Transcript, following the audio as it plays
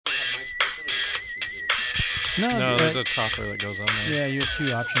No, there's a topper that goes on there. Yeah, you have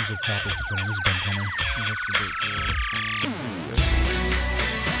two options of toppers to put on. This is Ben Pluimer. That's the date.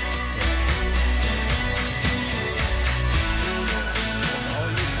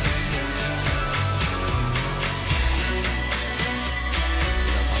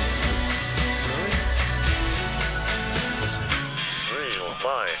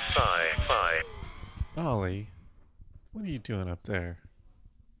 Ollie, what are you doing up there?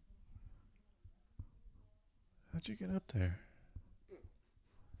 How'd you get up there?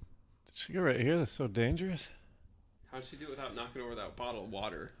 Did she go right here? That's so dangerous. How'd she do it without knocking over that bottle of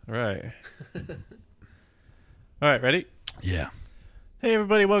water? Right. All right, ready? Yeah. Hey,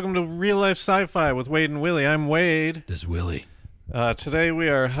 everybody. Welcome to Real Life Sci-Fi with Wade and Willie. I'm Wade. This is Willie. Today we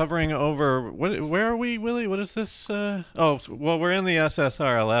are hovering over... Where are we, Willie? What is this? We're in the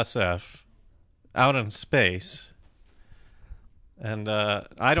SSR-LSF. Out in space. And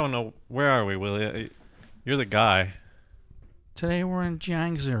I don't know. Where are we, Willie? You're the guy. Today we're in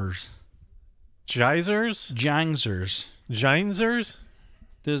Jangsers. Geysers? Jangsers. Ginesers?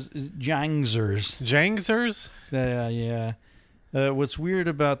 There's Jangsers. Jangsers? Yeah. What's weird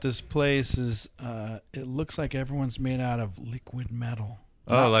about this place is it looks like everyone's made out of liquid metal.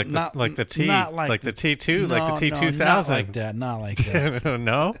 Oh, like the T, like the T2, like the T2000. Not like that. Not like that.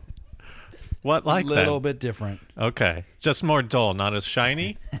 No. What like that? A little bit different. Okay, just more dull, not as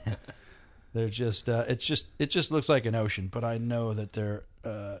shiny. They're just it just looks like an ocean, but I know that they're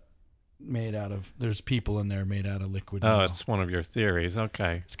made out of. There's people in there made out of liquid metal. Oh, it's one of your theories.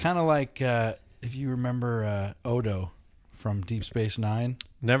 Okay, it's kind of like if you remember Odo from Deep Space Nine.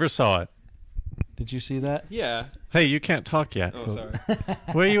 Never saw it. Did you see that? Yeah. Hey, you can't talk yet. Oh, sorry.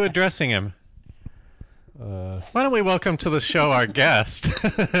 Where are you addressing him? Why don't we welcome to the show our guest?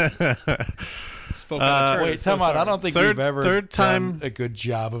 Spoke out of turn. Wait, come on. I don't think we've ever done a good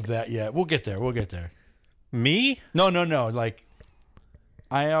job of that yet. We'll get there. Me? No. Like,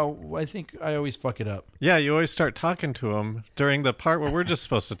 I think I always fuck it up. Yeah, you always start talking to him during the part where we're just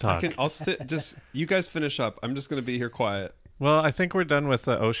supposed to talk. I'll sit. Just you guys finish up. I'm just gonna be here quiet. Well, I think we're done with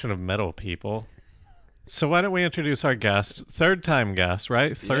the ocean of metal people. So why don't we introduce our guest? Third-time guest,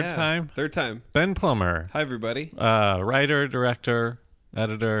 right? Third time? Third time. Ben Pluimer. Hi, everybody. Writer, director,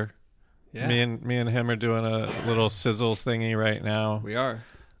 editor. Yeah. Me and him are doing a little sizzle thingy right now. We are.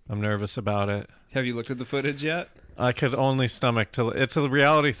 I'm nervous about it. Have you looked at the footage yet? I could only stomach it's a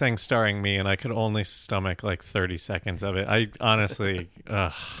reality thing starring me, and I could only stomach like 30 seconds of it. I honestly,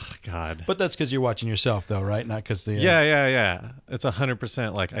 God. But that's because you're watching yourself, though, right? Not because the Yeah. It's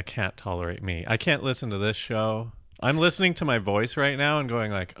 100% like I can't tolerate me. I can't listen to this show. I'm listening to my voice right now and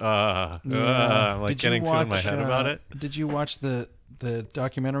going like, like getting too in my head about it. Did you watch the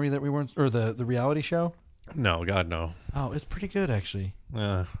documentary that we weren't, or the reality show? No, God, no. Oh, it's pretty good, actually.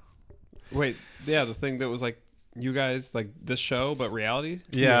 Wait, yeah, the thing that was like you guys, like this show, but reality?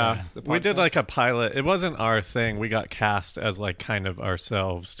 Yeah. We did like a pilot. It wasn't our thing. We got cast as like kind of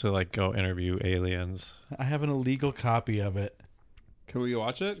ourselves to like go interview aliens. I have an illegal copy of it. Can we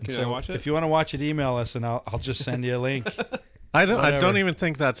watch it? Can I watch it? If you want to watch it, email us and I'll just send you a link. I don't even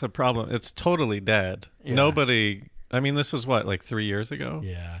think that's a problem. It's totally dead. Yeah. Nobody, I mean, this was what, like 3 years ago?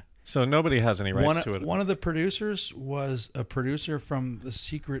 Yeah. So nobody has any rights to it. One of the producers was a producer from The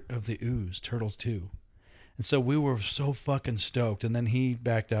Secret of the Ooze, Turtles 2. And so we were so fucking stoked. And then he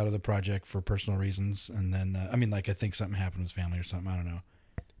backed out of the project for personal reasons. And then, I think something happened with his family or something. I don't know.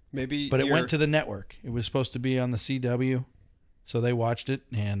 Maybe. But it went to the network. It was supposed to be on the CW. So they watched it,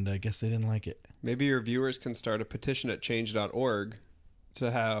 and I guess they didn't like it. Maybe your viewers can start a petition at change.org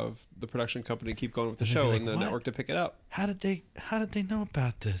to have the production company keep going with the show and the network to pick it up. How did they know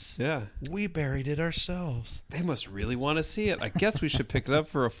about this? Yeah. We buried it ourselves. They must really want to see it. I guess we should pick it up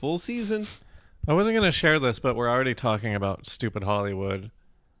for a full season. I wasn't going to share this, but we're already talking about stupid Hollywood.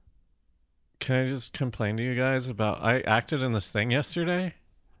 Can I just complain to you guys about... I acted in this thing yesterday.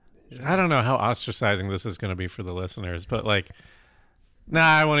 Yeah. I don't know how ostracizing this is going to be for the listeners, but like... Nah,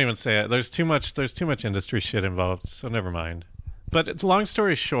 I won't even say it. There's too much industry shit involved, so never mind. But it's long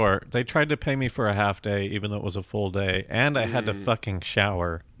story short, they tried to pay me for a half day, even though it was a full day, and I had to fucking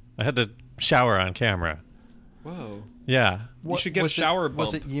shower. I had to shower on camera. Whoa. Yeah. You should get a shower bump.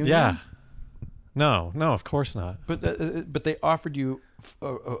 Was it union? Yeah. No, of course not. But they offered you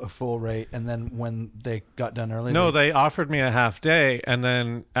a full rate, and then when they got done early... No, they offered me a half day, and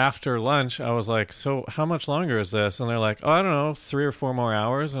then after lunch, I was like, so how much longer is this? And they're like, oh, I don't know, 3 or 4 more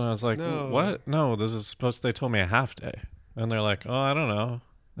hours. And I was like, no. What? No, this is supposed to... They told me a half day. And they're like, oh, I don't know.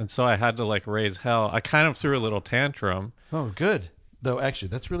 And so I had to like raise hell. I kind of threw a little tantrum. Oh, good. Though, actually,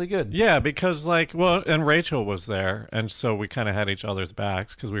 that's really good. Yeah, because like, and Rachel was there, and so we kind of had each other's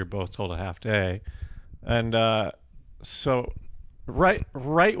backs because we were both told a half day. And so right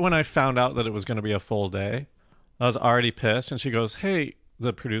when I found out that it was going to be a full day, I was already pissed. And she goes, hey,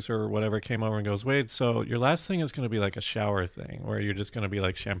 the producer or whatever came over and goes, Wade, so your last thing is going to be like a shower thing where you're just going to be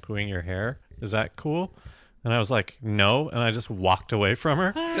like shampooing your hair. Is that cool? And I was like, no. And I just walked away from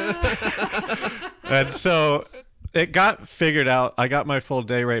her. And so it got figured out. I got my full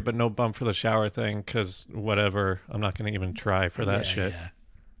day rate, but no bump for the shower thing because whatever. I'm not going to even try for that shit. Yeah.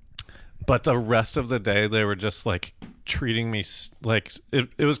 But the rest of the day, they were just like treating me like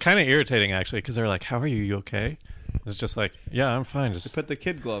it was kind of irritating actually because they're like, how are you? You okay? It's just like, yeah, I'm fine. Just put the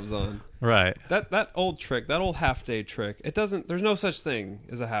kid gloves on. Right. That old trick, that old half day trick. There's no such thing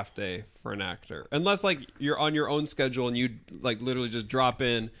as a half day for an actor. Unless like you're on your own schedule and you like literally just drop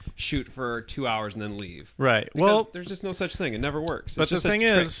in, shoot for 2 hours and then leave. Right. Because well, there's just no such thing. It never works. But the thing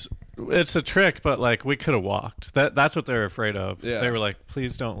is, it's a trick, but like we could have walked. That's what they're afraid of. Yeah. They were like,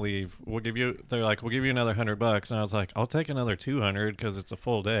 please don't leave. They're like, we'll give you another $100. And I was like, I'll take another 200 because it's a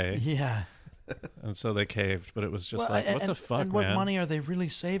full day. Yeah. And so they caved, but it was just what the fuck, man? And what money are they really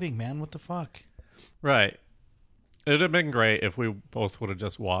saving, man? What the fuck? Right. It would have been great if we both would have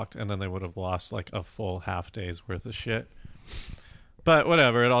just walked, and then they would have lost like a full half day's worth of shit. But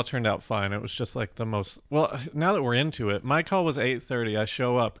whatever, it all turned out fine. It was just like the most... Well, now that we're into it, my call was 8:30. I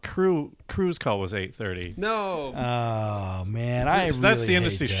show up. Crew's call was 8:30. No. Oh, man. That's the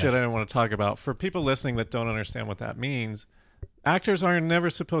industry shit I didn't want to talk about. For people listening that don't understand what that means... Actors are never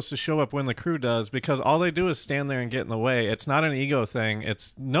supposed to show up when the crew does because all they do is stand there and get in the way. It's not an ego thing.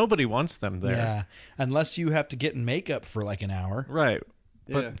 It's nobody wants them there. Yeah, unless you have to get in makeup for like an hour. Right.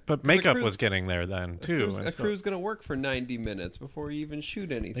 But makeup was getting there then too. A crew's going to work for 90 minutes before you even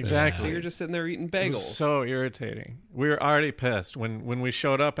shoot anything. Exactly. So you're just sitting there eating bagels. It was so irritating. We were already pissed when we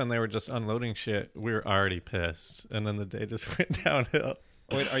showed up and they were just unloading shit. We were already pissed, and then the day just went downhill.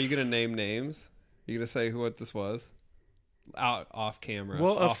 Wait, are you going to name names? Are you going to say what this was? Out off camera,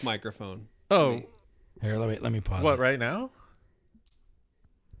 well, off microphone. Oh, here, let me pause. What right now?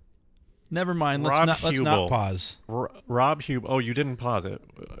 Never mind. Let's not pause. Rob Hubel. Oh, you didn't pause it.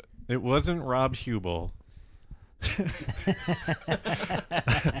 It wasn't Rob Hubel.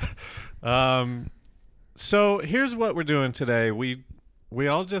 So here's what we're doing today. We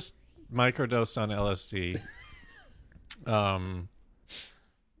all just microdosed on LSD.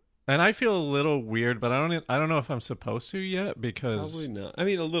 And I feel a little weird, but I don't know if I'm supposed to yet because probably not. I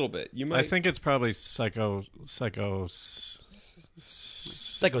mean, a little bit. You might. I think it's probably psychosomatic.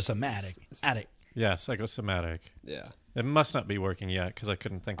 Addict. Yeah, psychosomatic. Yeah. It must not be working yet because I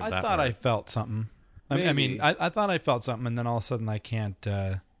couldn't think of that. I thought word. I felt something. I mean, I thought I felt something, and then all of a sudden I can't.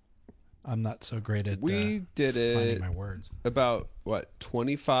 I'm not so great at. We did finding it my words. About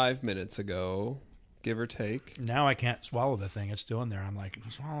 25 minutes ago. Give or take. Now I can't swallow the thing. It's still in there. I'm like,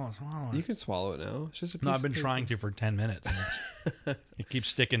 swallow it. You can swallow it now. It's just a piece No, I've been trying to for 10 minutes. And it keeps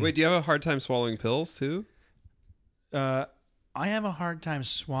sticking. Wait, do you have a hard time swallowing pills too? I have a hard time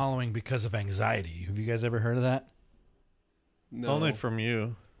swallowing because of anxiety. Have you guys ever heard of that? No. Only from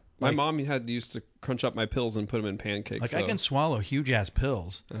you. My mom used to crunch up my pills and put them in pancakes. I can swallow huge ass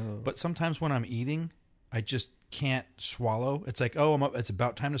pills, but sometimes when I'm eating, I just can't swallow. It's like, it's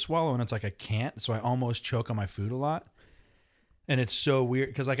about time to swallow, and it's like I can't, so I almost choke on my food a lot. And it's so weird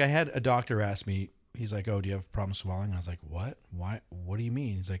because like I had a doctor ask me, he's like, oh, do you have problems swallowing? And I was like, what? Why? What do you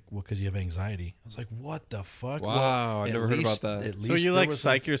mean? He's like, well, because you have anxiety. I was like, what the fuck? Wow, I never heard about that. So you like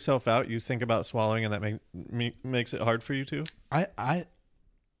psych yourself out? You think about swallowing, and that makes it hard for you too? I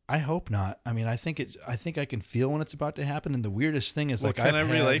hope not. I mean, I think I can feel when it's about to happen. And the weirdest thing is can I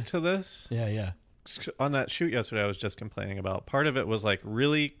relate to this? Yeah. On that shoot yesterday, I was just complaining about. Part of it was like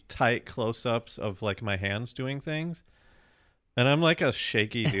really tight close-ups of like my hands doing things, and I'm like a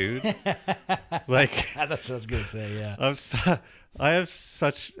shaky dude. Like that's what I was gonna say. Yeah, I have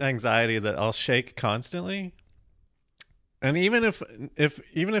such anxiety that I'll shake constantly. And even if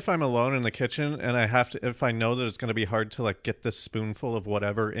I'm alone in the kitchen and if I know that it's going to be hard to like get this spoonful of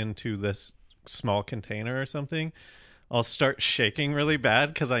whatever into this small container or something, I'll start shaking really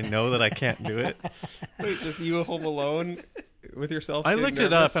bad because I know that I can't do it. Wait, just you home alone with yourself? I looked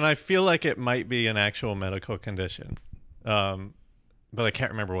it up, and I feel like it might be an actual medical condition. But I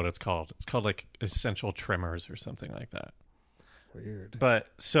can't remember what it's called. It's called like essential tremors or something like that. Weird. But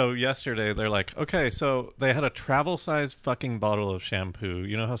so yesterday they're like, okay, so they had a travel size fucking bottle of shampoo.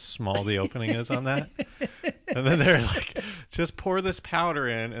 You know how small the opening is on that? And then they're like, just pour this powder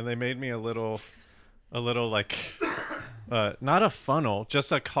in, and they made me a little like not a funnel,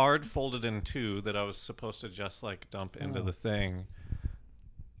 just a card folded in two that I was supposed to just like dump into the thing.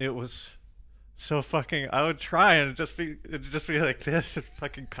 It was so fucking, I would try and it'd just be like this, and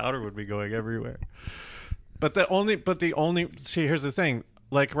fucking powder would be going everywhere. But the only see, here's the thing.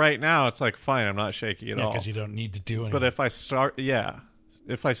 Like right now, it's like fine. I'm not shaky at all because you don't need to do anything. But if I started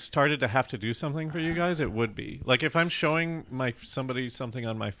to have to do something for you guys, it would be like if I'm showing somebody something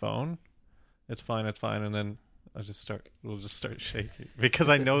on my phone, it's fine, and then we'll just start shaking because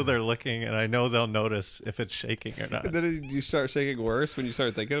I know they're looking and I know they'll notice if it's shaking or not. And then you start shaking worse when you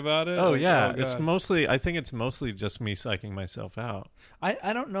start thinking about it. Oh like, yeah, God. I think it's mostly just me psyching myself out.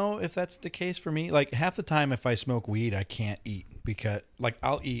 I don't know if that's the case for me. Like half the time, if I smoke weed, I can't eat because like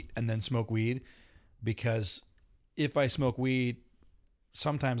I'll eat and then smoke weed because if I smoke weed,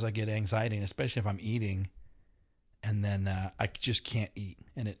 sometimes I get anxiety, and especially if I'm eating, and then I just can't eat,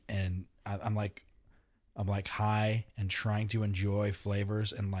 and I'm like high and trying to enjoy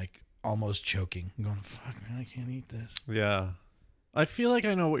flavors and like almost choking. I'm going, fuck man, I can't eat this. Yeah, I feel like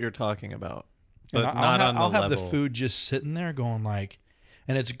I know what you're talking about, but I'll have the food just sitting there going like,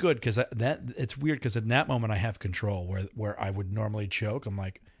 and it's good because it's weird because in that moment I have control where I would normally choke. I'm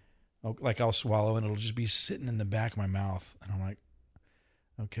like I'll swallow and it'll just be sitting in the back of my mouth, and I'm like,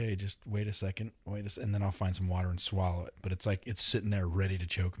 okay, just wait a second, and then I'll find some water and swallow it. But it's like it's sitting there ready to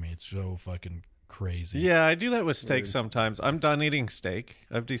choke me. It's so fucking crazy. Yeah, I do that with steak sometimes. I'm done eating steak.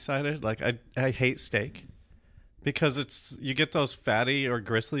 I've decided like I hate steak because you get those fatty or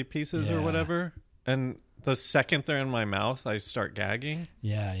gristly pieces or whatever, and the second they're in my mouth, I start gagging.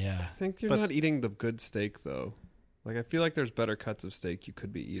 Yeah. I think you're not eating the good steak though. Like I feel like there's better cuts of steak you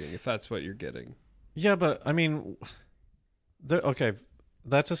could be eating if that's what you're getting. Yeah, but I mean, okay,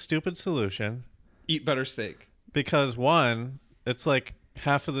 that's a stupid solution. Eat better steak because one, it's like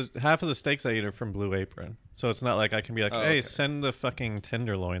half of the steaks I eat are from Blue Apron, so it's not like I can be like, hey, send the fucking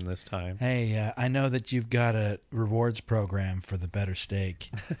tenderloin this time. Hey, I know that you've got a rewards program for the better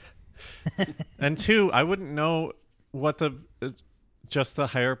steak. And two, I wouldn't know what just the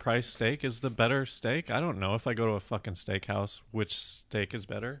higher price steak is the better steak. I don't know if I go to a fucking steakhouse which steak is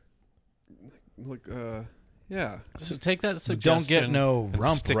better. Look, yeah. So take that suggestion. Don't get no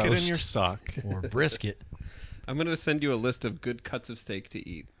rump stick roast it in your sock or brisket. I'm gonna send you a list of good cuts of steak to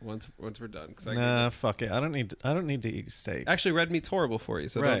eat once we're done. Fuck it. I don't need to eat steak. Actually, red meat's horrible for you,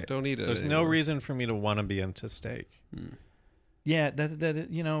 so don't eat it. There's anymore. no reason for me to want to be into steak. Yeah, that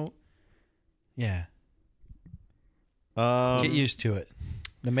yeah. Get used to it.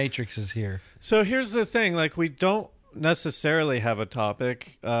 The Matrix is here. So here's the thing: like, we don't necessarily have a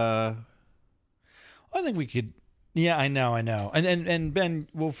topic. I think we could. Yeah, I know. And Ben,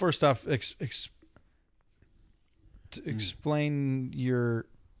 well, first off, explain your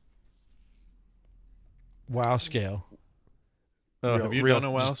WoW scale. Oh, have you done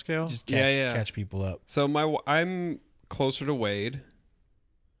a WoW scale? Just catch people up. So I'm closer to Wade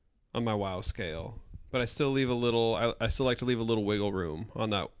on my WoW scale, but I still leave a little. I still like to leave a little wiggle room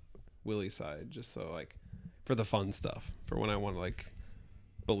on that Willy side, just so like for the fun stuff, for when I want to like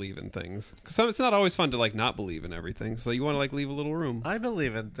believe in things. Because it's not always fun to like not believe in everything, so you want to like leave a little room. I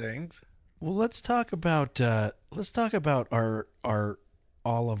believe in things. Well, let's talk about our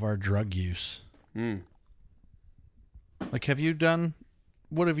all of our drug use. Like, what have you done,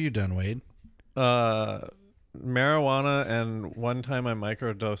 Wade? Marijuana, and one time I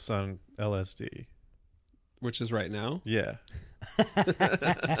microdosed on LSD. Which is right now? Yeah.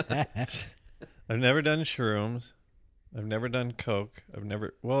 I've never done shrooms. I've never done coke. I've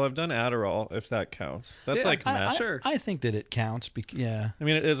done Adderall, if that counts. That's like meth. Sure. I think that it counts. Yeah. I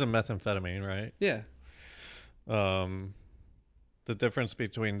mean, it is a methamphetamine, right? Yeah. The difference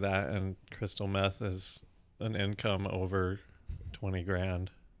between that and crystal meth is an income over 20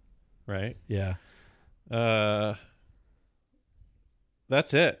 grand, right? Yeah. That's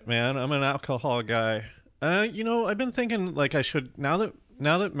it, man. I'm an alcohol guy. I've been thinking like I should now that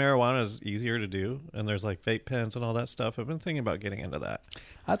marijuana is easier to do and there's like vape pens and all that stuff. I've been thinking about getting into that.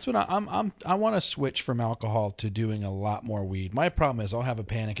 That's what I want to switch from alcohol to doing a lot more weed. My problem is I'll have a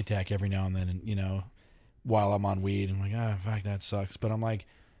panic attack every now and then, while I'm on weed. I'm like, fuck, that sucks. But I'm like,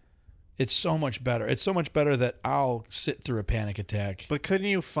 it's so much better. It's so much better that I'll sit through a panic attack. But couldn't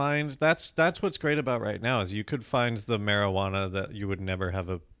you find that's what's great about right now is you could find the marijuana that you would never have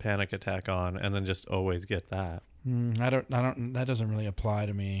a panic attack on and then just always get that. I don't. That doesn't really apply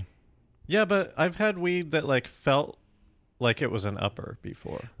to me. Yeah, but I've had weed that like felt like it was an upper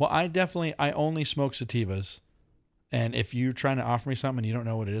before. Well, I only smoke sativas, and if you're trying to offer me something and you don't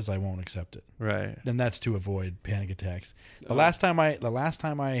know what it is, I won't accept it. Right. Then that's to avoid panic attacks. The last time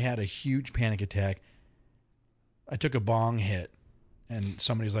I had a huge panic attack, I took a bong hit, and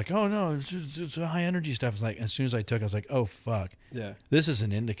somebody's like, "Oh no, it's high energy stuff." It's like as soon as I took it, I was like, "Oh fuck, yeah, this is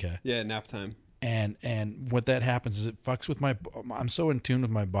an indica." Yeah, nap time. And what that happens is it fucks with I'm so in tune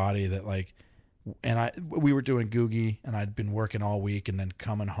with my body that like And we were doing Googie, and I'd been working all week and then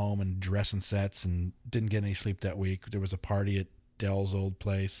coming home and dressing sets and didn't get any sleep that week. There was a party at Dell's old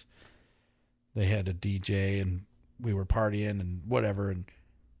place. They had a DJ and we were partying and whatever. And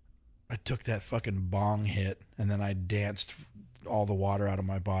I took that fucking bong hit and then I danced all the water out of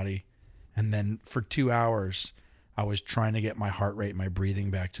my body. And then for 2 hours, I was trying to get my heart rate and my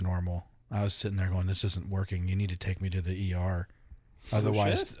breathing back to normal. I was sitting there going, this isn't working. You need to take me to the ER.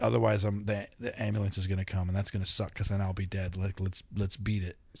 Otherwise, the ambulance is going to come and that's going to suck because then I'll be dead. Like, let's beat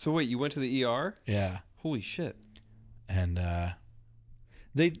it. So wait, you went to the ER? Yeah. Holy shit. And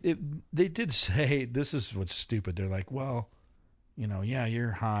they did say, this is what's stupid. They're like, well, yeah,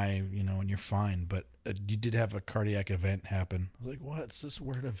 you're high, and you're fine, but you did have a cardiac event happen. I was like, what's this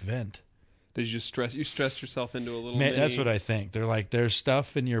word event? Did you stressed yourself into a little That's what I think. They're like, there's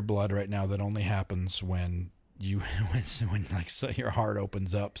stuff in your blood right now that only happens when your heart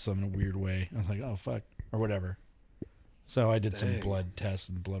opens up some weird way. I was like, oh fuck, or whatever. So I did some blood tests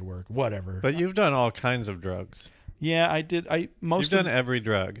and blood work, whatever. But you've done all kinds of drugs. Yeah, I did. You've done every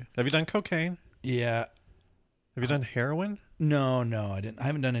drug. Have you done cocaine? Yeah. Have you done heroin? No, I didn't. I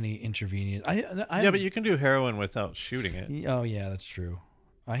haven't done any intravenous. Yeah, but you can do heroin without shooting it. Oh yeah, that's true.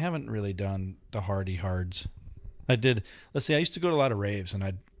 I haven't really done the hards. I did. Let's see. I used to go to a lot of raves, and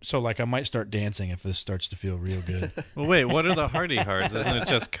I might start dancing if this starts to feel real good. Well, wait. What are the hards? Isn't it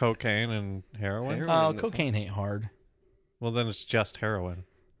just cocaine and heroin? Cocaine ain't hard. Well, then it's just heroin.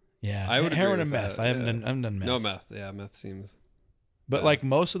 Yeah, I would heroin agree and with meth. that, I haven't done meth. No meth. Yeah, meth seems. But like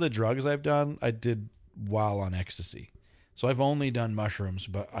most of the drugs I've done, I did while on ecstasy. So I've only done mushrooms,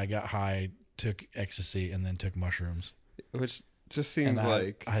 but I got high, took ecstasy, and then took mushrooms. Which just seems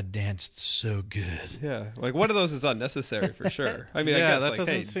like I danced so good. Yeah, like one of those is unnecessary for sure. I mean, I guess that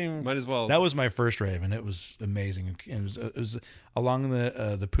doesn't seem. Might as well. That was my first rave, and it was amazing. It was along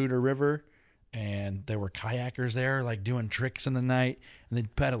the Poudre River, and there were kayakers there, like doing tricks in the night, and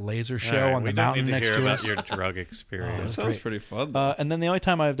they had a laser show on the mountain next to us. Your drug experience. That sounds pretty fun. And then the only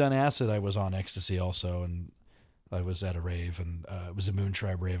time I've done acid, I was on ecstasy also, and I was at a rave, and it was a Moon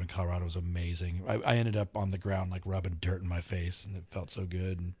Tribe rave in Colorado. It was amazing. I ended up on the ground, like rubbing dirt in my face, and it felt so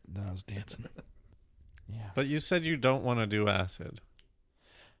good, and then I was dancing. Yeah. But you said you don't want to do acid.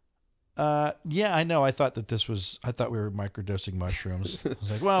 Yeah, I know. I thought we were microdosing mushrooms. I was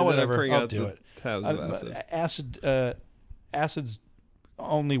like, well, whatever, I'll do it. Tabs of acid. Acid's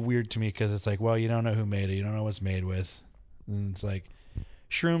only weird to me because it's like, well, you don't know who made it. You don't know what it's made with. And it's like,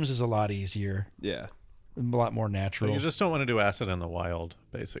 shrooms is a lot easier. Yeah. A lot more natural. So you just don't want to do acid in the wild,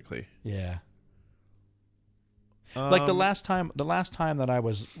 basically. Yeah. Like the last time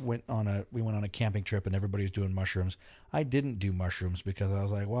that we went on a camping trip and everybody was doing mushrooms. I didn't do mushrooms because I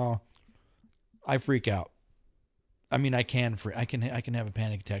was like, well, I freak out. I mean, I can have a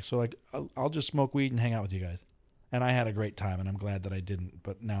panic attack. So like, I'll just smoke weed and hang out with you guys. And I had a great time, and I'm glad that I didn't.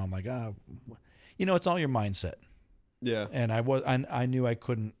 But now I'm like, it's all your mindset. Yeah. And I knew I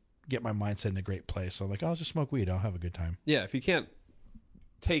couldn't get my mindset in a great place. So I'm like, I'll just smoke weed. I'll have a good time. Yeah. If you can't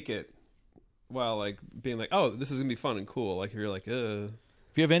take it while like being like, oh, this is gonna be fun and cool. Like if you're like, If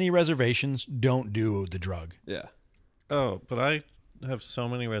you have any reservations, don't do the drug. Yeah. Oh, but I have so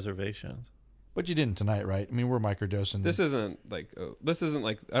many reservations. But you didn't tonight, right? I mean, we're microdosing. This isn't like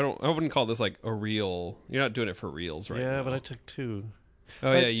I wouldn't call this like a real. You're not doing it for reals, right? Yeah, now. but I took 2.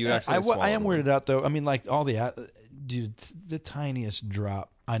 Oh yeah, you actually. I am weirded out though. I mean, like all dude, the tiniest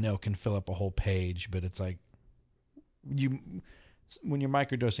drop I know can fill up a whole page, but it's like when you're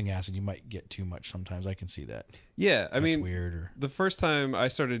microdosing acid, you might get too much sometimes. I can see that. Yeah, I mean, weird. The first time I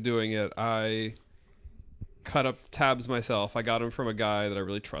started doing it, I cut up tabs myself. I got them from a guy that I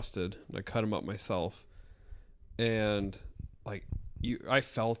really trusted, and I cut them up myself. And like I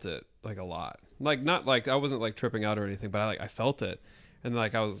felt it like a lot. Like not like I wasn't like tripping out or anything, but I felt it. And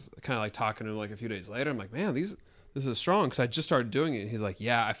like I was kind of like talking to him like a few days later. I'm like, man, this is strong because I just started doing it. He's like,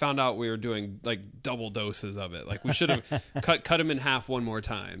 yeah, I found out we were doing like double doses of it. Like we should have cut him in half one more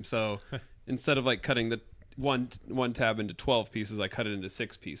time. So instead of like cutting the one tab into 12 pieces, I cut it into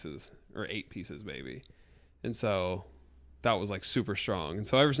 6 pieces or 8 pieces maybe. And so that was like super strong. And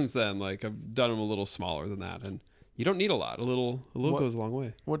so ever since then, like I've done them a little smaller than that. And you don't need a lot. A little goes a long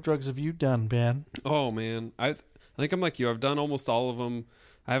way. What drugs have you done, Ben? Oh man, I think I'm like you. I've done almost all of them.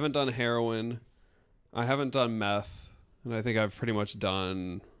 I haven't done heroin. I haven't done meth, and I think I've pretty much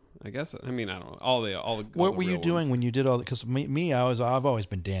done. I guess I don't know all the. What were you doing when you did all that? Because I've always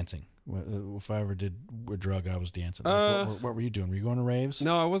been dancing. If I ever did a drug, I was dancing. Like, what were you doing? Were you going to raves?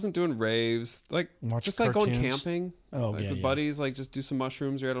 No, I wasn't doing raves. Like watch just cartoons? like going camping. Oh like yeah, with buddies. Like just do some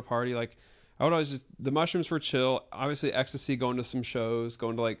mushrooms. You're at a party. Like I would always just the mushrooms for chill. Obviously, ecstasy, going to some shows,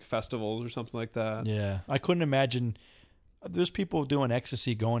 going to like festivals or something like that. Yeah, I couldn't imagine. There's people doing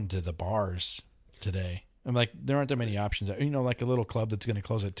ecstasy going to the bars today. I'm like, there aren't that many options. You know, like a little club that's going to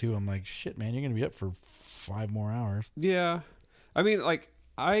close at 2. I'm like, shit, man, you're going to be up for 5 more hours. Yeah, I mean, like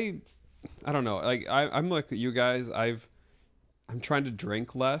I don't know. Like I'm like you guys. I'm trying to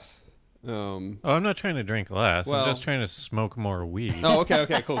drink less. I'm not trying to drink less. Well- I'm just trying to smoke more weed. Oh,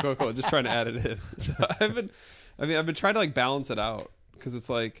 okay, cool. Just trying to add it in. So I've been trying to like balance it out because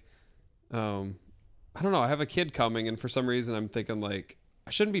it's like, I don't know. I have a kid coming, and for some reason, I'm thinking like I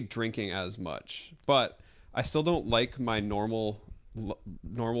shouldn't be drinking as much, but I still don't like my normal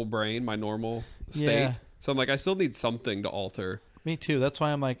brain, my normal state. Yeah. So I'm like, I still need something to alter. Me too. That's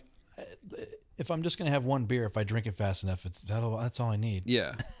why I'm like, if I'm just going to have one beer, if I drink it fast enough, that's all I need.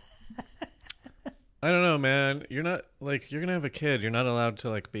 Yeah. I don't know, man. You're not like you're gonna have a kid. You're not allowed to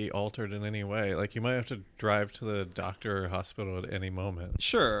like be altered in any way. Like you might have to drive to the doctor or hospital at any moment.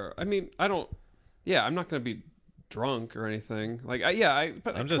 Sure. I mean, I don't. Yeah, I'm not going to be drunk or anything. Like,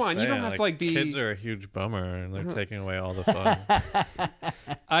 but I'm come just on, saying, you don't have to like be. Kids are a huge bummer, and they're taking away all the fun.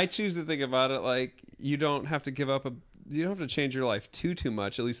 I choose to think about it like you don't have to give up you don't have to change your life too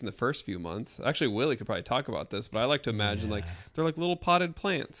much, at least in the first few months. Actually, Willie could probably talk about this, but I like to imagine like they're like little potted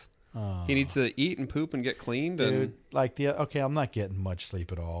plants. Oh. He needs to eat and poop and get cleaned. Dude, and like I'm not getting much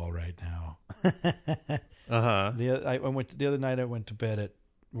sleep at all right now. Uh-huh. I went the other night. I went to bed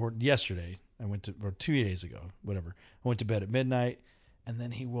yesterday. Or 2 days ago, whatever. I went to bed at midnight, and then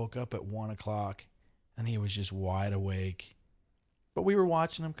he woke up at 1:00, and he was just wide awake. But we were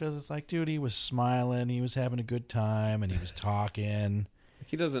watching him because it's like, dude, he was smiling, he was having a good time, and he was talking.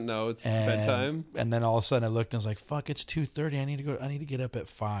 he doesn't know it's bedtime. And then all of a sudden, I looked and I was like, "Fuck, it's 2:30. I need to go. I need to get up at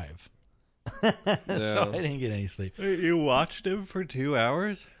 5." So I didn't get any sleep. You watched him for 2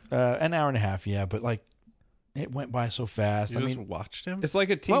 hours? An hour and a half, yeah. But like, it went by so fast. You just watched him? It's like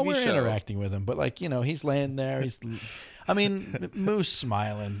a TV well, we're show. interacting with him, but like, you know, he's laying there. Moose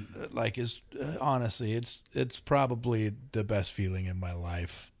smiling, like, is honestly, it's probably the best feeling in my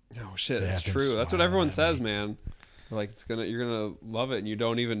life. Oh shit, to it's have him true. That's what smile everyone at says, me. man. They're like you're gonna love it, and you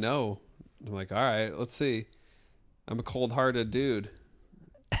don't even know. I'm like, all right, let's see. I'm a cold-hearted dude.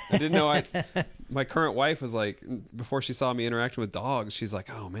 I didn't know my current wife was like, before she saw me interacting with dogs, she's like,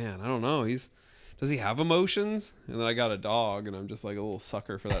 oh man, I don't know. Does he have emotions? And then I got a dog, and I'm just like a little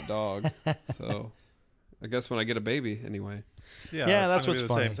sucker for that dog. So I guess when I get a baby, anyway. Yeah, that's gonna what's be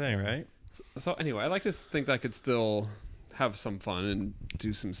the funny. same thing, right? So anyway, I like to think that I could still have some fun and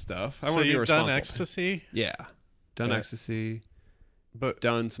do some stuff. I So want to be you've done responsible. ecstasy? Yeah, done Yeah. ecstasy, But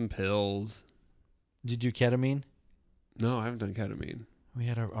done some pills. Did you ketamine? No, I haven't done ketamine.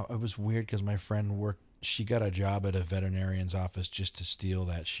 It was weird because my friend she got a job at a veterinarian's office just to steal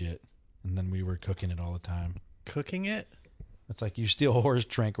that shit. And then we were cooking it all the time. cooking it? It's like you steal a horse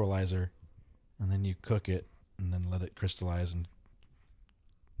tranquilizer, and then you cook it, and then let it crystallize and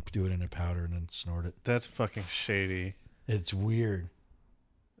do it in a powder and then snort it. That's fucking shady. It's weird.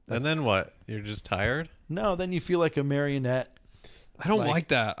 And then what? You're just tired? No, then you feel like a marionette. I don't Like- like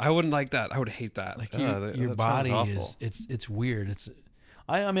that. I wouldn't like that. I would hate that. Like that your sounds body awful. is it's weird.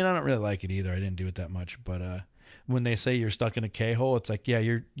 I mean I don't really like it either. I didn't do it that much, but when they say you're stuck in a K-hole, it's like, yeah,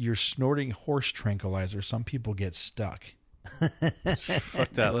 you're snorting horse tranquilizer. Some people get stuck.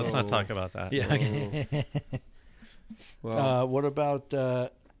 Fuck that. Let's not talk about that. Yeah. Okay. well, What about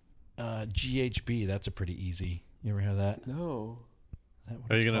GHB? That's a pretty easy. You ever hear that? no. Is that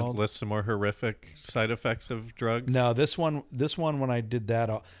what Are it's you going to called? list some more horrific side effects of drugs? No, this one. When I did that,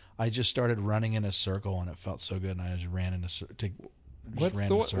 I just started running in a circle, and it felt so good, and I just ran in a circle. What's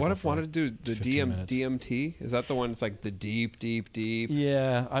the one? What if I wanted to do the 15 minutes. DMT? Is that the one that's like the deep?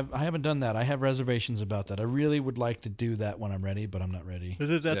 Yeah, I haven't done that. I have reservations about that. I really would like to do that when I'm ready, but I'm not ready.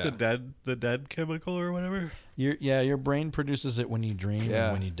 Isn't that Yeah. the dead chemical or whatever? Your brain produces it when you dream Yeah.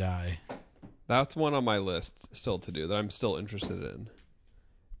 and when you die. That's one on my list still to do that I'm still interested in.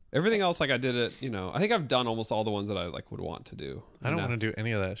 Everything else, like I did it, I think I've done almost all the ones that I like would want to do. I don't want to do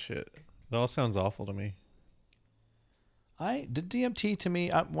any of that shit. It all sounds awful to me. The DMT to me,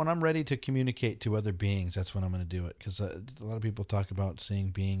 when I'm ready to communicate to other beings, that's when I'm going to do it. Because a lot of people talk about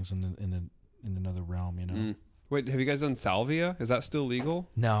seeing beings in another realm. Wait, have you guys done salvia? Is that still legal?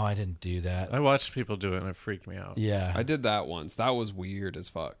 No, I didn't do that. I watched people do it and it freaked me out. Yeah. I did that once. That was weird as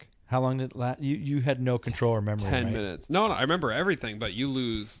fuck. How long did it last? You had no control or memory, 10 right? minutes. No, I remember everything, but you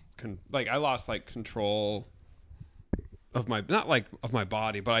lose I lost control of my of my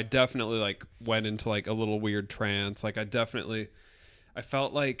body, but I definitely went into a little weird trance. I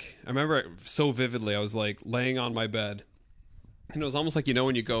felt I remember it so vividly. I was laying on my bed And it was almost like, you know,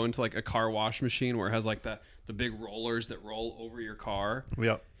 when you go into like a car wash machine where it has like the big rollers that roll over your car.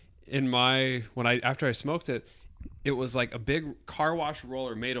 Yep. After I smoked it, it was like a big car wash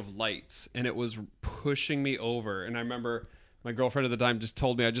roller made of lights, and it was pushing me over. And I remember my girlfriend at the time just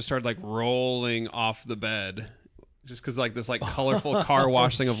told me I just started like rolling off the bed just because like this like colorful car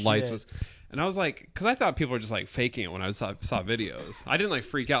wash thing of lights was. And I was like, because I thought people were just like faking it when I saw videos. I didn't like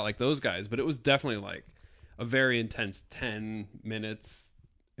freak out like those guys, but it was definitely like a very intense 10 minutes,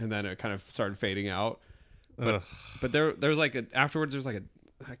 and then it kind of started fading out. But there was like afterwards there's like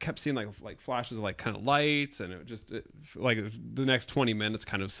I kept seeing like flashes of like kind of lights, and like the next 20 minutes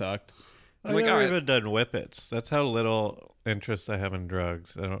kind of sucked. I've never even done whippets. That's how little interest I have in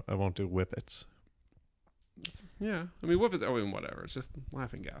drugs. I won't do whippets. Yeah, I mean whippets. I mean whatever. It's just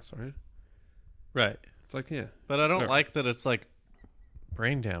laughing gas, right? Right. It's like but I don't like that. It's like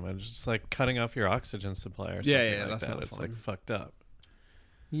brain damage. It's like cutting off your oxygen supply or something. Yeah, like that's that. not It's fun. like fucked up.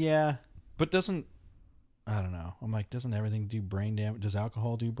 Yeah, but I don't know. I'm like, doesn't everything do brain damage? Does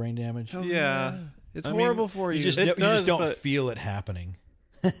alcohol do brain damage? Yeah. It's I horrible mean, for you. You just don't feel it happening.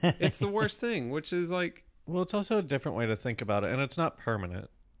 It's the worst thing, which is like, well, it's also a different way to think about it, and it's not permanent.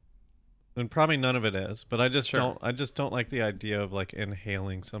 And probably none of it is, but I just don't like the idea of like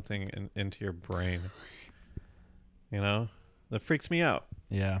inhaling something into your brain. You know? That freaks me out.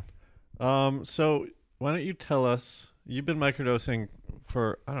 Yeah. So why don't you tell us, you've been microdosing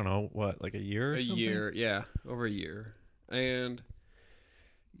for, I don't know, what, like a year or something? year, over a year. And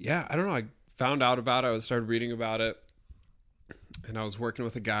yeah, I don't know, I found out about it, I started reading about it, and I was working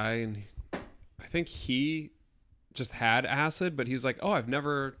with a guy, and I think he just had acid, but he's like, oh, I've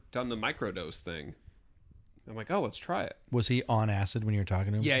never done the microdose thing. I'm like, oh, let's try it. Was he on acid when you were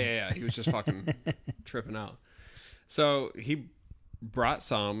talking to him? Yeah. He was just fucking tripping out. So he brought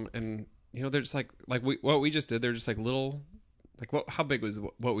some, and you know, they're just like what we just did. They're just like little, like how big was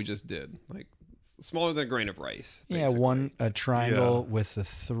what we just did? Like smaller than a grain of rice. Basically. Yeah, a triangle with the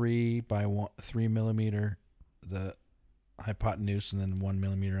 3 by 3 millimeter, the hypotenuse, and then 1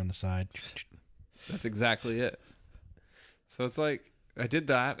 millimeter on the side. That's exactly it. So it's like I did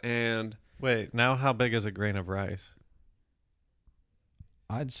that, and wait, now how big is a grain of rice?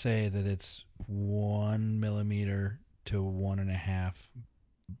 I'd say that it's 1 millimeter to 1.5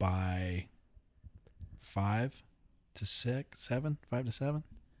 by 5 to 6, 7, 5 to 7.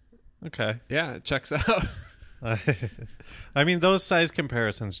 Okay. Yeah, it checks out. I mean, those size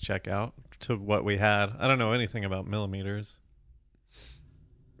comparisons check out to what we had. I don't know anything about millimeters.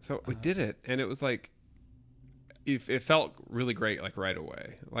 So we did it, and it was like, it felt really great, like right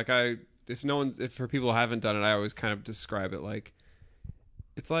away. Like if for people who haven't done it, I always kind of describe it like,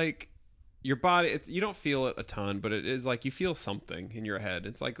 it's like your body, you don't feel it a ton, but it is like you feel something in your head.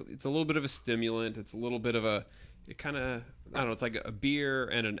 It's like, it's a little bit of a stimulant. It's a little bit of it kind of, I don't know, it's like a beer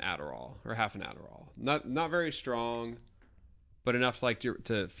and an Adderall, or half an Adderall. Not very strong, but enough to like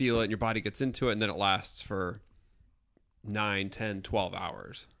to feel it, and your body gets into it, and then it lasts for 9, 10, 12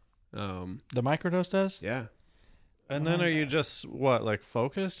 hours. The microdose does? Yeah. And then are you just, what, like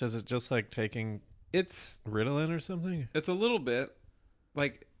focused? Is it just like taking It's Ritalin or something? It's a little bit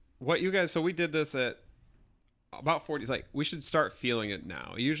like what you guys, so we did this at about 40, like we should start feeling it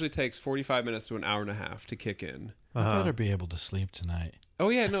now. It usually takes 45 minutes to an hour and a half to kick in. I better be able to sleep tonight. Oh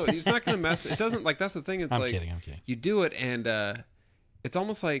yeah, no, it's not going to mess. It doesn't, like, that's the thing. It's I'm like, kidding. you do it, and it's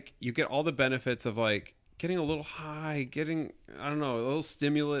almost like you get all the benefits of like getting a little high, getting, I don't know, a little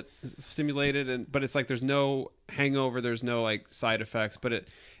stimulated, but it's like there's no hangover, there's no like side effects, but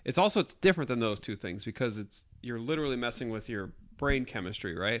it's different than those two things, because you're literally messing with your brain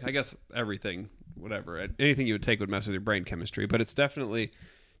chemistry, right? I guess everything, whatever, anything you would take would mess with your brain chemistry, but it's definitely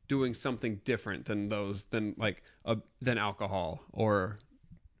doing something different than alcohol or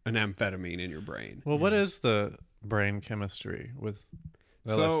an amphetamine in your brain. Well, what is the brain chemistry with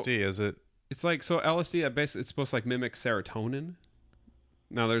LSD? Is it? It's like, so LSD, it's supposed to like mimic serotonin.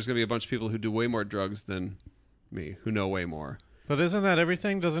 Now, there's going to be a bunch of people who do way more drugs than me, who know way more. But isn't that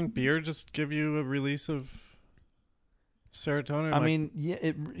everything? Doesn't beer just give you a release of serotonin? I mean,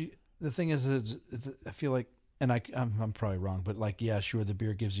 yeah. The thing is, I feel like, and I'm probably wrong, but like, yeah, sure, the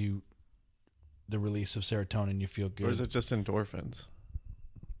beer gives you the release of serotonin. You feel good. Or is it just endorphins?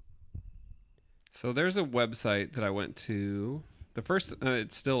 So there's a website that I went to. The first,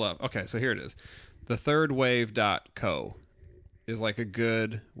 it's still up. Okay, so here it is. thethirdwave.co is like a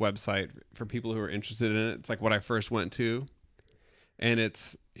good website for people who are interested in it. It's like what I first went to. And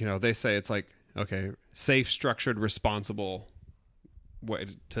it's, they say it's like, okay, safe, structured, responsible way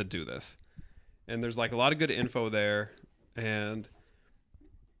to do this. And there's like a lot of good info there. And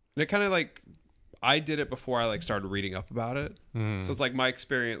it kind of like, I did it before I like started reading up about it. So it's like my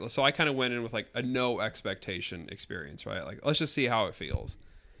experience. So I kind of went in with like a no expectation experience, right? Like, let's just see how it feels.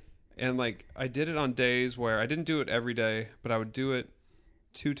 And like, I did it on days where I didn't do it every day, but I would do it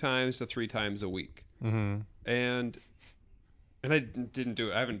 2 times to 3 times a week. And I didn't do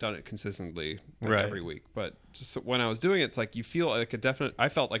it. I haven't done it consistently every week, but just when I was doing it, it's like you feel like I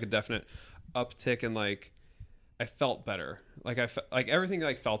felt like a definite uptick in like, I felt better. Like like everything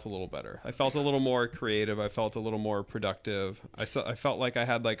like felt a little better. I felt a little more creative. I felt a little more productive. I felt like I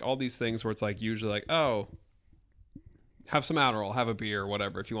had like all these things where it's like usually like, oh, have some Adderall, have a beer,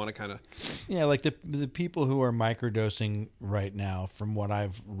 whatever, if you want to kind of. Yeah, like the people who are microdosing right now, from what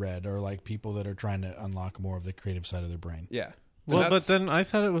I've read, are like people that are trying to unlock more of the creative side of their brain. Yeah. Well, but then I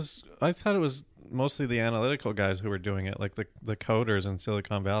thought it was mostly the analytical guys who were doing it, like the coders in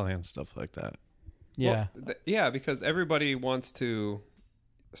Silicon Valley and stuff like that. Yeah. Well, because everybody wants to.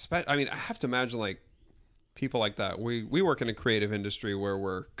 I mean, I have to imagine like people like that. We work in a creative industry where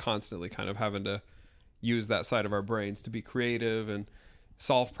we're constantly kind of having to use that side of our brains to be creative and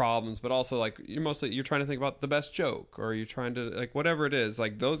solve problems, but also like you're trying to think about the best joke, or you're trying to like whatever it is.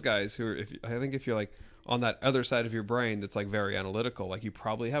 Like those guys who are, if you're like on that other side of your brain that's like very analytical, like you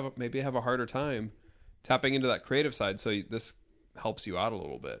probably have a harder time tapping into that creative side. So this helps you out a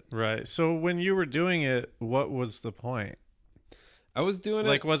little bit. Right. So when you were doing it, what was the point? I was doing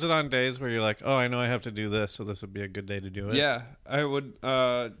like, was it on days where you're like, oh, I know I have to do this, so this would be a good day to do it? Yeah, I would,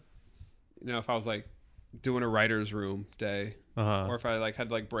 if I was like doing a writer's room day, or if I like had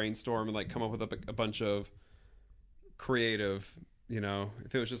to like brainstorm and like come up with a bunch of creative,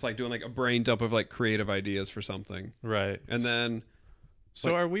 if it was just like doing like a brain dump of like creative ideas for something. Right. And then.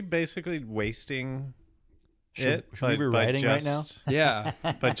 So are we basically wasting Should we be writing right now? Yeah.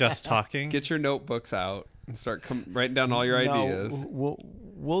 By just talking? Get your notebooks out and start writing down all your ideas.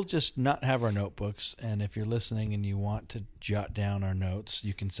 We'll just not have our notebooks, and if you're listening and you want to jot down our notes,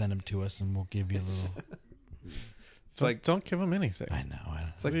 you can send them to us, and we'll give you a little. Don't give them anything. I know.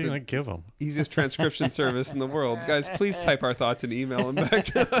 It's like, what are you going to give them? Easiest transcription service in the world. Guys, please type our thoughts and email them back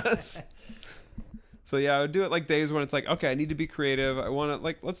to us. So yeah, I would do it like days when it's like, okay, I need to be creative. I want to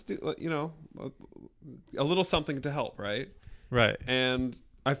like, let's do, a little something to help, right? Right. And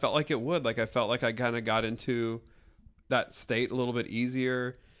I felt like it would. Like I felt like I kind of got into that state a little bit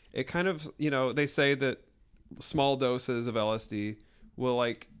easier. It kind of, they say that small doses of LSD will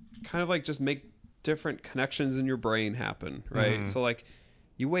like kind of like just make different connections in your brain happen, right? Mm-hmm. So like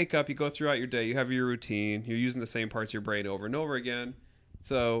you wake up, you go throughout your day, you have your routine, you're using the same parts of your brain over and over again.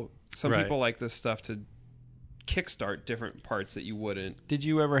 So some people like this stuff to kickstart different parts that you wouldn't. Did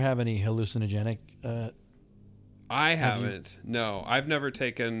you ever have any hallucinogenic? I haven't. No, I've never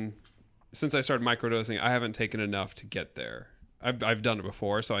taken. Since I started microdosing, I haven't taken enough to get there. I've done it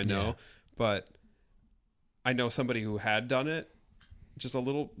before, so I know. But I know somebody who had done it, just a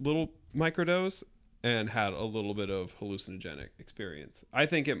little microdose, and had a little bit of hallucinogenic experience. I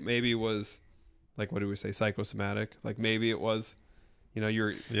think it maybe was like, what do we say, psychosomatic? Like maybe it was. You're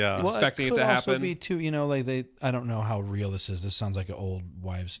expecting it to happen. It could also be too, like I don't know how real this is. This sounds like an old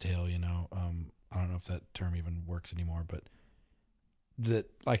wives' tale, I don't know if that term even works anymore, but that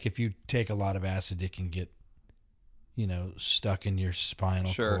like if you take a lot of acid, it can get, stuck in your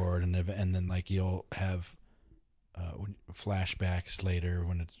spinal cord, and then like you'll have flashbacks later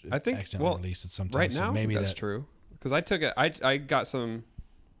when it's accidentally released at some time. Right now, so maybe that's true. Because I took it, I got some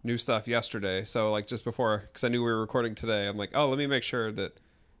new stuff yesterday, so like just before, because I knew we were recording today, I'm like, oh, let me make sure that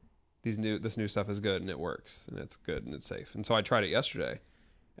this new stuff is good and it works and it's good and it's safe. And so I tried it yesterday,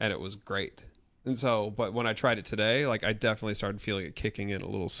 and it was great. And so, but when I tried it today, like I definitely started feeling it kicking in a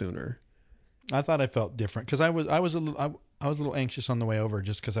little sooner. I thought I felt different because I was a little anxious on the way over,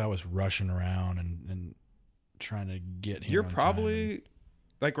 just because I was rushing around and trying to get here. You're probably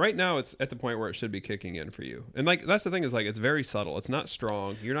like right now it's at the point where it should be kicking in for you. And like that's the thing is like it's very subtle. It's not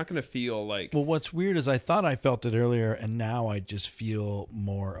strong. You're not going to feel like. Well, what's weird is I thought I felt it earlier, and now I just feel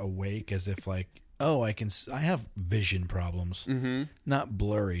more awake, as if like, oh, I have vision problems, not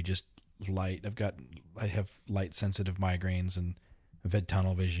blurry, just light. I have light sensitive migraines, and I've had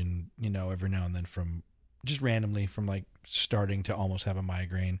tunnel vision, every now and then from just randomly from like starting to almost have a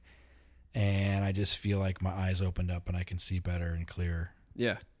migraine, and I just feel like my eyes opened up and I can see better and clearer.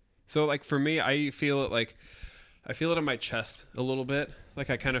 Yeah. So like for me, I feel it in my chest a little bit.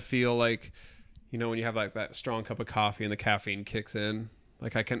 Like I kind of feel like, when you have like that strong cup of coffee and the caffeine kicks in,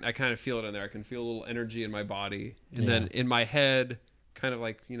 like I kind of feel it in there. I can feel a little energy in my body, and then in my head, kind of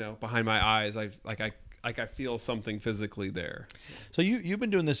like, behind my eyes, I feel something physically there. So you've been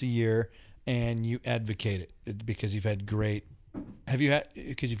doing this a year, and you advocate it because you've had great Have you had,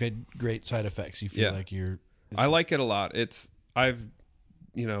 because you've had great side effects, you feel like I like it a lot. I've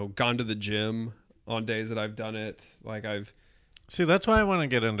gone to the gym on days that I've done it. Like See, that's why I want to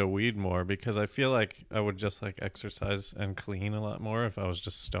get into weed more, because I feel like I would just like exercise and clean a lot more if I was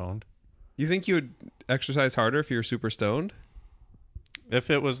just stoned. You think you would exercise harder if you were super stoned? If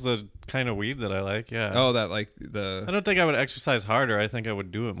it was the kind of weed that I like, yeah. Oh, that like the... I don't think I would exercise harder. I think I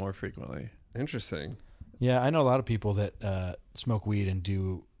would do it more frequently. Interesting. Yeah, I know a lot of people that smoke weed and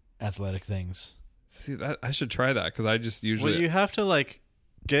do athletic things. See, that I should try that, because I just usually... Well, you have to like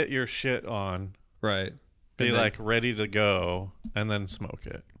get your shit on. Right. Be And then- like ready to go and then smoke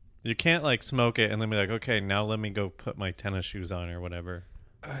it. You can't like smoke it and then be like, okay, now let me go put my tennis shoes on or whatever.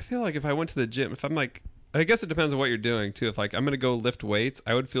 I feel like if I went to the gym, if I'm like... I guess it depends on what you're doing, too. If like I'm going to go lift weights,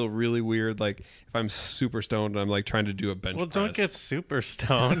 I would feel really weird like if I'm super stoned and I'm like trying to do a bench press. Well, don't get super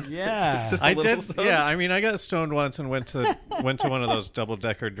stoned. Yeah. Just a I little did. stoned? Yeah, I mean, I got stoned once and went to one of those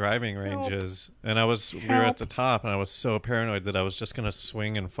double-decker driving ranges, and we were at the top, and I was so paranoid that I was just gonna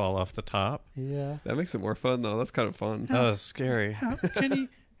swing and fall off the top. Yeah. That makes it more fun, though. That's kind of fun. That was scary. Can you,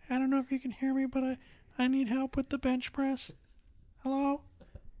 I don't know if you can hear me, but I need help with the bench press. Hello?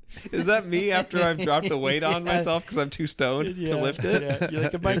 Is that me after I've dropped the weight on myself because I'm too stoned to lift it? Yeah. You're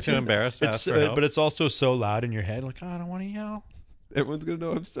like, You're too embarrassed to ask for help. But it's also so loud in your head, like, oh, I don't want to yell. Everyone's going to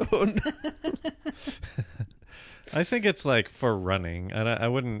know I'm stoned. I think it's like for running. I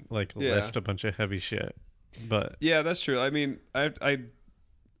wouldn't like Yeah. lift a bunch of heavy shit, but Yeah, that's true. I mean, I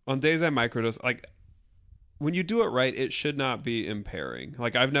on days I microdose, like when you do it right, it should not be impairing.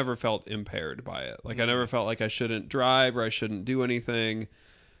 Like I've never felt impaired by it. Like I never felt like I shouldn't drive or I shouldn't do anything.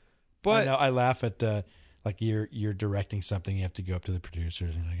 But I laugh at like you're directing something, you have to go up to the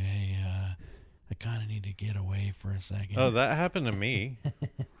producers and like, hey, I kind of need to get away for a second. oh, that happened to me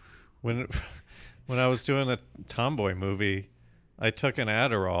when I was doing the Tomboy movie. I took an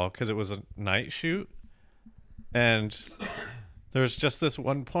Adderall because it was a night shoot, and there was just this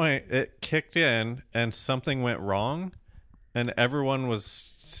one point it kicked in and something went wrong, and everyone was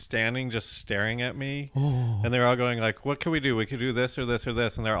standing just staring at me, and they're all going like, what can we do? We could do this or this or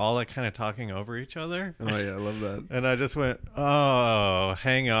this, and they're all like kind of talking over each other. oh yeah, I love that. And I just went, oh,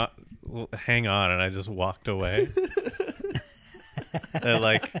 hang on, and I just walked away. I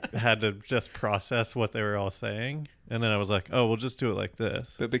like had to just process what they were all saying, and then I was like, oh, we'll just do it like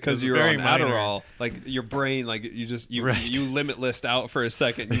this. But because It was you're very on minor. Adderall, like your brain, like you Right. you limitless out for a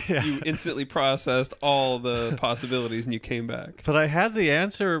second. Yeah. You instantly processed all the possibilities and you came back. But I had the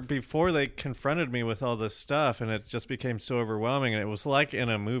answer before they confronted me with all this stuff, and it just became so overwhelming. And it was like in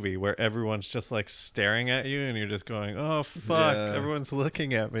a movie where everyone's just like staring at you, and you're just going, "Oh fuck!" Yeah. Everyone's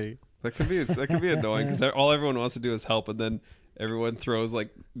looking at me. That could be annoying because all everyone wants to do is help, and then everyone throws like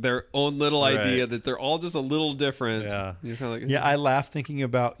their own little Right. idea that they're all just a little different. Yeah. You're kind of like, Yeah, I laugh thinking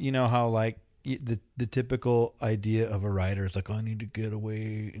about, how like the typical idea of a writer is like, oh, I need to get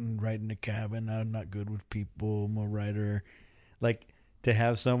away and write in a cabin. I'm not good with people. I'm a writer. Like to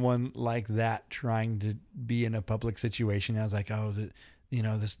have someone like that trying to be in a public situation. I was like, oh,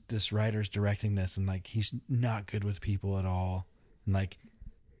 this writer's directing this, and like he's not good with people at all, and like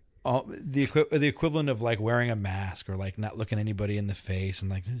all the equivalent of like wearing a mask or like not looking anybody in the face and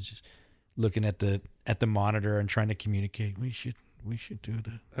like just looking at the monitor and trying to communicate. We should do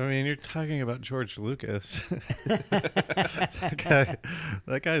that. I mean, you're talking about George Lucas.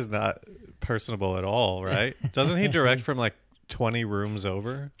 That guy's not personable at all, right? Doesn't he direct from like 20 rooms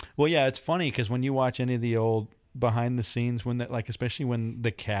over? Well, yeah, it's funny because when you watch any of the old behind the scenes, when that, like, especially when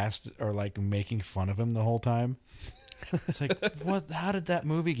the cast are like making fun of him the whole time, it's like, what? How did that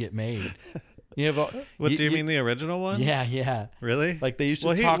movie get made? You have What do you mean, the original one? Yeah. Really? Like they used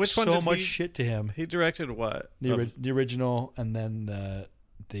to talk so much shit to him. He directed what? The original, and then the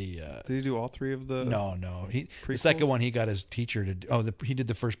did he do all three of the? No. The Prequels? second one he got his teacher to. He did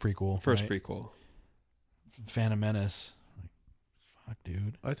the first prequel. First right? prequel. Phantom Menace. Like, fuck,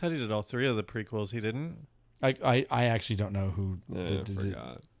 dude. I thought he did all three of the prequels. He didn't? I actually don't know who Yeah, did I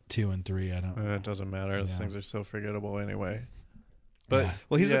forgot. 2 and 3. I don't. It doesn't matter. Those Yeah. things are so forgettable anyway. But Yeah.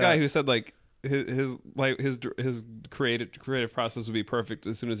 Well, he's the Yeah. guy who said like his creative process would be perfect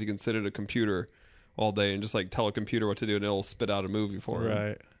as soon as he can sit at a computer all day and just like tell a computer what to do and it'll spit out a movie for him.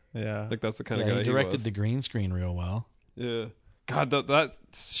 Right. Yeah. Like that's the kind of Yeah, guy he directed he was. the green screen real well. Yeah. God, that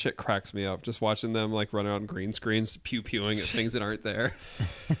shit cracks me up. Just watching them like run around green screens, pew-pewing at things that aren't there.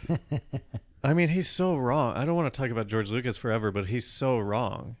 I mean, he's so wrong. I don't want to talk about George Lucas forever, but he's so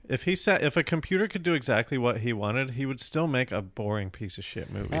wrong. If a computer could do exactly what he wanted, he would still make a boring piece of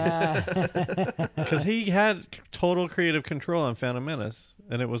shit movie. Because he had total creative control on Phantom Menace,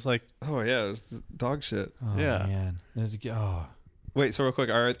 and it was like, oh yeah, it was dog shit. Oh, yeah. man. Wait, so real quick,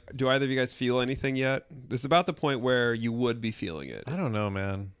 do either of you guys feel anything yet? This is about the point where you would be feeling it. I don't know,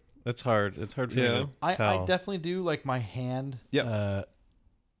 man. It's hard. It's hard for me to tell. I definitely do. Like my hand. Yep.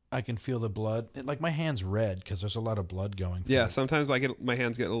 I can feel the blood. Like my hand's red because there's a lot of blood going through. Yeah, sometimes my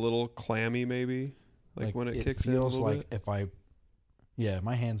hands get a little clammy, maybe, like when it kicks in a little bit. If I,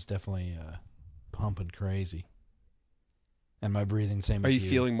 my hand's definitely pumping crazy, and my breathing same. Are as you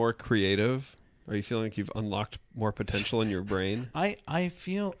feeling more creative? Are you feeling like you've unlocked more potential in your brain? I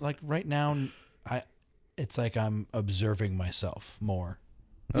feel like right now, it's like I'm observing myself more.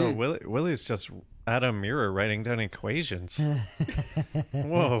 Oh, Willie's just at a mirror writing down equations.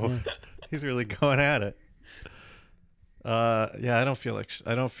 Whoa, he's really going at it. Yeah, I don't feel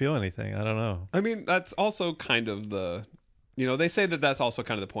anything. I don't know. I mean, that's also kind of they say that that's also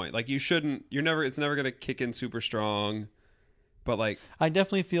kind of the point. Like it's never going to kick in super strong, but like I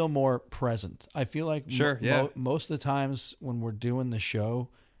definitely feel more present. I feel like sure, most of the times when we're doing the show,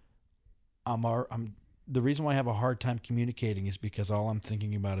 the reason why I have a hard time communicating is because all I'm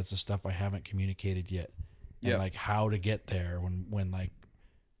thinking about is the stuff I haven't communicated yet. And like how to get there when like,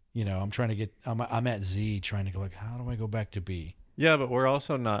 I'm at Z trying to go like, how do I go back to B? Yeah, but we're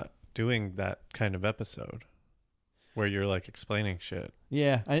also not doing that kind of episode where you're like explaining shit.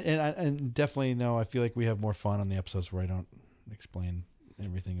 Yeah. I definitely know. I feel like we have more fun on the episodes where I don't explain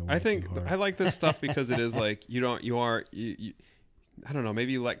everything away. I think I like this stuff because it is like, I don't know,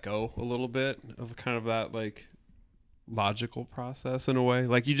 maybe you let go a little bit of kind of that like logical process in a way.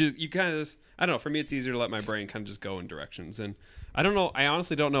 Like you kind of, I don't know, for me it's easier to let my brain kind of just go in directions. And I don't know, I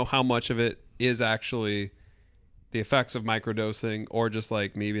honestly don't know how much of it is actually the effects of microdosing or just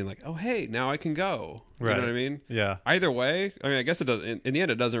like me being like, oh, hey, now I can go. You know what I mean? Yeah. Either way, I mean, I guess it does. In the end,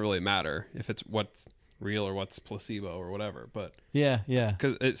 it doesn't really matter if it's what's real or what's placebo or whatever. But yeah,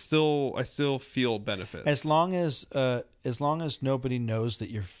 because I still feel benefits as long as nobody knows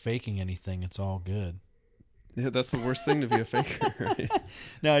that you're faking anything. It's all good. Yeah, that's the worst thing to be a faker. Right?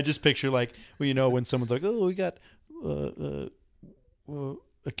 No, I just picture like, when someone's like, oh, we got a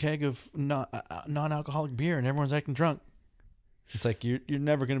keg of non-alcoholic beer and everyone's acting drunk. It's like you're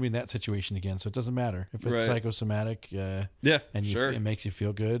never going to be in that situation again, so it doesn't matter if it's psychosomatic. And it makes you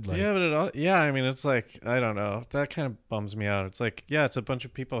feel good. Like, yeah, but I mean, it's like, I don't know, that kind of bums me out. It's like, yeah, it's a bunch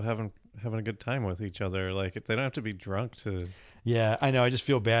of people having a good time with each other. Like they don't have to be drunk to. Yeah, I know. I just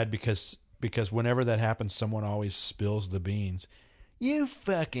feel bad because whenever that happens, someone always spills the beans. You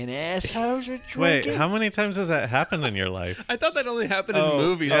fucking assholes are drinking. Wait, how many times has that happened in your life? I thought that only happened in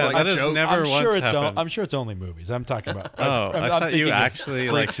movies. Yeah, like that has never happened. I'm sure it's only movies. I'm talking about. I thought you actually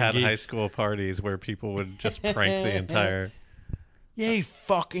like had high school parties where people would just prank the entire. You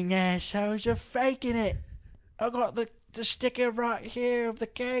fucking assholes are faking it. I got the sticker right here of the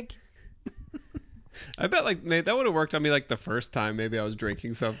keg. I bet like Nate, that would have worked on me like the first time maybe I was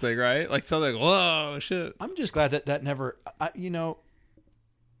drinking something, right? Like something, whoa, shit. I'm just glad that never,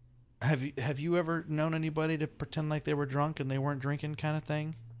 have you ever known anybody to pretend like they were drunk and they weren't drinking kind of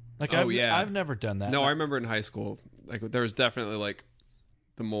thing? Like, I've never done that. No, I remember in high school, like there was definitely like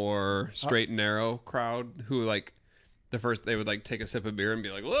the more straight and narrow crowd who like they would like take a sip of beer and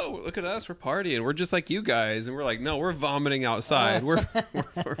be like, whoa, look at us, we're partying. We're just like you guys. And we're like, no, we're vomiting outside. We're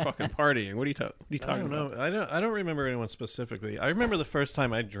fucking partying. What are you talking about? I don't remember anyone specifically. I remember the first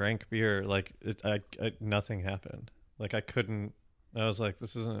time I drank beer, like nothing happened. Like I couldn't. I was like,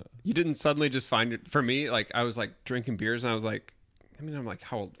 this isn't. You didn't suddenly just find it. For me, like I was like drinking beers and I was like, I'm like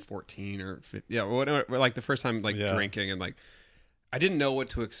how old? 14 or 15? Yeah, whatever. Like the first time like drinking and like I didn't know what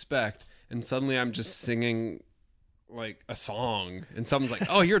to expect, and suddenly I'm just singing like a song and someone's like,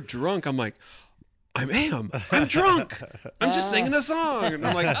 oh, you're drunk. I'm like, I'm drunk. I'm just singing a song. And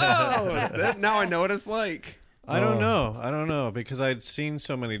I'm like, oh, now I know what it's like. I don't know because I'd seen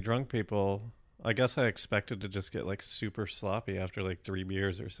so many drunk people. I guess I expected to just get like super sloppy after like 3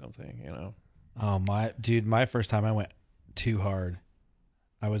 beers or something, Oh, my first time I went too hard.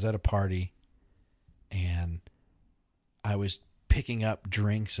 I was at a party and I was picking up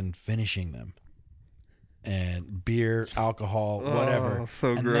drinks and finishing them. And beer, alcohol, whatever.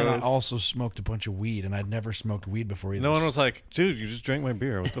 So and gross. then I also smoked a bunch of weed, and I'd never smoked weed before either. No one was like, dude, you just drank my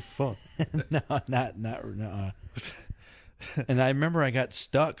beer. What the fuck? No. And I remember I got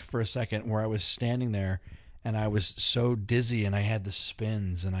stuck for a second where I was standing there, and I was so dizzy, and I had the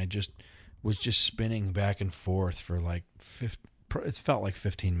spins, and I was just spinning back and forth for like It felt like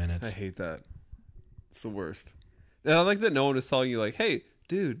 15 minutes. I hate that. It's the worst. And I like that no one is telling you like, hey,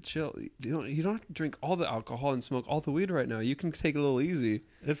 dude, chill. You don't have to drink all the alcohol and smoke all the weed right now. You can take it a little easy.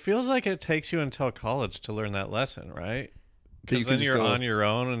 It feels like it takes you until college to learn that lesson, right? Because then just you're go- on your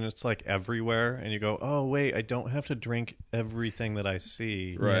own and it's like everywhere, and you go, oh, wait, I don't have to drink everything that I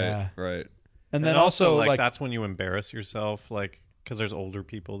see. Right, Yeah. right. And then And also, like that's when you embarrass yourself, like, because there's older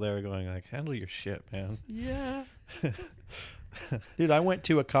people there going, like, handle your shit, man. yeah. Dude, I went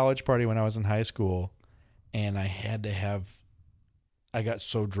to a college party when I was in high school, and I got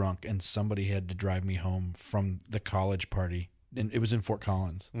so drunk, and somebody had to drive me home from the college party. And it was in Fort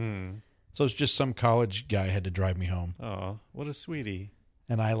Collins. So it's just some college guy had to drive me home. Oh, what a sweetie.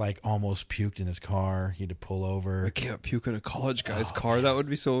 And I like almost puked in his car. He had to pull over. I can't puke in a college guy's car. Man. That would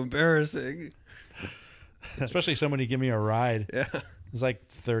be so embarrassing. Especially somebody give me a ride. Yeah. It was like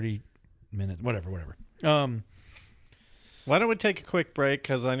 30 minutes. Whatever. Why don't we take a quick break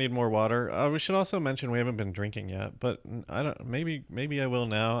because I need more water? We should also mention we haven't been drinking yet, but I don't. Maybe I will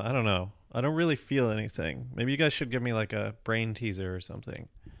now. I don't know. I don't really feel anything. Maybe you guys should give me like a brain teaser or something.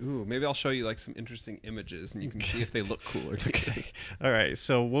 Ooh, maybe I'll show you like some interesting images and you can see if they look cool or not. Okay. All right.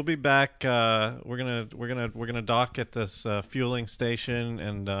 So we'll be back. We're gonna dock at this fueling station,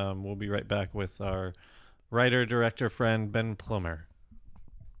 and we'll be right back with our writer director friend Ben Pluimer.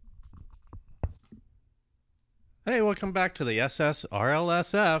 Hey, welcome back to the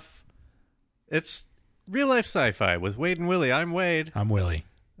SSRLSF. It's real life sci-fi with Wade and Willie. I'm Wade. I'm Willie.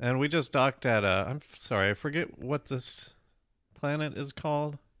 And we just docked at I'm sorry, I forget what this planet is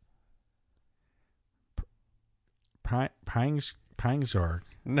called. Pangzor.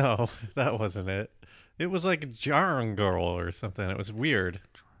 No, that wasn't it. It was like Jarangirl or something. It was weird.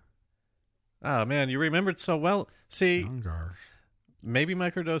 Oh man, you remembered so well. See, maybe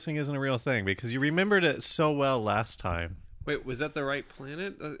microdosing isn't a real thing because you remembered it so well last time. Wait, was that the right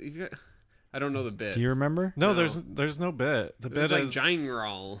planet? I don't know the bit. Do you remember? No, No. there's no bit. The It bit was like is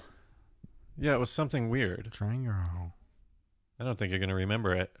Jangral. yeah, it was something weird. Triangle. I don't think you're gonna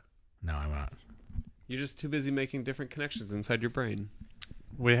remember it. No, I'm not. You're just too busy making different connections inside your brain.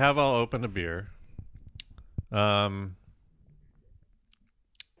 We have all opened a beer.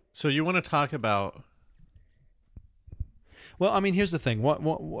 So you want to talk about? Well, I mean, here's the thing.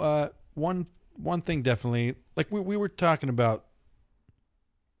 One thing definitely, like we were talking about.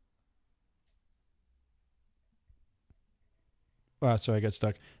 Sorry, I got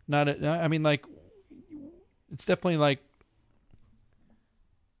stuck. I mean, like, it's definitely like.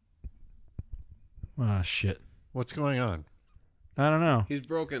 Ah, shit. What's going on? I don't know. He's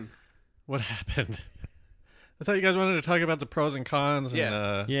broken. What happened? I thought you guys wanted to talk about the pros and cons.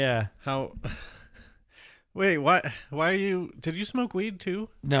 Yeah. And, Yeah. how? Wait, why? Why are you? Did you smoke weed too?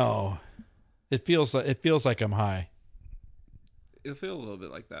 No. It feels like I'm high. It'll feel a little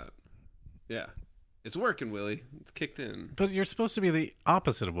bit like that. Yeah. It's working, Willie. It's kicked in. But you're supposed to be the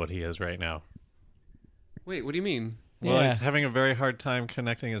opposite of what he is right now. Wait, what do you mean? Well, Yeah. he's having a very hard time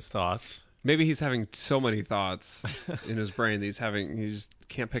connecting his thoughts. Maybe he's having so many thoughts in his brain that he just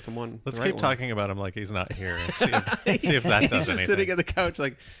can't pick them one. Let's the right keep one. talking about him like he's not here and see if that He's does just anything. sitting at the couch,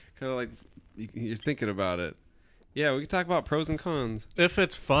 like kind of like you're thinking about it. Yeah, we can talk about pros and cons. If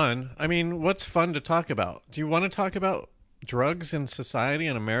it's fun, I mean, what's fun to talk about? Do you want to talk about drugs in society,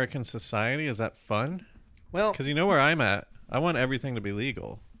 in American society? Is that fun? Well, Because you know where I'm at. I want everything to be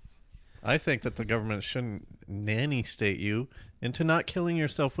legal. I think that the government shouldn't nanny state you into not killing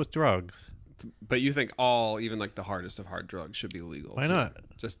yourself with drugs. But you think even like the hardest of hard drugs should be legal? Why too. not?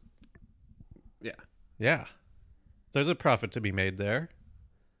 Just yeah. Yeah. There's a profit to be made there.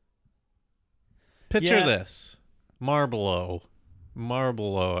 Picture Yeah. this. Marlboro.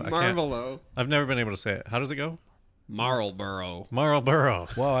 Marlboro. I've never been able to say it. How does it go? Marlboro. Marlboro.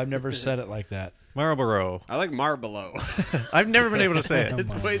 whoa, I've never said it like that. Marlboro. I like Marlboro. I've never been able to say it.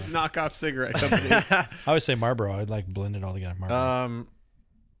 It's Wade's knockoff cigarette company. I always say Marlboro. I'd like blend it all together. Marlboro.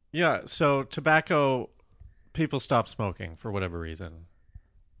 Yeah, so tobacco, people stop smoking for whatever reason.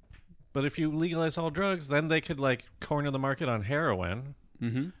 But if you legalize all drugs, then they could like corner the market on heroin.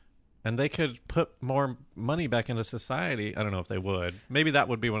 Mm-hmm. And they could put more money back into society. I don't know if they would. Maybe that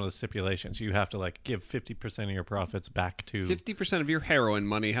would be one of the stipulations. You have to like give 50% of your profits back to 50% of your heroin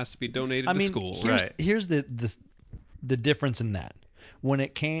money has to be donated to schools. Here's the difference in that. When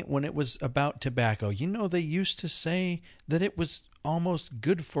it was about tobacco, they used to say that it was almost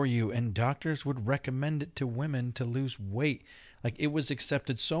good for you, and doctors would recommend it to women to lose weight. Like, it was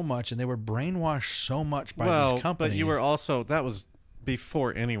accepted so much, and they were brainwashed so much by these companies. But you were also, that was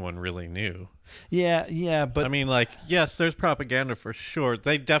before anyone really knew. Yeah, but I mean, like, yes, there's propaganda for sure.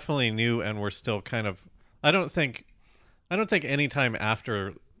 They definitely knew and were still kind of, I I don't think any time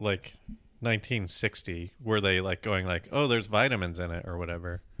after like 1960 were they like going like, oh, there's vitamins in it or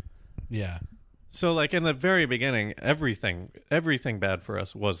whatever. Yeah. So like in the very beginning, everything bad for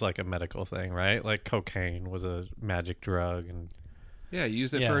us was like a medical thing, right? Like cocaine was a magic drug, and Yeah, you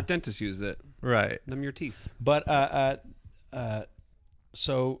used it for a dentist used it. right. Numb your teeth. But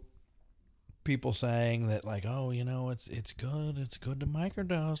so people saying that like, oh, you know, it's good to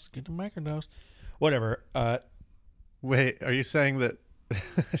microdose, whatever. Wait, are you saying that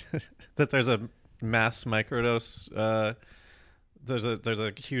that there's a mass microdose? There's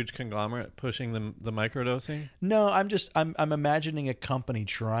a huge conglomerate pushing the microdosing. No, I'm imagining a company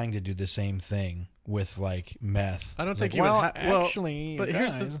trying to do the same thing with like meth. I don't think like, you well, would actually, but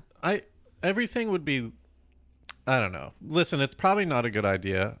guys. here's the everything would be. I don't know. Listen, it's probably not a good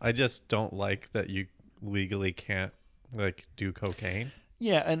idea. I just don't like that you legally can't like do cocaine.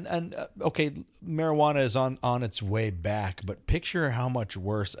 Yeah, and okay, marijuana is on its way back, but picture how much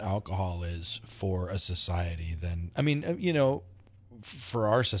worse alcohol is for a society than you know, for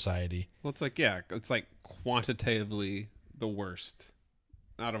our society. Well, it's like quantitatively the worst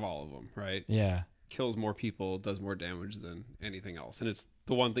out of all of them, right? Yeah. Kills more people, does more damage than anything else, and it's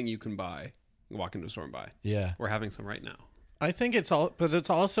the one thing you can buy. You walk into a store and buy. Yeah. We're having some right now. I think it's all, but it's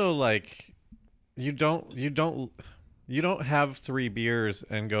also like you don't have 3 beers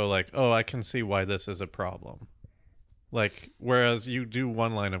and go like, oh, I can see why this is a problem. Like, whereas you do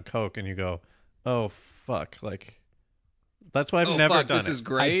 1 line of Coke and you go, oh fuck, like that's why I've never done this it. is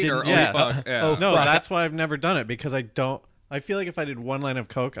great, or yes. fuck, yeah. Oh, No, fuck. that's why I've never done it, because I feel like if I did 1 line of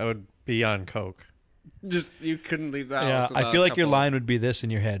Coke, I would be on Coke. Just you couldn't leave the house. Yeah, without I feel a like your couple. line would be this in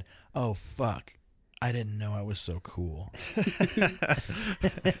your head. Oh fuck. I didn't know I was so cool.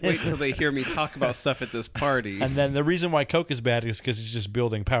 Wait till they hear me talk about stuff at this party. And then the reason why Coke is bad is because it's just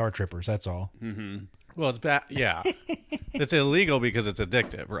building power trippers. That's all. Mm-hmm. Well, it's bad. Yeah, it's illegal because it's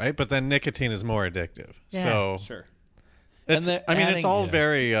addictive, right? But then nicotine is more addictive. Yeah. So Sure. it's. And I they're mean, it's all adding-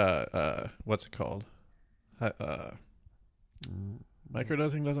 very. What's it called?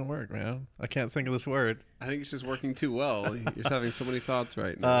 Microdosing doesn't work, man. I can't think of this word. I think it's just working too well. You're just having so many thoughts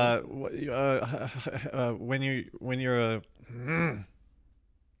right now. When you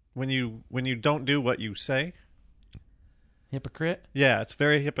don't do what you say. Hypocrite? Yeah, it's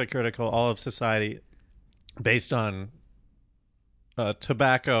very hypocritical. All of society, based on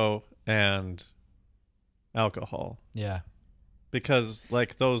tobacco and alcohol, Yeah. because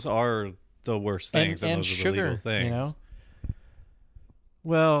like those are the worst things, and those are sugar, the legal things. you know?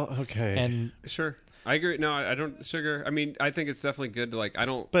 Well, okay, And sure, I agree. No, I don't. Sugar. I mean, I think it's definitely good to like. I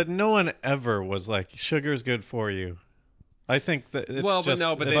don't. but no one ever was like sugar's good for you. I think that it's Well, but just,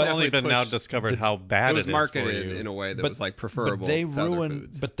 no, but it's they only been definitely now pushed discovered how bad It was is marketed for you. in a way that But- was like preferable. But they to other ruined.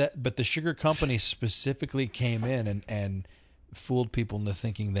 foods. But the sugar company specifically came in and fooled people into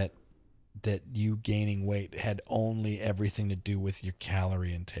thinking that you gaining weight had only everything to do with your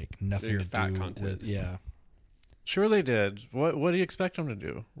calorie intake, nothing Your to fat do content. with Sure, they did. What do you expect them to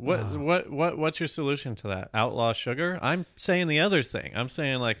do? What's your solution to that? Outlaw sugar? I'm saying the other thing. I'm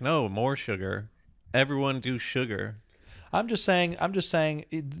saying like, no, more sugar. Everyone do sugar. I'm just saying.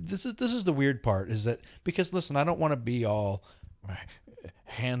 This is the weird part is that because listen, I don't want to be all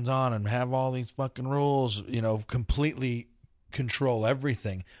hands on and have all these fucking rules, you know, completely control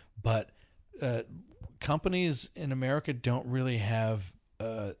everything. But companies in America don't really have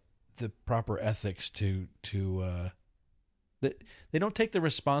the proper ethics to they don't take the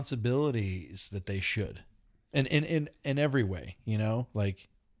responsibilities that they should, in every way, you know, like.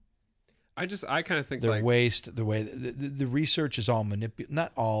 I kind of think Their like waste, the way the research is all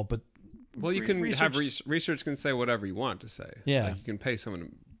not all, but well, you can have research can say whatever you want to say. Yeah. Like you can pay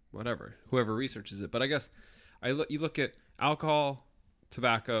someone whatever, whoever researches it. But I guess you look at alcohol,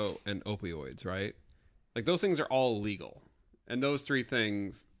 tobacco, and opioids, right? Like those things are all legal, and those 3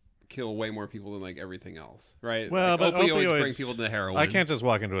 things kill way more people than like everything else, right? Well, like, but opioids bring people to heroin. I can't just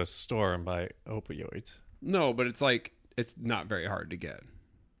walk into a store and buy opioids. No, but it's like it's not very hard to get.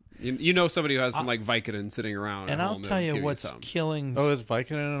 You know somebody who has some like Vicodin sitting around, and at I'll home, tell they'll you give what's some. killing. Oh, is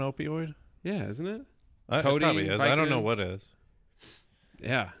Vicodin an opioid? Yeah, isn't it? It Codeine, probably is. I don't know Vicodin. what is.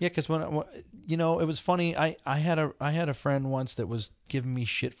 Yeah. Yeah, because when you know, it was funny. I had a friend once that was giving me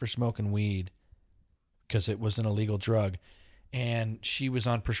shit for smoking weed because it was an illegal drug, and she was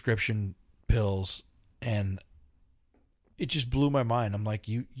on prescription pills, and it just blew my mind. I'm like,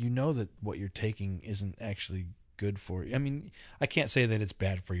 you know that what you're taking isn't actually good for you. I mean, I can't say that it's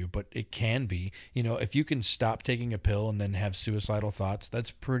bad for you, but it can be. You know, if you can stop taking a pill and then have suicidal thoughts,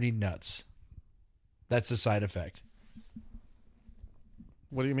 that's pretty nuts. That's a side effect.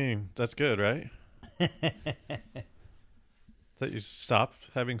 What do you mean? That's good, right? That you stop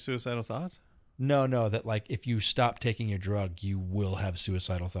having suicidal thoughts? No, that like if you stop taking your drug, you will have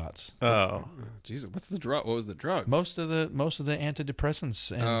suicidal thoughts. Oh. Jesus, what's the drug? What was the drug? Most of the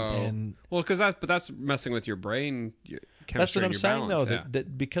antidepressants and Well, but that's messing with your brain chemistry. that's what I'm and your saying balance, though. yeah.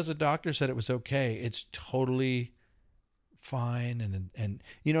 That because a doctor said it was okay, it's totally fine. And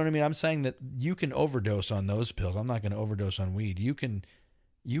you know what I mean. I'm saying that you can overdose on those pills. I'm not going to overdose on weed. You can.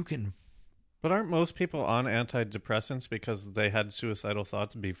 But aren't most people on antidepressants because they had suicidal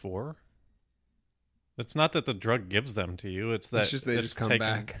thoughts before? It's not that the drug gives them to you. It's that They just come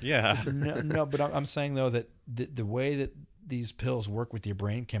back. Yeah. No, but I'm saying though that the way that these pills work with your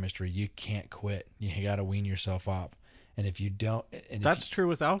brain chemistry, you can't quit. You got to wean yourself off. And if you don't, That's true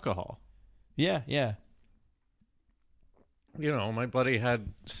with alcohol. Yeah. You know, my buddy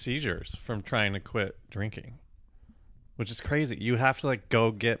had seizures from trying to quit drinking, which is crazy. You have to like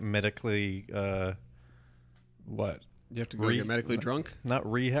go get medically, what? You have to go get medically drunk? Not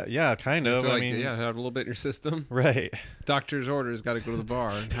rehab. Yeah, kind of. I mean, have a little bit in your system. Right. Doctor's orders, got to go to the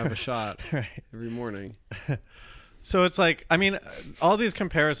bar and have a shot Right. every morning. So it's like, I mean, all these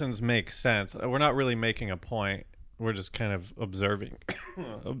comparisons make sense. We're not really making a point. We're just kind of observing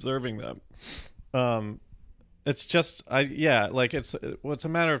them. It's just, it's a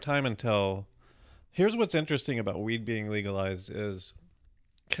matter of time until. Here's what's interesting about weed being legalized is,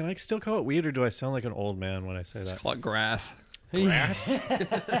 can I still call it weed, or do I sound like an old man when I say that? Call it grass. Grass?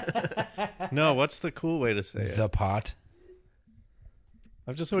 No, what's the cool way to say it? The pot.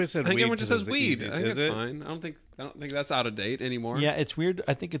 I've just always said I think weed. everyone just 'cause says it's weed. easy. I think Is that's it? fine. I don't think that's out of date anymore. Yeah, it's weird.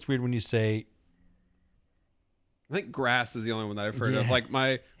 I think it's weird when you say. I think grass is the only one that I've heard of. Yeah. Like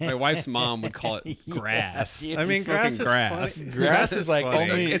my wife's mom would call it grass. Yeah. I mean, Smoking grass is grass. funny. Grass is like funny.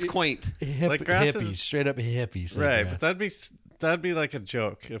 only- It's quaint. Like grass hippies, is- straight up hippies. say Right, grass. but that'd be like a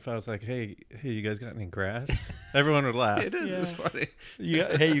joke if I was like, "Hey, you guys got any grass?" Everyone would laugh. It is. Yeah. It's funny.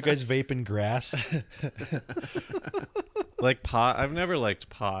 Hey, you guys vaping grass? Like pot. I've never liked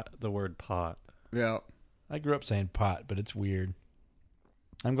pot. The word pot. Yeah. I grew up saying pot, but it's weird.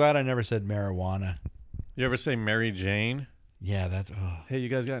 I'm glad I never said marijuana. You ever say Mary Jane? Yeah, that's. Oh. Hey, you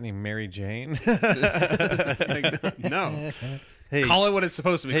guys got any Mary Jane? Like, no. Hey, Call it what it's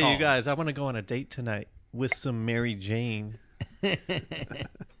supposed to be hey, called. you guys, I want to go on a date tonight with some Mary Jane. We're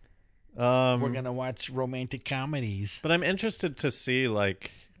gonna watch romantic comedies. But I'm interested to see,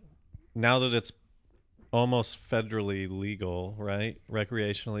 like, now that it's almost federally legal, right?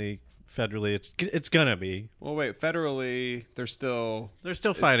 Recreationally, federally, it's gonna be. Well, wait. Federally, they're still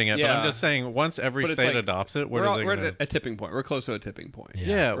fighting it, but yeah. I'm just saying, once every But it's state like, adopts it, we're we're at a tipping point. We're close to a tipping point.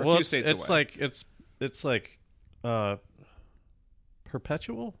 yeah. We're a Well, few it's states away. like it's like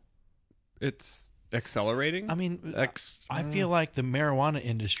perpetual. It's accelerating. I mean, I feel like the marijuana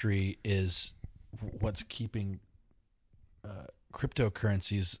industry is what's keeping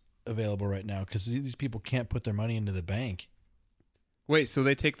cryptocurrencies available right now because these people can't put their money into the bank. Wait, so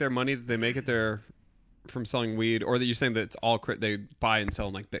they take their money that they make it there from selling weed, or that you're saying that it's all they buy and sell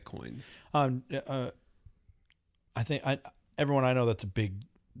in like bitcoins? I think everyone I know that's big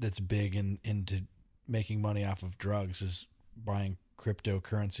into making money off of drugs is buying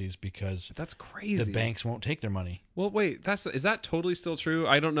cryptocurrencies because That's crazy. the banks won't take their money. Well, wait, is that totally still true?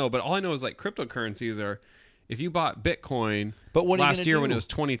 I don't know, but all I know is like cryptocurrencies are. If you bought Bitcoin, But what are you last gonna year do? when it was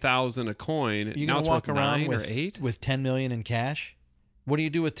 20,000 a coin, You now gonna it's walk worth around 9 with or 8. with $10 million in cash? What do you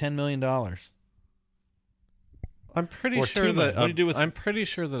do with $10 million? I'm pretty Or sure $2 million. What do you do with- I'm pretty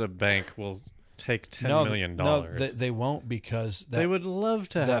sure that a bank will take $10 million. No, they won't because They would love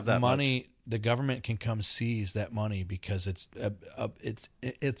to have that money. The government can come seize that money because it's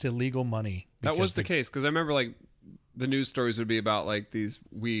illegal money. That was because the case because I remember like the news stories would be about like these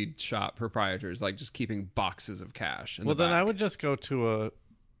weed shop proprietors like just keeping boxes of cash. In Well, the then I back. would just go to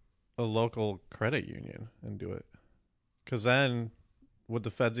a local credit union and do it. Because then, would the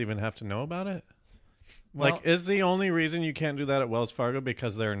feds even have to know about it? Well, Like, is the only reason you can't do that at Wells Fargo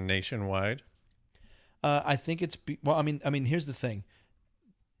because they're nationwide? I think it's well. I mean, here's the thing.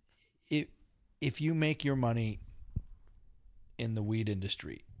 If you make your money in the weed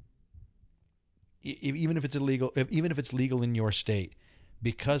industry, even if it's illegal, even if it's legal in your state,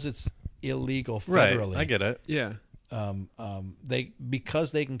 because it's illegal federally, Right, I get it. yeah.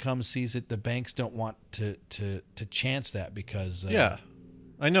 because they can come seize it, the banks don't want to chance that because Yeah.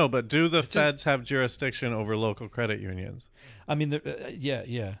 I know, but do the feds have jurisdiction over local credit unions? I mean,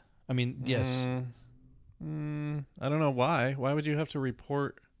 yeah. I mean, yes. I don't know why. Why would you have to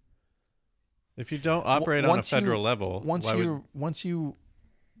report if you don't operate on a federal level?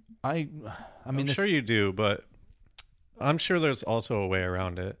 I mean, I'm sure you do, but I'm sure there's also a way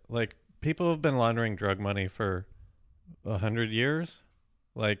around it. Like, people have been laundering drug money for 100 years.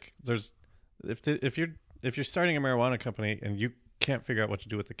 Like, there's if you're starting a marijuana company and you can't figure out what to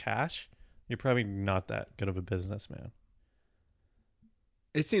do with the cash, you're probably not that good of a businessman.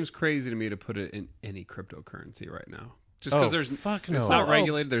 It seems crazy to me to put it in any cryptocurrency right now. Just because it's not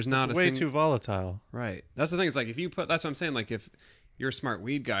regulated. There's not it's way too volatile. Right. That's the thing. It's like if you put. That's what I'm saying. Like if you're a smart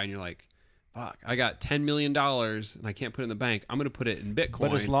weed guy and you're like, fuck, I got $10 million and I can't put it in the bank. I'm going to put it in Bitcoin.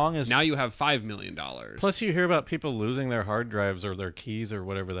 But as long as now you have $5 million. Plus, you hear about people losing their hard drives or their keys or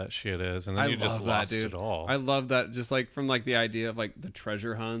whatever that shit is, and then you just lost it all. I love that. Just like from like the idea of like the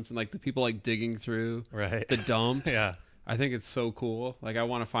treasure hunts and like the people like digging through the dumps. Yeah. I think it's so cool. Like I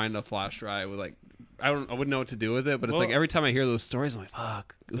want to find a flash drive with like I wouldn't know what to do with it, but it's like every time I hear those stories, I'm like,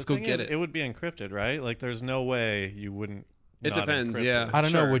 fuck, let's go get it. It would be encrypted, right? Like there's no way you wouldn't. It depends, yeah. I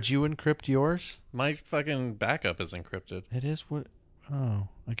don't know. Would you encrypt yours? My fucking backup is encrypted. It is what? Oh,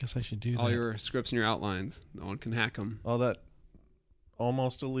 I guess I should do that. All your scripts and your outlines. No one can hack them. All that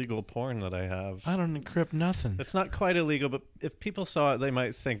almost illegal porn that I have. I don't encrypt nothing. It's not quite illegal, but if people saw it, they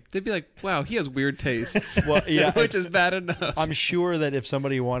might think they'd be like, "Wow, he has weird tastes." Well, yeah, which is bad enough. I'm sure that if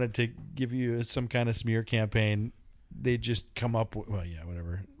somebody wanted to give you some kind of smear campaign, they'd just come up with, well, yeah,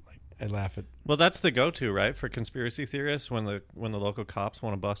 whatever. Like I laugh at. Well, that's the go-to, right, for conspiracy theorists. When the local cops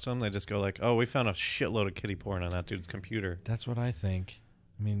want to bust them, they just go like, "Oh, we found a shitload of kitty porn on that dude's computer." That's what I think.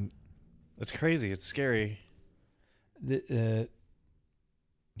 I mean, it's crazy. It's scary.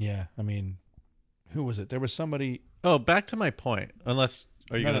 Yeah, I mean, who was it? There was somebody. Oh, back to my point. Unless,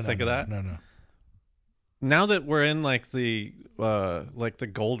 are you going to think of that? No. Now that we're in like the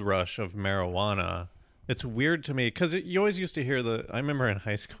gold rush of marijuana, it's weird to me because you always used to hear I remember in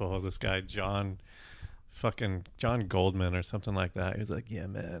high school this guy John Goldman or something like that. He was like, "Yeah,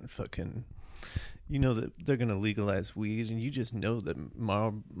 man, fucking." You know that they're going to legalize weed, and you just know that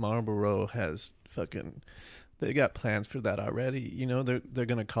Marlboro has fucking. They got plans for that already. You know, they're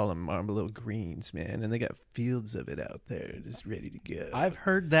going to call them Marlboro Greens, man, and they got fields of it out there just ready to go. I've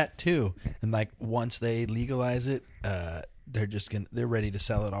heard that too. And like once they legalize it, they're ready to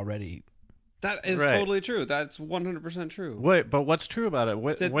sell it already. That is totally true. That's 100% true. Wait, but what's true about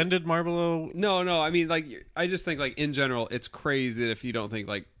it? When did Marlboro? No. I mean, like, I just think like in general, it's crazy that if you don't think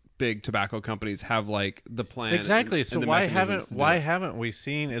like big tobacco companies have like the plan exactly. So and why haven't we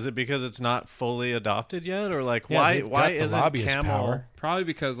seen? Is it because it's not fully adopted yet, or like why isn't Camel? Power. Probably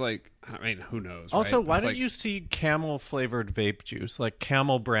because like I mean who knows. Also, right? why don't you see Camel flavored vape juice, like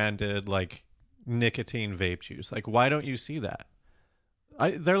Camel branded like nicotine vape juice? Like why don't you see that?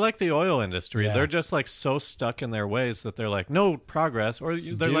 They're like the oil industry. Yeah. They're just like so stuck in their ways that they're like no progress, or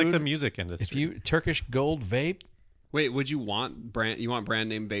they're like the music industry. If you Turkish Gold vape. Wait, would you want brand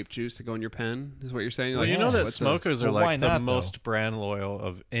name vape juice to go in your pen? Is what you're saying? Well, like, you know that smokers are like the most though? Brand loyal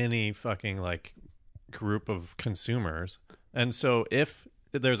of any fucking like group of consumers. And so if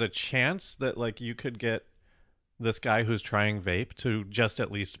there's a chance that like you could get this guy who's trying vape to just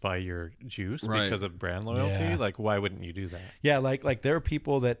at least buy your juice because of brand loyalty, like why wouldn't you do that? Yeah, like there are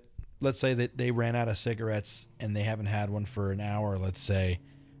people that let's say that they ran out of cigarettes and they haven't had one for an hour, let's say.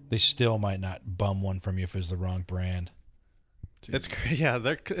 They still might not bum one from you if it's the wrong brand. It's crazy.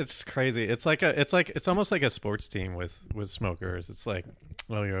 It's almost like a sports team with smokers. It's like,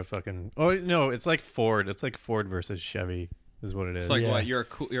 well, you're a fucking. Oh no, it's like Ford. It's like Ford versus Chevy is what it is. It's like what you're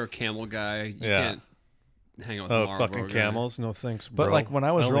a Camel guy. You can't hang out with Marlboro fucking guy. Camels. No thanks, bro. But like when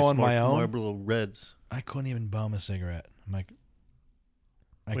I was rolling my own Marlboro Reds, I couldn't even bum a cigarette. I'm like,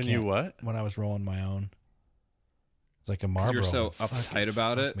 you what? When I was rolling my own. It's like a Marlboro. You're so uptight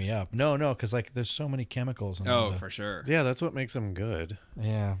about it. Me up. No, because like there's so many chemicals. In for sure. Yeah, that's what makes them good.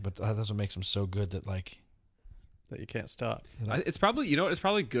 Yeah, but that's what makes them so good that you can't stop. It's probably it's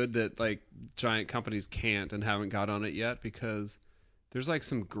probably good that like giant companies can't and haven't got on it yet because there's like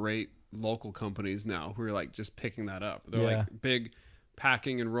some great local companies now who are like just picking that up. They're like big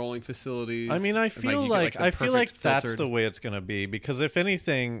packing and rolling facilities. I mean, I feel like that's the way it's going to be because if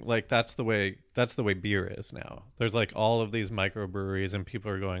anything, like that's the way beer is now. There's like all of these microbreweries and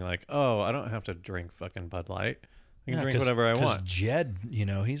people are going like, "Oh, I don't have to drink fucking Bud Light. I can drink whatever I want." Jed,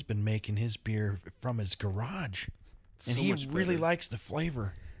 he's been making his beer from his garage. And he really likes the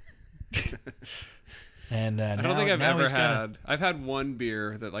flavor. And I don't think I've ever had. I've had one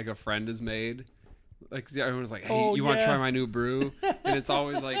beer that like a friend has made. Like everyone's like, "Hey, you want to try my new brew?" And it's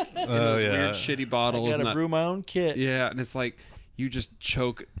always like in those weird shitty bottles. I gotta brew my own kit. Yeah, and it's like you just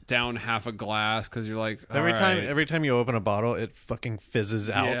choke down half a glass because you're like every time you open a bottle, it fucking fizzes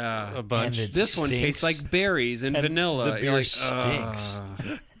out a bunch. This one tastes like berries and vanilla. The beer stinks.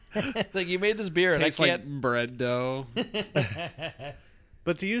 Like you made this beer and tastes like bread dough.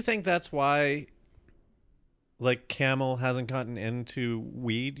 But do you think that's why? like Camel hasn't gotten into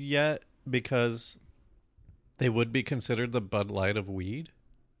weed yet because they would be considered the Bud Light of weed?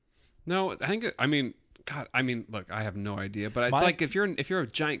 No, I mean, God, I mean, look, I have no idea, but it's like if you're a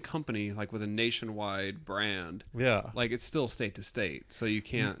giant company like with a nationwide brand, Yeah. like it's still state to state, so you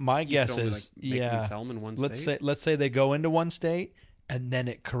can't. My you can guess only, is, like, make them and sell them in one state. let's say they go into one state and then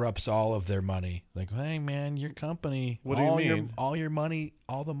it corrupts all of their money. Like, hey man, your company, What do you mean? all your money,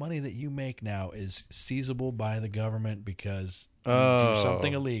 all the money that you make now is seizable by the government because you Oh. do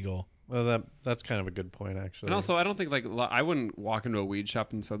something illegal. Well, that's kind of a good point, actually. And also, I don't think like I wouldn't walk into a weed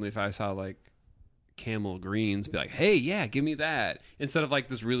shop and suddenly if I saw like Camel Greens, be like, hey, yeah, give me that, instead of like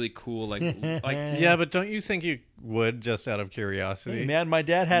this really cool like Yeah, but don't you think you would just out of curiosity? Hey man, my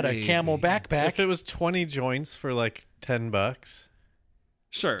dad had Maybe. a Camel backpack. If it was 20 joints for like $10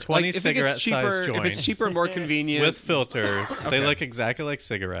 sure 20 like, if cigarette-sized if joints. it's cheaper and more convenient with filters, they Okay. look exactly like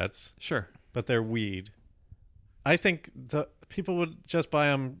cigarettes, sure. but they're weed. I think the people would just buy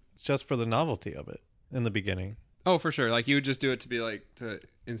them just for the novelty of it in the beginning. Oh, for sure. Like you would just do it to be like to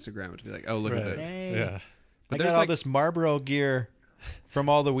Instagram it to be like, oh, look at Right. this. Hey, Yeah. But I there's got all like this Marlboro gear from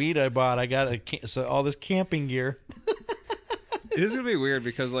all the weed I bought. I got all this camping gear. it is gonna be weird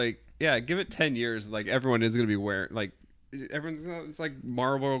because like yeah, give it 10 years, like everyone is gonna be wearing like it's like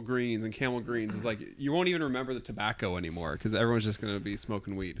Marlboro Greens and Camel Greens. It's like you won't even remember the tobacco anymore because everyone's just gonna be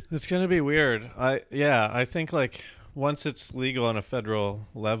smoking weed. It's going to be weird. I think like once it's legal on a federal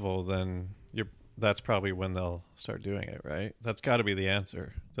level, then that's probably when they'll start doing it, right? That's got to be the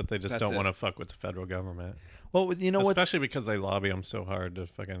answer. That they just That's don't it. want to fuck with the federal government. Well, you know what? Especially because they lobby them so hard to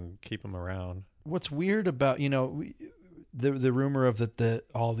fucking keep them around. What's weird about the rumor of that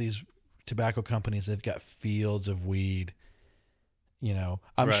all these tobacco companies, they've got fields of weed.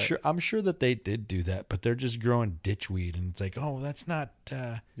 I'm Right. sure that they did do that, but they're just growing ditchweed, and it's like, oh, that's not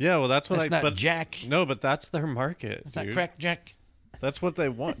Yeah, well, that's what that's not but Jack. no, but that's their market, It's dude. not crack Jack. That's what they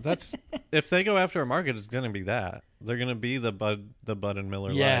want. That's if they go after a market, it's going to be that. They're going to be the Bud and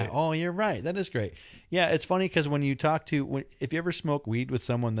Miller Yeah. Light. Oh, you're right. That is great. Yeah, it's funny because when you talk to if you ever smoke weed with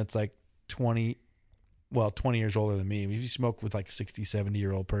someone that's like 20 years older than me, if you smoke with like 60,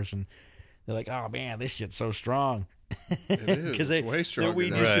 70-year-old person, they're like, oh man, this shit's so strong. It is. Because It's way their stronger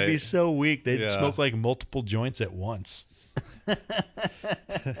weed now. used to be Right. so weak they'd Yeah. smoke like multiple joints at once.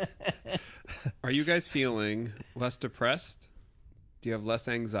 Are you guys feeling less depressed? Do you have less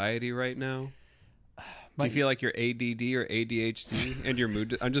anxiety right now? Do you feel like you're ADD or ADHD and your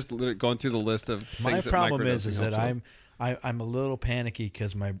mood? I'm just literally going through the list of things My that problem microdosing is that helps with. I'm a little panicky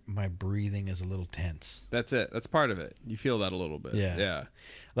because my breathing is a little tense. That's it. That's part of it. You feel that a little bit. Yeah. Yeah.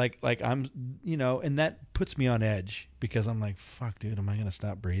 Like I'm, and that puts me on edge because I'm like, fuck, dude, am I gonna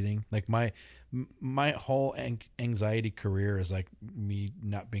stop breathing? Like my whole anxiety career is like me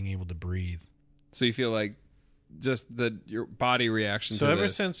not being able to breathe. So you feel like just your body reaction So to ever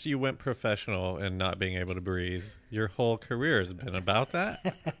this. since you went professional and not being able to breathe, your whole career has been about that?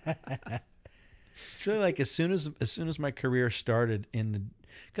 It's really like as soon as my career started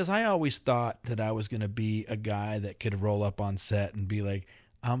because I always thought that I was going to be a guy that could roll up on set and be like,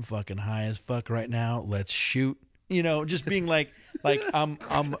 I'm fucking high as fuck right now. Let's shoot. Just being like I'm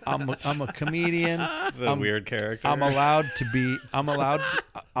a comedian. It's a weird character. I'm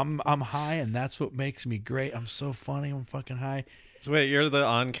high, and that's what makes me great. I'm so funny. I'm fucking high. So wait, you're the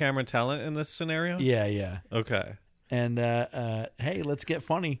on-camera talent in this scenario? Yeah. Okay. And hey, let's get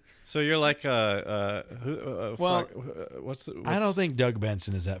funny. So you're like Well, what's I don't think Doug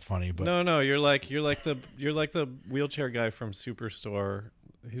Benson is that funny, but No, you're like the wheelchair guy from Superstore.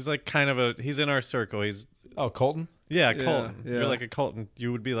 He's like he's in our circle. He's Colton. yeah, Yeah, Colton. yeah. You're like a Colton.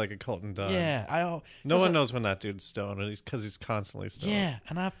 You would be like a Colton Dunn. Yeah, No one knows when that dude's stoned because he's constantly stoned. Yeah,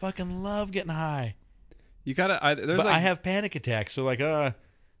 and I fucking love getting high. you gotta. There's But like I have panic attacks, so like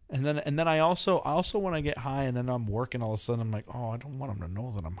and then I also when I get high and then I'm working, all of a sudden I'm like, oh, I don't want them to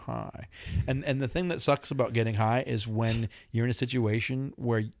know that I'm high. And the thing that sucks about getting high is when you're in a situation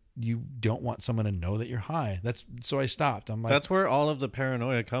where you don't want someone to know that you're high. So I stopped. I'm like, That's where all of the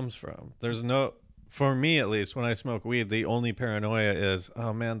paranoia comes from. For me at least, when I smoke weed, the only paranoia is,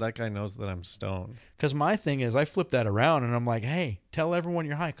 oh man, that guy knows that I'm stoned. because my thing is I flip that around and I'm like, hey, tell everyone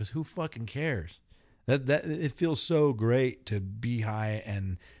you're high because who fucking cares? That it feels so great to be high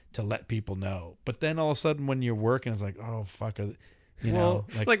and to let people know. But then all of a sudden when you're working, it's like, oh fuck,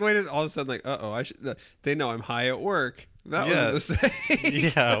 like wait, all of a sudden like I should. They know I'm high at work. That Yeah. was a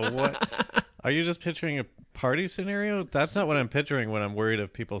mistake. Yeah, what? Are you just picturing a party scenario? That's not what I'm picturing when I'm worried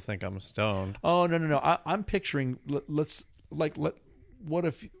if people think I'm stoned. Oh no! I'm picturing.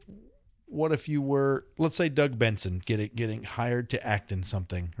 What if you were, let's say, Doug Benson getting hired to act in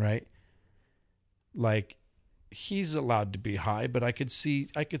something, right? Like he's allowed to be high, but I could see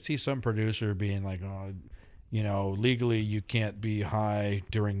some producer being like, oh, you know, legally you can't be high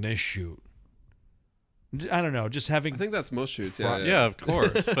during this shoot. I don't know, just having. I think that's most shoots. Yeah, Yeah, of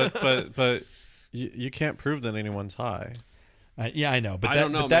course, but you can't prove that anyone's high. Yeah, I know, but I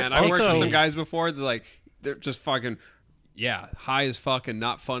don't know, man. I worked with some guys before. They're just fucking, high as fuck and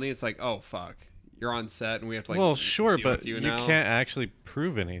not funny. It's like, oh fuck, you're on set and we have to well, sure, deal but with you can't actually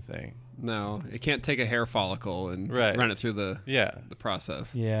prove anything. No, it can't take a hair follicle and run it through the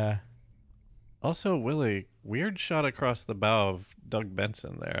process. Yeah. Also, Willie, weird shot across the bow of Doug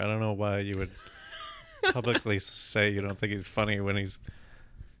Benson there. I don't know why you would publicly say you don't think he's funny when he's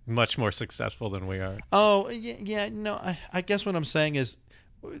much more successful than we are. Oh, yeah, no, I guess what I'm saying is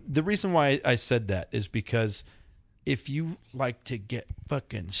the reason why I said that is because if you like to get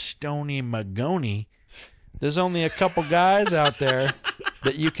fucking Stony Magoni, there's only a couple guys out there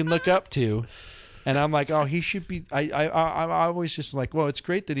that you can look up to. And I'm like, oh, he should be. I always just like, well, it's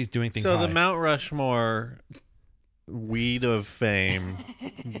great that he's doing things. So high. the Mount Rushmore weed of fame,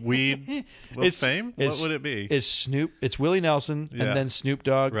 fame. What would it be? It's Snoop. It's Willie Nelson, and then Snoop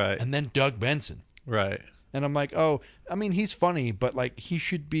Dogg, right, and then Doug Benson, right. And I'm like, oh, I mean, he's funny, but like he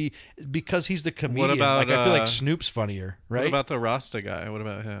should be because he's the comedian. What about, like I feel like Snoop's funnier, right? What about the Rasta guy? What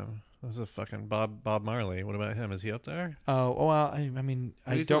about him? This is a fucking Bob Marley. What about him? Is he up there? Oh, well, I mean,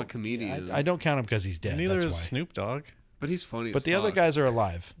 he's not a comedian. I don't count him because he's dead. Neither that's is why. Snoop Dogg. But he's funny. But the other guys are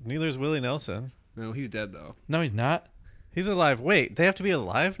alive. Neither is Willie Nelson. No, he's dead though. No, he's not. He's alive. Wait, they have to be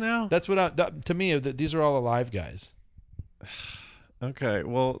alive now? That's what to me. These are all alive guys. Okay,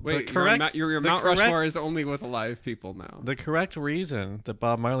 well, wait, the correct your Mount Rushmore is only with alive people now. The correct reason that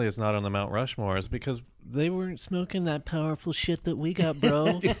Bob Marley is not on the Mount Rushmore is because they weren't smoking that powerful shit that we got,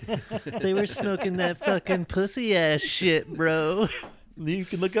 bro. They were smoking that fucking pussy ass shit, bro. You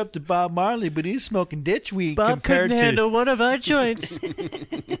can look up to Bob Marley, but he's smoking ditch weed. Bob couldn't handle one of our joints.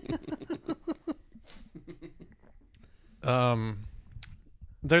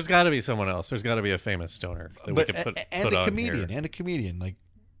 There's got to be someone else. There's got to be a famous stoner that we could put a on comedian here. And a comedian, like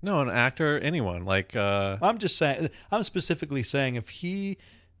no, an actor, anyone. Like I'm just saying. I'm specifically saying if he's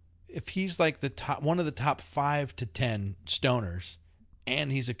like one of the top 5 to 10 stoners,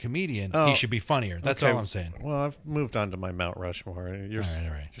 and he's a comedian, he should be funnier. That's all I'm saying. Well, I've moved on to my Mount Rushmore. You're all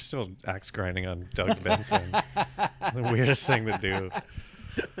right. You're still axe grinding on Doug Benson. The weirdest thing to do.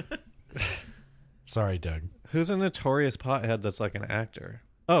 Sorry, Doug. Who's a notorious pothead that's like an actor?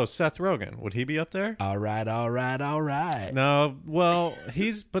 Oh, Seth Rogen. Would he be up there? All right. No, well,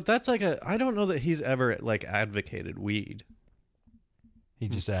 but that's like I don't know that he's ever like advocated weed. He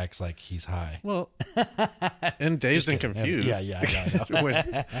just acts like he's high. Well, and Dazed and Confused.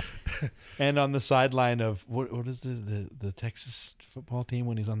 Yeah. And on the sideline of what is the Texas football team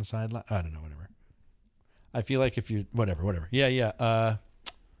when he's on the sideline? I don't know, whatever. I feel like if you whatever. Yeah.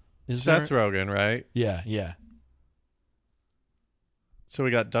 Seth Rogen, right? Yeah. So we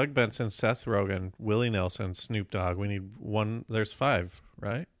got Doug Benson, Seth Rogen, Willie Nelson, Snoop Dogg. We need one. There's 5,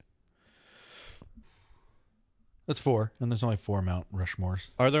 right? That's 4, and there's only 4 Mount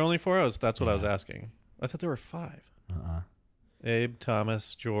Rushmores. Are there only 4? That's what I was asking. I thought there were 5. Abe,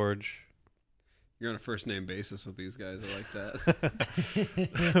 Thomas, George. You're on a first name basis with these guys. I like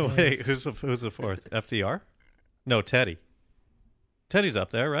that. Wait, who's the 4th? FDR? No, Teddy. Teddy's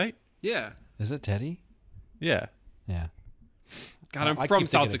up there, right? Yeah. Is it Teddy? Yeah. God, I'm from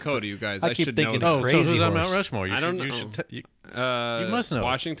South Dakota, you guys. I should know that. Oh, so who's on Mount Rushmore? I don't know. You must know.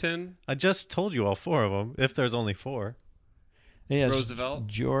 Washington. I just told you all 4 of them, if there's only 4. Yeah, Roosevelt.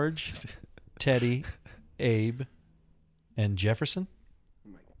 George, Teddy, Abe, and Jefferson.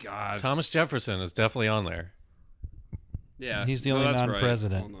 Oh, my God. Thomas Jefferson is definitely on there. Yeah. He's the only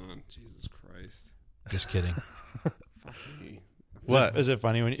non-president. Right. Hold on. Jesus Christ. Just kidding. Fuck me. What? Is it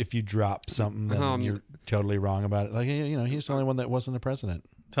funny if you drop something then you're totally wrong about it? Like, he's the only one that wasn't a president.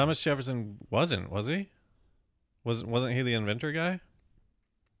 Thomas Jefferson wasn't, was he? Wasn't he the inventor guy?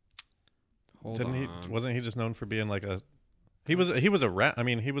 Wasn't he just known for being like a? He was a rat. I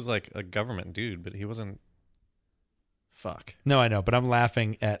mean, he was like a government dude, but he wasn't. Fuck. No, I know, but I'm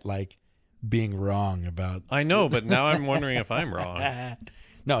laughing at like being wrong about. I know, but now I'm wondering if I'm wrong.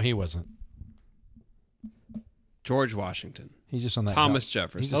 No, he wasn't. George Washington. He's just on that. Thomas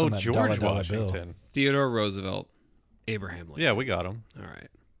Jefferson. Oh, George Washington. Theodore Roosevelt. Abraham Lincoln. Yeah, we got him. All right.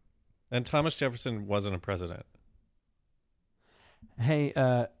 And Thomas Jefferson wasn't a president. Hey,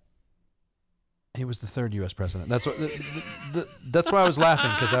 he was the 3rd U.S. president. That's what. That's why I was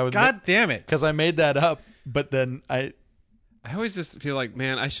laughing because I would. God damn it! Because I made that up, but then I always just feel like,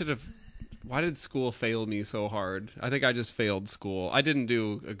 man, I should have Why did school fail me so hard? I think I just failed school. I didn't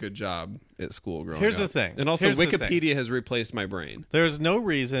do a good job at school growing Here's up. the thing. And also, Here's the Wikipedia has replaced my brain. There's no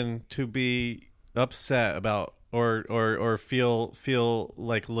reason to be upset about or feel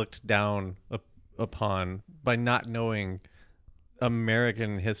like looked down upon by not knowing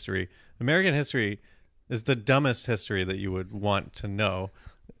American history. American history is the dumbest history that you would want to know.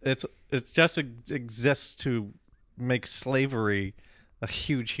 It's just exists to make slavery a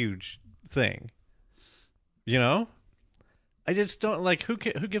huge thing. You know? I just don't like who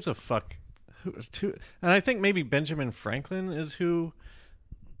gives a fuck. And I think maybe Benjamin Franklin is who.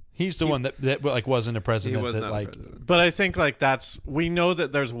 He's the one that like wasn't a president. He was that, not like, a president. But I think like we know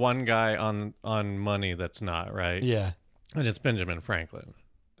that there's one guy on money that's not, right? Yeah. And it's Benjamin Franklin.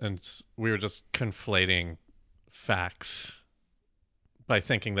 And we were just conflating facts by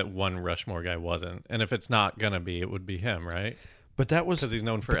thinking that one Rushmore guy wasn't. And if it's not going to be, it would be him, right? But that was because he's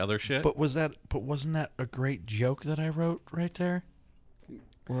known for other shit. But wasn't that a great joke that I wrote right there?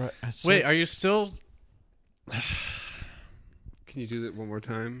 Where I said, Wait, are you still? Can you do that one more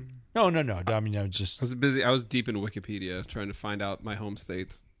time? No. I mean, I just I was busy. I was deep in Wikipedia trying to find out my home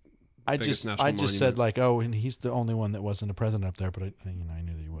state's I biggest just national I just monument. said like, oh, and he's the only one that wasn't a president up there. But I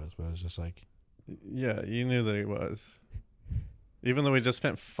knew that he was. But I was just like, Yeah, you knew that he was. Even though we just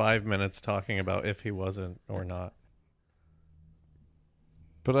spent 5 minutes talking about if he wasn't or not.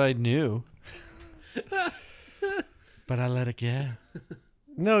 but I knew. But I let it go.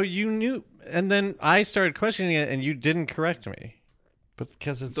 No, you knew, and then I started questioning it, and you didn't correct me. But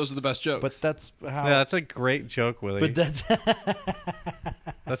because it's those are the best jokes. But that's how. Yeah, that's a great joke, Willie. But that's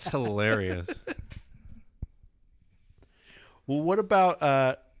That's hilarious. well. What about?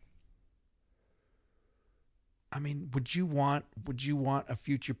 I mean, would you want a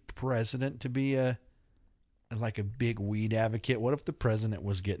future president to be like a big weed advocate? What if the president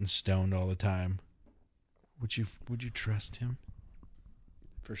was getting stoned all the time? Would you trust him?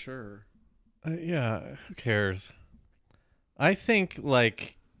 For sure. Yeah, who cares? I think,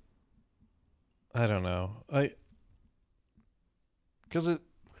 like, I don't know. Because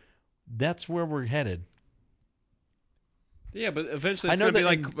that's where we're headed. Yeah, but eventually I it's know going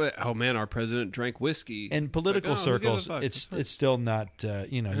to be that like, oh man, our president drank whiskey. In political Like, oh, who gives circles, a fuck? it's still not.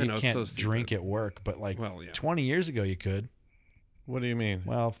 You I know, it's can't so stupid. drink at work, but like Well, yeah. 20 years ago, you could. What do you mean?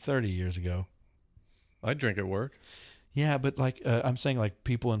 Well, 30 years ago. I drink at work. Yeah, but like I'm saying, like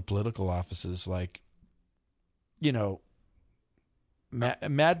people in political offices, like,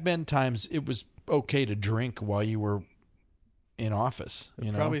 Mad Men times, it was okay to drink while you were in office.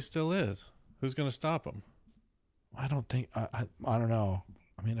 It probably still is. Who's going to stop him? I don't think. I don't know.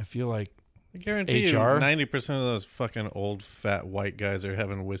 I mean, I feel like I guarantee HR? you 90% of those fucking old fat white guys are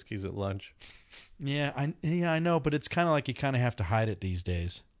having whiskeys at lunch. Yeah, I know, but it's kind of like you kind of have to hide it these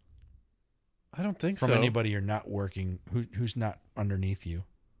days I don't think from so. anybody you're not working who's not underneath you.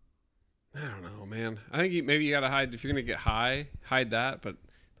 I don't know, man. I think maybe you got to hide. If you're going to get high, hide that. But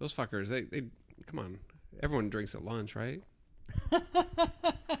those fuckers, they come on. Everyone drinks at lunch, right?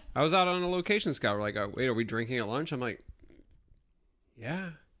 I was out on a location scout. We're like, oh, wait, are we drinking at lunch? I'm like,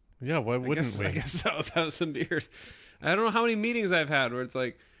 yeah. Yeah, why wouldn't we? I guess I'll have some beers. I don't know how many meetings I've had where it's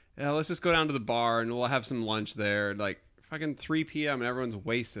like, yeah, let's just go down to the bar and we'll have some lunch there. Like fucking 3 p.m. and everyone's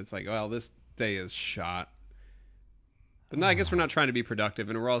wasted. It's like, well, this day is shot. But no, I guess we're not trying to be productive,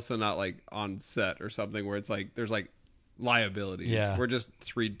 and we're also not like on set or something where it's like there's like liabilities. Yeah. We're just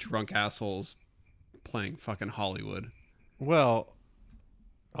 3 drunk assholes playing fucking Hollywood. Well,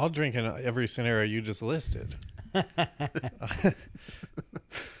 I'll drink in every scenario you just listed. I'm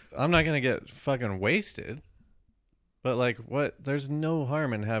not going to get fucking wasted. But like, what? There's no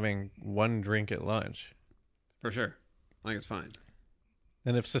harm in having one drink at lunch. For sure. I think it's fine.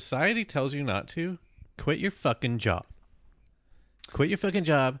 And if society tells you not to, quit your fucking job. Quit your fucking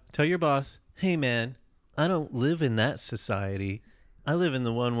job. Tell your boss, hey man, I don't live in that society. I live in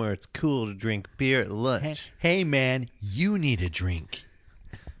the one where it's cool to drink beer at lunch. Hey man, you need a drink.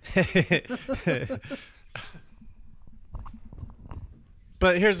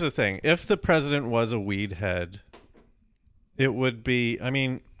 But here's the thing. If the president was a weed head, it would be, I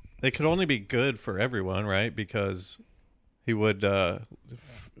mean, it could only be good for everyone, right? Because he would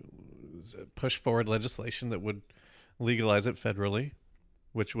push forward legislation that would legalize it federally,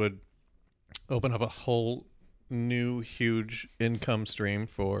 which would open up a whole new huge income stream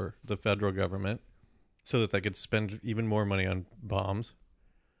for the federal government so that they could spend even more money on bombs.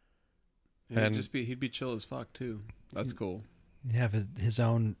 And he'd be chill as fuck too. That's cool. He'd have his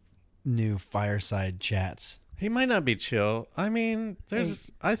own new fireside chats. He might not be chill. I mean,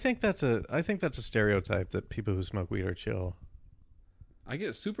 I think that's a stereotype that people who smoke weed are chill. I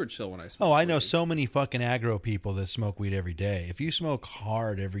get super chill when I smoke. Oh, I know weed. so many fucking aggro people that smoke weed every day. If you smoke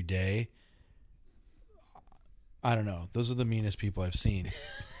hard every day, I don't know. Those are the meanest people I've seen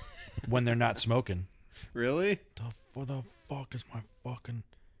when they're not smoking. Really? For the fuck is my fucking...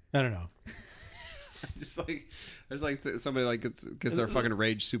 I don't know. Just like there's like somebody like gets their fucking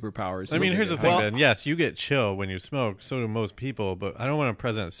rage superpowers. I mean, here's the thing. Well- Then, yes, you get chill when you smoke. So do most people. But I don't want a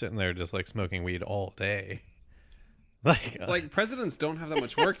president sitting there just like smoking weed all day. Like presidents don't have that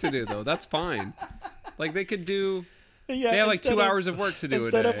much work to do though. That's fine. Like they could do. Yeah, They have like instead 2 hours of work to do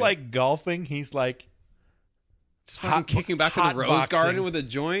Instead a day. of like golfing, he's like... just fucking kicking back in the rose hotboxing. garden with a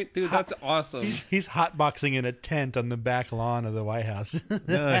joint, dude. That's awesome. He's hotboxing in a tent on the back lawn of the White House.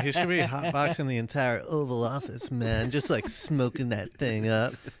 no, he should be hotboxing the entire Oval Office, man. Just like smoking that thing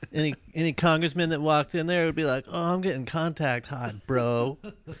up. Any congressman that walked in there would be like, "Oh, I'm getting contact hot, bro."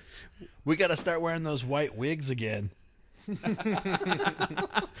 We got to start wearing those white wigs again.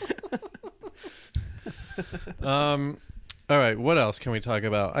 All right, what else can we talk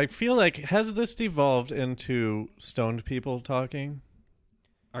about? I feel like has this devolved into stoned people talking?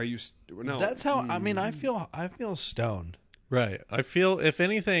 Are you? No. That's how I mean. I feel stoned. Right. I feel if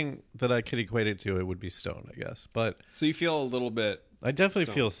anything that I could equate it to, it would be stoned, I guess. But So you feel a little bit. I definitely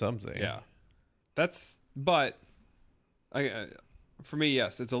Stoned. feel something. Yeah. But for me,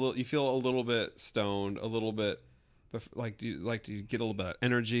 yes, it's a little. You feel a little bit stoned, a little bit. Like, do you get a little bit of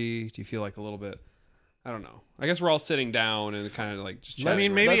energy? Do you feel like a little bit? I don't know. I guess we're all sitting down and kind of like just chatting. I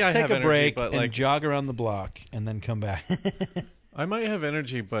mean, maybe Let's I take have a energy, break but and like jog around the block and then come back. I might have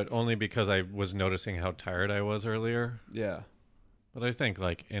energy, but only because I was noticing how tired I was earlier. Yeah. But I think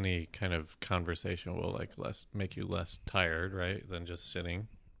like any kind of conversation will like make you less tired, right, than just sitting.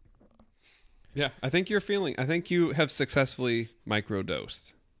 Yeah, I think you have successfully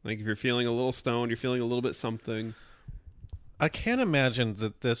microdosed. I think if you're feeling a little stoned, you're feeling a little bit something. I can't imagine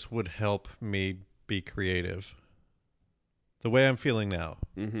that this would help me be creative. The way I'm feeling now,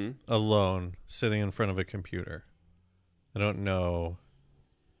 alone, sitting in front of a computer. I don't know.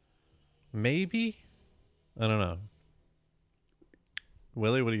 Maybe? I don't know.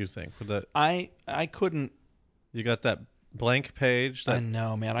 Willie, what do you think? Would that I couldn't. you got that blank page? That, I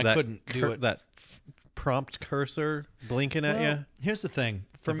know, man. I couldn't do it. That prompt cursor blinking at you Here's the thing.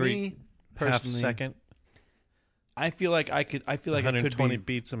 For every me, half personally, second, I feel like I could 120 be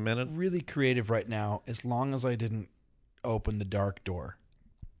beats a minute. really creative right now as long as I didn't open the dark door.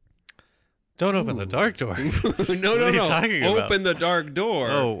 Don't open the dark door. no, What are you talking about? Open the dark door.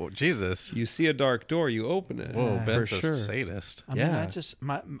 Oh, Jesus. You see a dark door, you open it. Whoa, Ben's for a sure. sadist. I mean, I just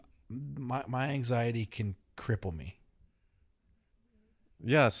my anxiety can cripple me.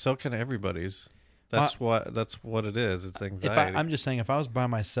 Yeah, so can everybody's. That's what it is. It's If anxiety. I'm just saying, if I was by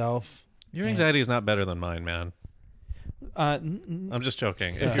myself, Your anxiety is not better than mine, man. I'm just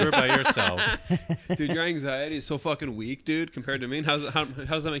joking. If you were by yourself, Dude, your anxiety is so fucking weak, dude, compared to me. How does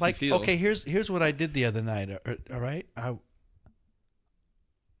that make like, you feel? okay, here's what I did the other night. All right,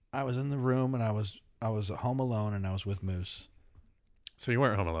 I was in the room and I was home alone and I was with Moose. so you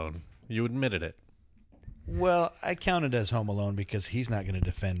weren't home alone. You admitted it. Well, I counted as home alone because he's not going to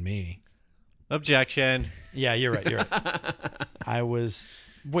defend me. Objection. Yeah, you're right. You're right. I was.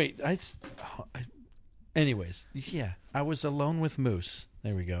 Wait, anyways, yeah, I was alone with Moose.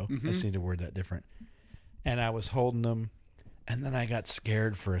 There we go. I just need to word that different. And I was holding him, and then I got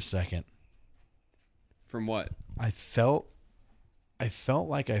scared for a second. From what? I felt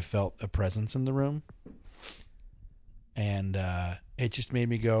like I felt a presence in the room, and it just made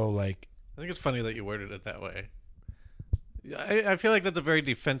me go like. I think it's funny that you worded it that way. I feel like that's a very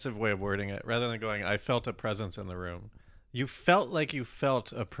defensive way of wording it, rather than going, I felt a presence in the room. You felt like you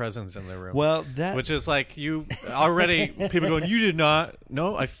felt a presence in the room. Well, which is like you already, people going, you did not.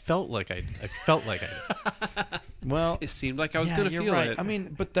 No, I felt like I felt like I did. Well, It seemed like I was yeah, going to you're feel right. it. I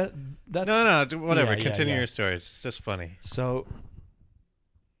mean, but that's No, whatever. Yeah, Continue yeah. your story. It's just funny. So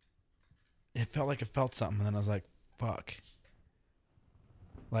it felt like I felt something, and then I was like, "Fuck!"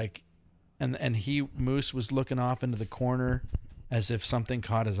 Like, and Moose was looking off into the corner as if something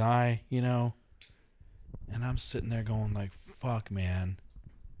caught his eye, you know. And I'm sitting there going like, "Fuck, man!"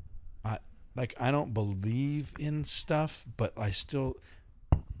 I don't believe in stuff, but I still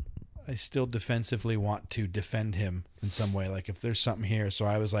defensively want to defend him in some way. Like if there's something here, so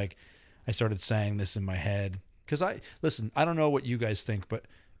I was like, I started saying this in my head because I don't know what you guys think, but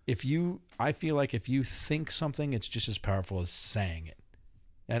I feel like if you think something, it's just as powerful as saying it.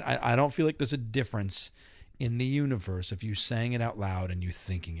 And I don't feel like there's a difference in the universe if you saying it out loud and you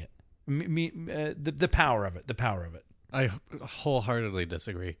thinking it. The power of it. The power of it. I wholeheartedly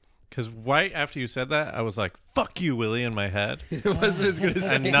disagree. Because right after you said that, I was like, fuck you, Willie, in my head. It wasn't as good as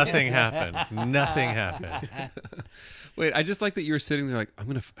And nothing happened. Nothing happened. Wait, I just like that you were sitting there like, I'm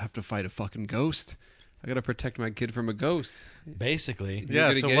going to have to fight a fucking ghost. I got to protect my kid from a ghost. Basically. Yeah,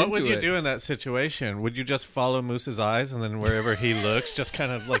 gonna so get what would into you it. do in that situation? Would you just follow Moose's eyes and then wherever he looks, just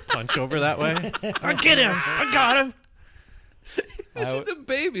kind of like punch over that way? I get him! I got him! It's just a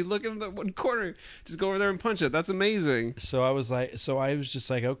baby looking in the one corner. Just go over there and punch it. That's amazing. So I was just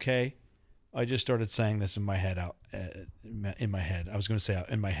like, okay. I just started saying this in my head in my head. I was going to say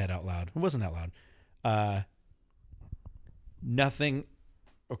in my head out loud. It wasn't that loud. Nothing.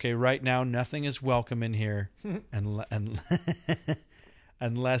 Okay, right now nothing is welcome in here, and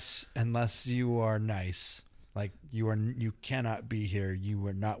unless you are nice. Like you cannot be here. You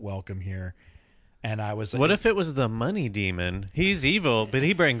are not welcome here. And I was like, What if it was the money demon? He's evil, but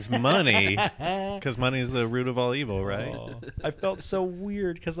he brings money. Because money is the root of all evil, right? Oh, I felt so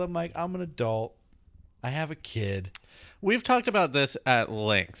weird because I'm like, I'm an adult. I have a kid. We've talked about this at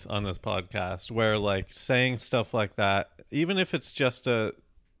length on this podcast, where like saying stuff like that, even if it's just the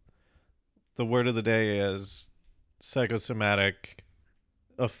word of the day is psychosomatic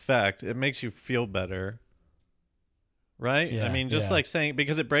effect, it makes you feel better. Right? Yeah, I mean, just yeah. like saying,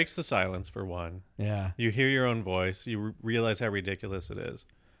 because it breaks the silence for one. Yeah. You hear your own voice. You realize how ridiculous it is.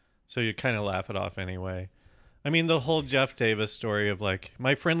 So you kind of laugh it off anyway. I mean, the whole Jeff Davis story of like,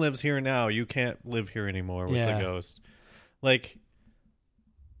 my friend lives here now. You can't live here anymore with the ghost. Like,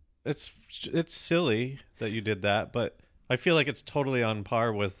 it's silly that you did that, but I feel like it's totally on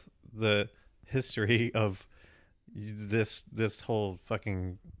par with the history of this whole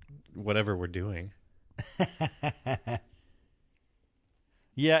fucking whatever we're doing.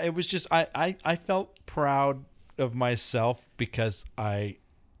 Yeah, it was just I felt proud of myself because I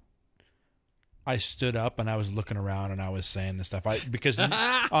stood up and I was looking around and I was saying this stuff. Because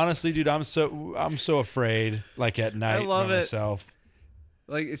honestly, dude, I'm so afraid. Like at night, I love by it. myself.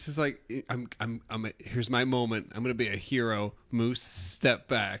 Like it's just like here's my moment. I'm gonna be a hero. Moose, step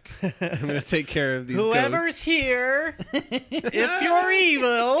back. I'm gonna take care of these Whoever's ghosts. here, if you're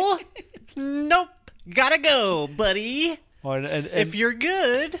evil, nope, gotta go, buddy. Oh, and If you're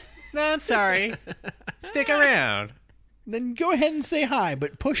good, no, I'm sorry, stick around. then go ahead and say hi,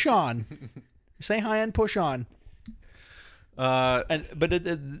 but push on. Say hi and push on. But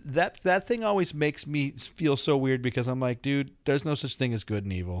that thing always makes me feel so weird because I'm like, dude, there's no such thing as good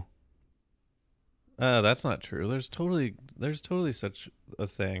and evil. That's not true. There's totally such a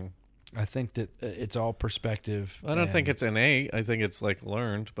thing. I think that it's all perspective. I don't think it's innate. I think it's like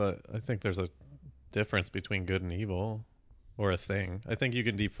learned, but I think there's a difference between good and evil, or a thing. I think you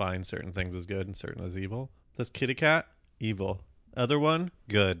can define certain things as good and certain as evil. This kitty cat, evil. Other one,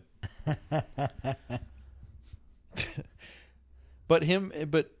 good. But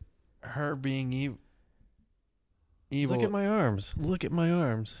her being evil. Look at my arms. Look at my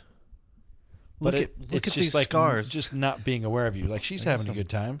arms. But Look at just these like scars. just not being aware of you. Like she's having a good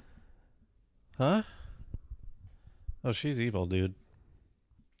time. Huh? Oh, she's evil, dude.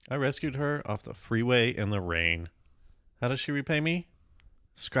 I rescued her off the freeway in the rain. How does she repay me?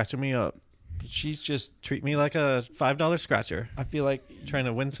 Scratching me up. She's just. Treat me like a $5 scratcher. I feel like Trying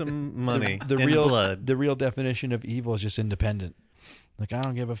to win some money. the in real blood. the real definition of evil is just independent. Like I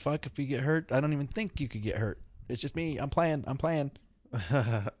don't give a fuck if you get hurt. I don't even think you could get hurt. It's just me. I'm playing.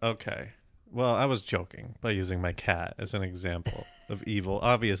 Okay. Well, I was joking by using my cat as an example of evil.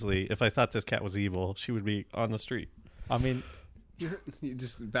 Obviously, if I thought this cat was evil, she would be on the street. I mean, You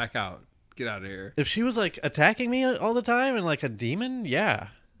just back out. Get out of here. If she was like attacking me all the time and like a demon, yeah.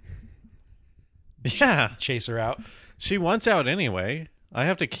 Yeah. chase her out. She wants out anyway. I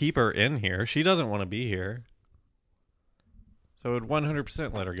have to keep her in here. She doesn't want to be here. So I would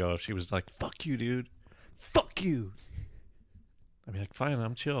 100% let her go if she was like, fuck you, dude. Fuck you. I'd be like, fine,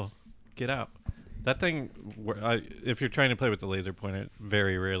 I'm chill. Get out. That thing, if you're trying to play with the laser pointer, it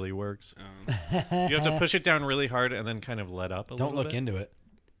very rarely works. You have to push it down really hard and then kind of let up a little Don't bit. look into it.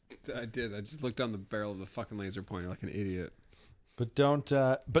 I did. I just looked down the barrel of the fucking laser pointer like an idiot. But don't.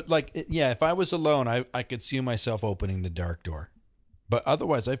 But like, yeah, if I was alone, I could see myself opening the dark door. But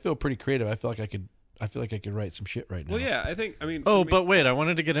otherwise, I feel pretty creative. I feel like I could write some shit right now. Well, yeah, I mean. Oh, for me- but wait, I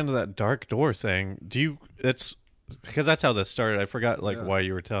wanted to get into that dark door thing. It's because that's how this started. I forgot why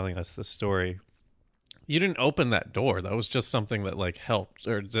you were telling us this story. You didn't open that door. That was just something that like helped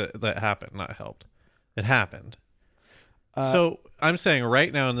or that happened, not helped. It happened. So I'm saying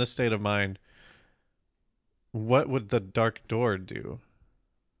right now in this state of mind, what would the dark door do?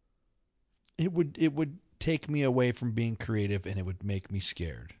 It would take me away from being creative, and it would make me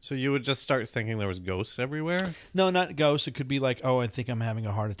scared. So you would just start thinking there was ghosts everywhere? No, not ghosts. It could be like, oh, I think I'm having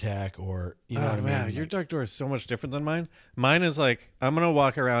a heart attack, or you know what I man, mean. your dark door is so much different than mine. Mine is like, I'm gonna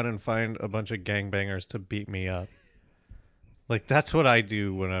walk around and find a bunch of gangbangers to beat me up. Like that's what I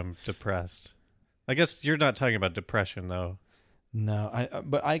do when I'm depressed. I guess you're not talking about depression though. No,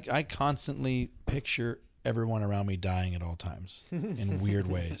 but I constantly picture everyone around me dying at all times in weird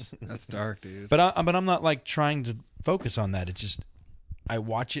ways. That's dark, dude. But I'm not like trying to focus on that. It's just I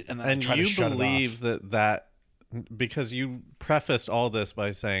watch it and I try to shut it off. And you believe that because you prefaced all this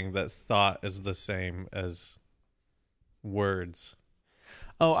by saying that thought is the same as words.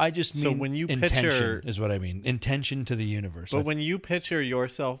 Oh, I just mean so when you intention picture, is what I mean. Intention to the universe. But when you picture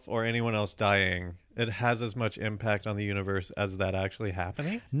yourself or anyone else dying, it has as much impact on the universe as that actually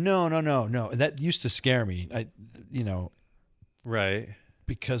happening? No. That used to scare me. Right.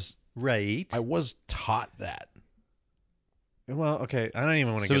 Because right. I was taught that. Well, okay. I don't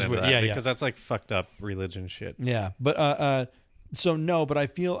even want to get into that because that's like fucked up religion shit. Yeah. But so no, but I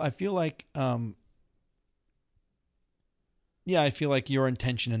feel like I feel like your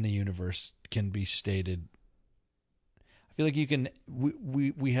intention in the universe can be stated. I feel like you can.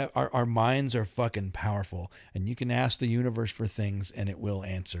 We have our minds are fucking powerful, and you can ask the universe for things, and it will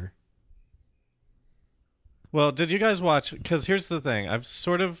answer. Well, did you guys watch? Because here's the thing.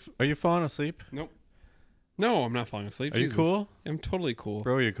 Are you falling asleep? Nope. No, I'm not falling asleep. Are you cool? I'm totally cool.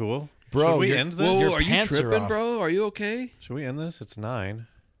 Bro, are you cool? Bro, should we end this? Whoa, are you tripping, bro? Are you okay? Should we end this? It's 9.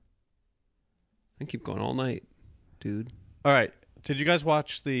 I can keep going all night, dude. All right. Did you guys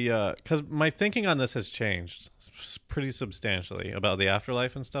watch the... Because my thinking on this has changed pretty substantially about the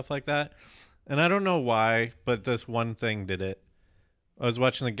afterlife and stuff like that. And I don't know why, but this one thing did it. I was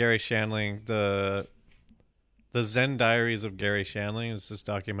watching the Gary Shandling, the Zen Diaries of Gary Shandling. It's this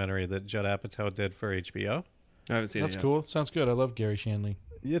documentary that Judd Apatow did for HBO. I haven't seen it yet. That's cool. Sounds good. I love Gary Shandling.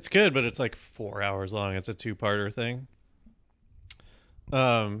 It's good, but it's like 4 hours long. It's a 2-parter thing.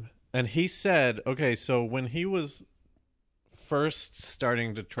 And he said, okay, so when he was first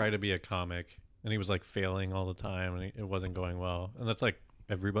starting to try to be a comic, and he was like failing all the time, and it wasn't going well, and that's like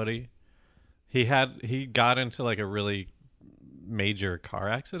everybody. He got into like a really major car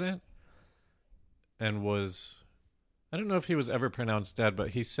accident, and I don't know if he was ever pronounced dead, but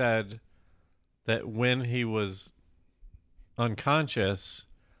he said that when he was unconscious,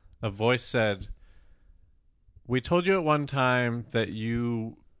 a voice said, "We told you at one time that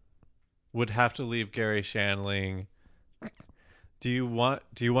you would have to leave Gary Shandling. Do you want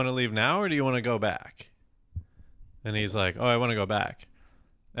to leave now, or do you want to go back?" And he's like, "Oh, I want to go back."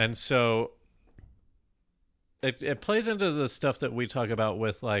 And so it plays into the stuff that we talk about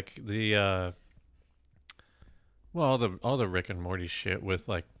with like the all the Rick and Morty shit with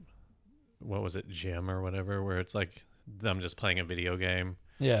like, what was it, Jim or whatever, where it's like them just playing a video game.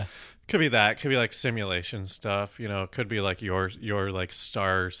 Yeah. Could be that. Could be like simulation stuff. Could be like your like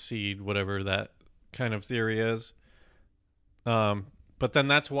star seed, whatever that kind of theory is. But then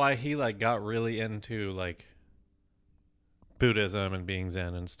that's why he like got really into like Buddhism and being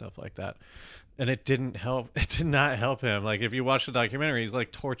Zen and stuff like that. And it didn't help. It did not help him. Like if you watch the documentary, he's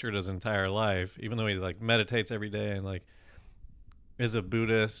like tortured his entire life, even though he like meditates every day and like is a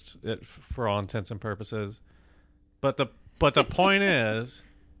Buddhist for all intents and purposes. But the point is,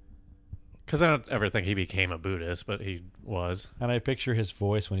 because I don't ever think he became a Buddhist, but he was. And I picture his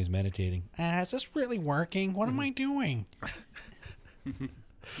voice when he's meditating. Is this really working? What am I doing?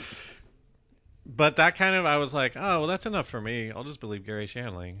 But that kind of, I was like, oh, well, that's enough for me. I'll just believe Gary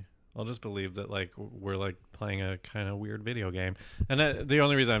Shandling. I'll just believe that like we're like playing a kind of weird video game. And the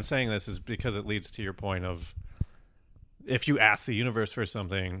only reason I'm saying this is because it leads to your point of if you ask the universe for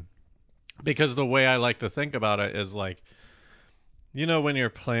something, because the way I like to think about it is like, when you're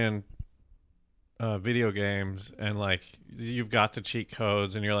playing video games and like you've got the cheat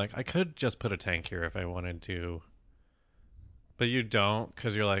codes and you're like, I could just put a tank here if I wanted to, but you don't,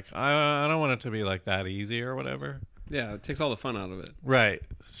 because you're like, I don't want it to be like that easy or whatever. Yeah, it takes all the fun out of it. Right.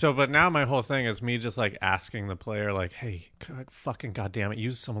 So, but now my whole thing is me just like asking the player like, hey, fucking goddamn it,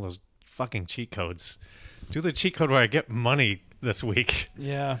 use some of those fucking cheat codes. Do the cheat code where I get money this week.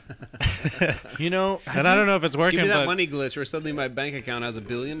 Yeah. And I don't know if it's working. Give me that money glitch where suddenly my bank account has $1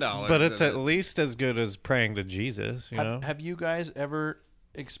 billion. But it's at least as good as praying to Jesus, Have you guys ever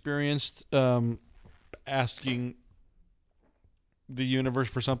experienced asking the universe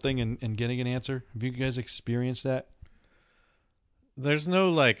for something and getting an answer? Have you guys experienced that? There's no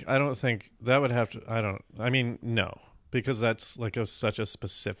like, I don't think that would have to, no, because that's like such a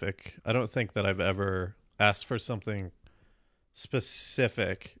specific, I don't think that I've ever asked for something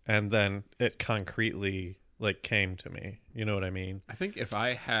specific, and then it concretely like came to me. You know what I mean? I think if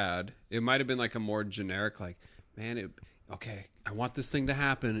I had, it might have been like a more generic, like, man, okay, I want this thing to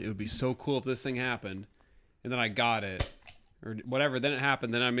happen. It would be so cool if this thing happened, and then I got it, or whatever. Then it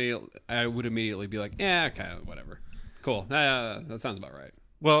happened. Then I would immediately be like, yeah, okay, whatever, cool. That sounds about right.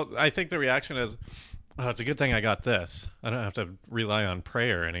 Well, I think the reaction is, oh, it's a good thing I got this. I don't have to rely on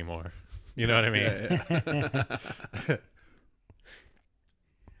prayer anymore. You know what I mean? Yeah.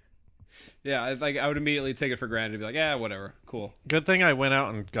 Yeah, I would immediately take it for granted and be like, yeah, whatever, cool. Good thing I went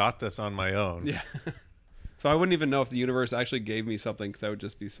out and got this on my own. Yeah. So I wouldn't even know if the universe actually gave me something because I would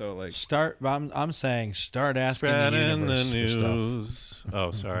just be so like... I'm saying start asking Spreading the the universe for news. stuff.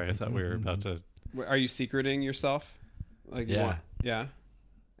 Oh, sorry. I thought we were about to... Are you secreting yourself? Like, Yeah. Yeah?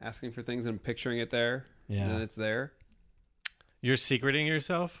 Asking for things and picturing it there? Yeah. And then it's there? You're secreting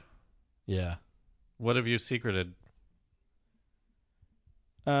yourself? Yeah. What have you secreted?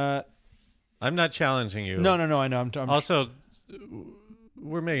 No, I'm not challenging you. no. I know. I'm Also,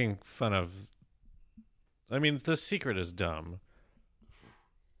 we're making fun of... I mean, the secret is dumb.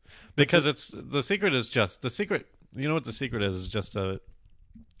 Because the secret is just... The secret... You know what the secret is? Is just a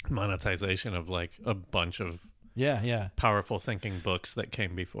monetization of like a bunch of yeah. powerful thinking books that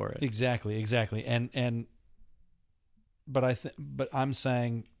came before it. Exactly. But I'm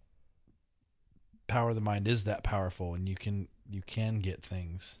saying power of the mind is that powerful, and you can get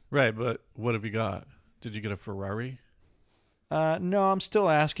things. Right, but what have you got? Did you get a Ferrari? No, I'm still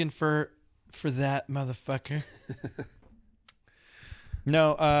asking for that motherfucker.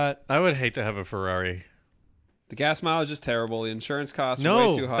 No, I would hate to have a Ferrari. The gas mileage is terrible. The insurance costs are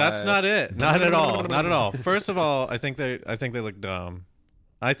way too high. No, that's not it. Not at all. Not at all. First of all, I think they look dumb.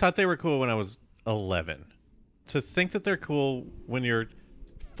 I thought they were cool when I was 11. To think that they're cool when you're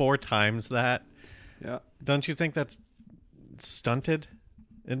 4 times that, Yeah. don't you think that's stunted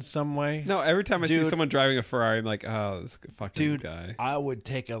in some way? No, every time I see Dude. someone driving a Ferrari, I'm like, oh, this fucking guy. I would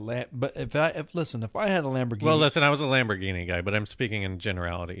take a but if I had a Lamborghini. Well, listen, I was a Lamborghini guy, but I'm speaking in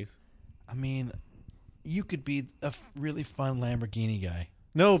generalities. I mean, you could be a really fun Lamborghini guy.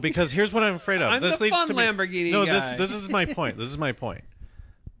 No, because here's what I'm afraid of. I'm this the leads fun to me, Lamborghini no, guy. this is my point. This is my point.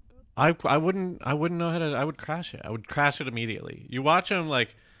 I wouldn't know how to. I would crash it. I would crash it immediately. You watch them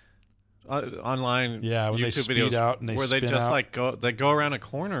like online, Yeah, when YouTube they speed videos out and they where they spin just out. like go around a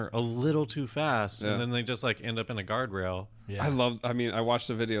corner a little too fast, Yeah. and then they just like end up in a guardrail. Yeah. I watched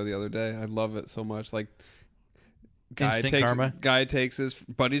a video the other day. I love it so much. Like, Instant karma. guy takes his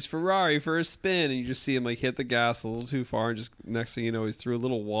buddy's Ferrari for a spin, and you just see him like hit the gas a little too far, and just next thing you know, he's through a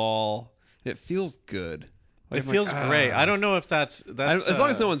little wall. And it feels good. Like, It feels great. I don't know if that's as long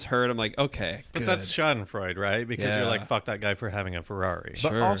as no one's hurt, I'm like, okay, But good. that's Schadenfreude, right? Because you're Yeah. like, fuck that guy for having a Ferrari. But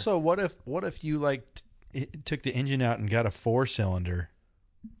Sure. also, what if you like took the engine out and got a 4-cylinder?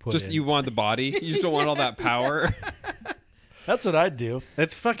 Just you want the body. You just don't want all that power. That's what I'd do.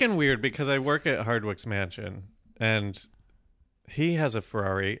 It's fucking weird because I work at Hardwick's mansion and he has a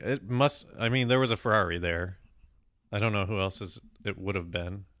Ferrari. There was a Ferrari there. I don't know who else it would have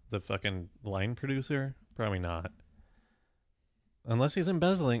been. The fucking line producer? Probably not. Unless he's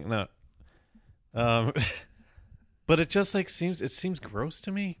embezzling. No. But it just like seems gross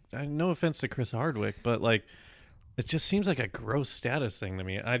to me. No offense to Chris Hardwick, but like it just seems like a gross status thing to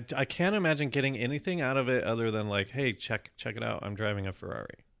me. I can't imagine getting anything out of it other than like, hey, check it out. I'm driving a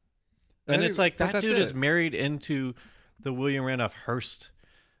Ferrari. And it's like that dude is married into the William Randolph Hearst.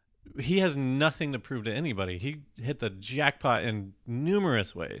 He has nothing to prove to anybody. He hit the jackpot in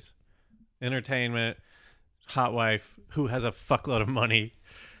numerous ways. Entertainment, hot wife who has a fuckload of money.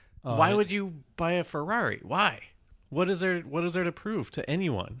 Why would you buy a Ferrari? Why? What is there to prove to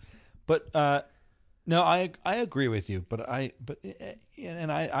anyone? But no, I agree with you. But I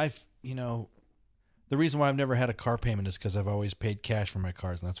the reason why I've never had a car payment is because I've always paid cash for my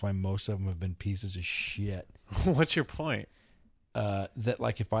cars, and that's why most of them have been pieces of shit. What's your point? That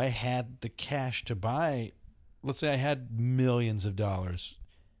like if I had the cash to buy, let's say I had millions of dollars,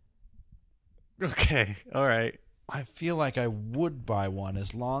 Okay, all right. I feel like I would buy one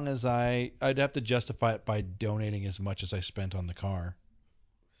as long as I'd have to justify it by donating as much as I spent on the car.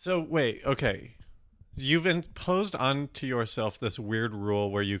 So wait, okay. You've imposed onto yourself this weird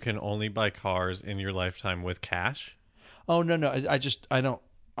rule where you can only buy cars in your lifetime with cash? Oh no,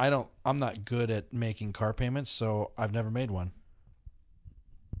 I'm not good at making car payments, so I've never made one.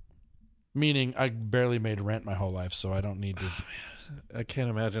 Meaning I barely made rent my whole life, so I don't need to. I can't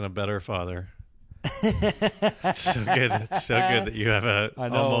imagine a better father. It's so good. It's so good that you have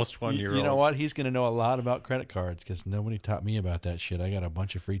almost 1-year-old. You know what? He's going to know a lot about credit cards because nobody taught me about that shit. I got a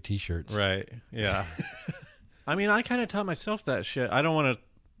bunch of free T-shirts. Right. Yeah. I mean, I kind of taught myself that shit. I don't want to.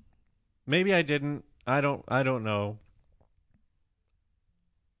 Maybe I didn't. I don't know.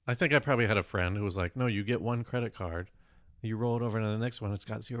 I think I probably had a friend who was like, "No, you get one credit card, you roll it over to the next one. It's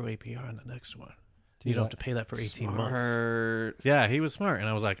got 0 APR on the next one. You don't have to pay that for 18 months." Yeah, he was smart, and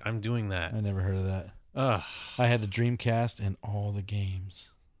I was like, "I'm doing that." I never heard of that. Ugh. I had the Dreamcast and all the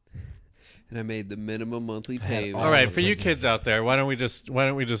games. And I made the minimum monthly payment. All right, for you kids out there, why don't we just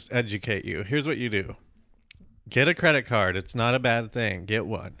educate you? Here's what you do. Get a credit card. It's not a bad thing. Get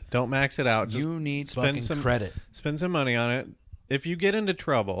one. Don't max it out. Just you need fucking credit. Spend some money on it. If you get into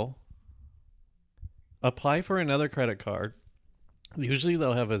trouble, apply for another credit card. Usually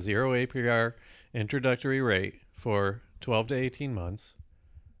they'll have a 0 APR introductory rate for 12 to 18 months.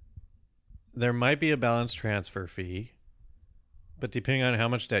 There might be a balance transfer fee, but depending on how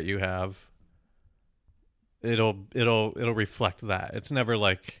much debt you have, it'll reflect that.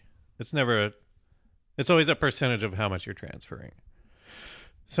 It's always a percentage of how much you're transferring.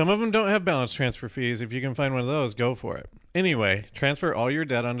 Some of them don't have balance transfer fees. If you can find one of those, go for it. Anyway, transfer all your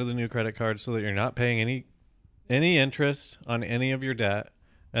debt onto the new credit card so that you're not paying any interest on any of your debt,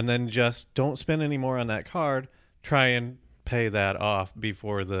 and then just don't spend any more on that card. Try and pay that off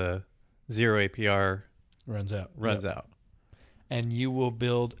before the 0 APR runs out. And you will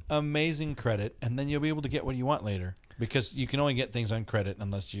build amazing credit, and then you'll be able to get what you want later, because you can only get things on credit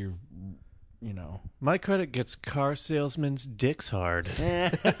unless you know. My credit gets car salesmen's dicks hard. Is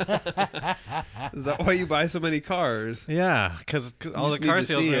that why you buy so many cars? Yeah, because all the car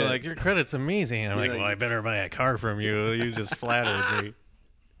salesmen are like, your credit's amazing. And I'm like, well, I better buy a car from you. You just flattered me.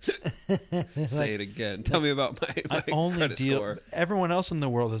 Say it again. Tell me about my credit score. Everyone else in the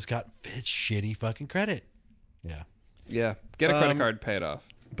world has got shitty fucking credit. Yeah. Yeah. Get a credit card, pay it off.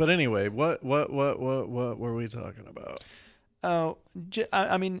 But anyway, what were we talking about? Oh,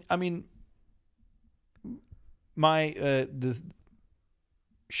 I mean, my I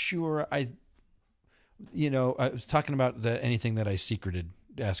was talking about anything that I secreted,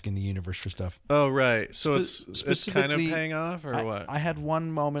 asking the universe for stuff. Oh, right. So it's kind of paying off, or what? I had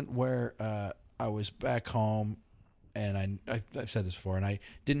one moment where I was back home, and I've said this before, and I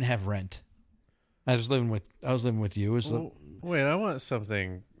didn't have rent. I was living with you. Wait, I want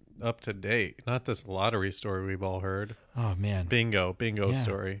something up to date, not this lottery story we've all heard. Oh man, bingo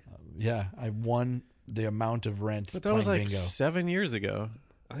story. Yeah, I won the amount of rent. But that was like bingo 7 years ago.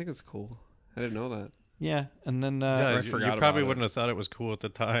 I think it's cool. I didn't know that. Yeah, and then I forgot you probably wouldn't have thought it was cool at the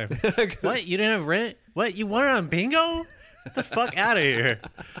time. What? You didn't have rent? What? You won it on bingo? Get the fuck out of here.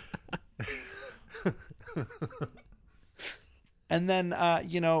 And then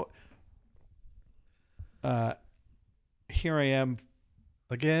here I am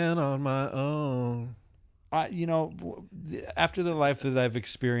again on my own. After the life that I've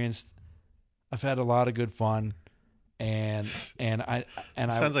experienced, I've had a lot of good fun, and I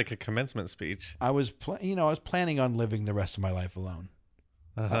sounds like a commencement speech. I was planning on living the rest of my life alone.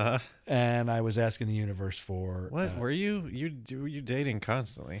 Uh-huh. And I was asking the universe for what were you dating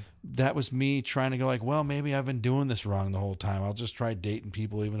constantly? That was me trying to go like, well, maybe I've been doing this wrong the whole time. I'll just try dating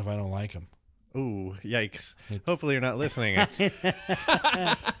people even if I don't like them. Ooh, yikes! Hopefully you're not listening.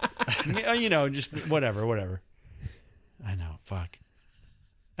 Just whatever. I know, fuck.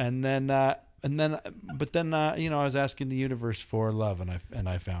 And then I was asking the universe for love, and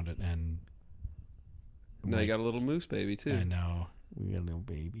I found it. And now you got a little moose baby too. I know, we got a little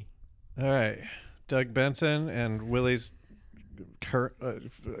baby. All right, Doug Benson and Willie's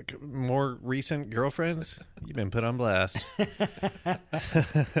more recent girlfriends. You've been put on blast.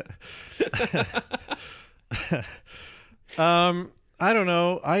 I don't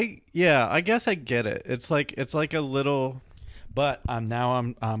know. I guess I get it. It's like a little. But I'm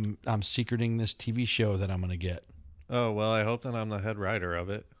secreting this TV show that I'm going to get. Oh well, I hope that I'm the head writer of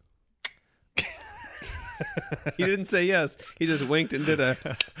it. He didn't say yes. He just winked and did a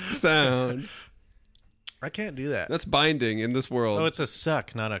sound. I can't do that. That's binding in this world. Oh, it's a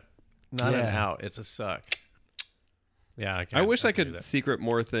suck, not an out. It's a suck. Yeah, I can't. I wish I could secret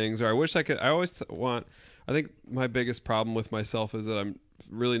more things, or I wish I could. I think my biggest problem with myself is that I'm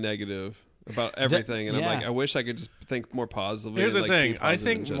really negative about everything, and I'm like, I wish I could just think more positively. Here's the thing: I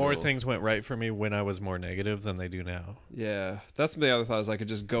think more things went right for me when I was more negative than they do now. Yeah, that's the other thought. Is I could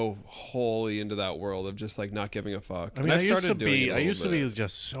just go wholly into that world of just like not giving a fuck. I mean, I used to be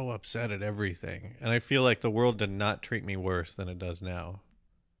just so upset at everything, and I feel like the world did not treat me worse than it does now.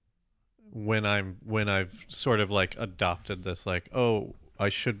 When I've sort of like adopted this, like, oh, I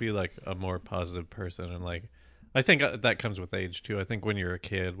should be like a more positive person, and like, I think that comes with age too. I think when you're a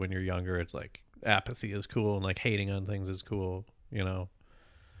kid, when you're younger, it's like apathy is cool and like hating on things is cool, you know.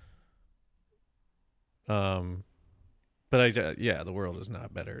 But the world is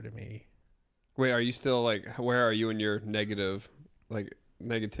not better to me. Wait, are you still like? Where are you in your negativity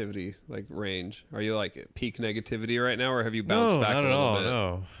range? Are you like at peak negativity right now, or have you bounced back not a at little all. bit?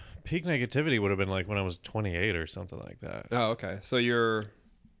 No, peak negativity would have been like when I was 28 or something like that. Oh, okay. So you're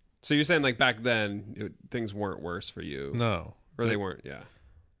saying like back then things weren't worse for you? No, or they weren't. Yeah.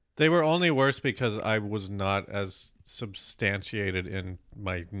 They were only worse because I was not as substantiated in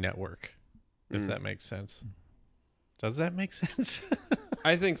my network, if that makes sense. Does that make sense?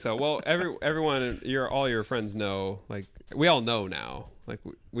 I think so. Well, everyone, all your friends know. Like we all know now. Like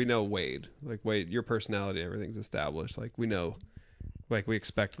we know Wade. Like Wade, your personality, everything's established. Like we know. Like we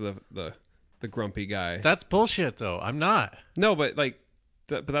expect the grumpy guy. That's bullshit, though. I'm not. No, but like,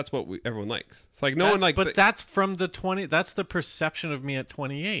 but that's what everyone likes. It's like no one like. But that's from the 20. That's the perception of me at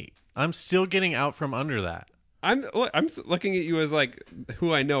 28. I'm still getting out from under that. I'm looking at you as like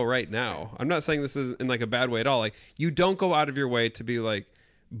who I know right now. I'm not saying this is in like a bad way at all. Like you don't go out of your way to be like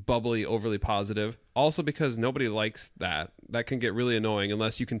bubbly, overly positive. Also because nobody likes that. That can get really annoying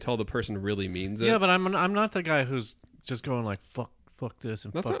unless you can tell the person really means it. Yeah, but I'm not the guy who's just going like fuck this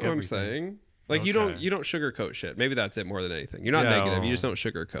and that's fuck not what everything. I'm saying. Like Okay. you don't sugarcoat shit. Maybe that's it more than anything. You're not negative. You just don't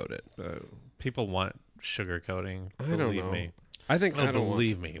sugarcoat it. People want sugarcoating. I don't Believe know. me. I think I don't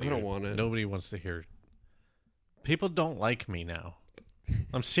believe want, me. I don't want it. Nobody wants to hear. People don't like me now.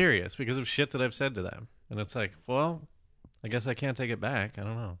 I'm serious because of shit that I've said to them, and it's like, well, I guess I can't take it back. I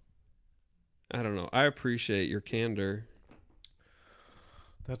don't know. I don't know. I appreciate your candor.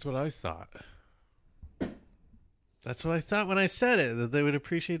 That's what I thought. That's what I thought when I said it, that they would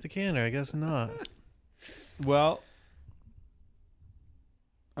appreciate the candor. I guess not. Well,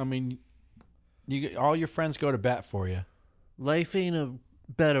 I mean, all your friends go to bat for you. Life ain't a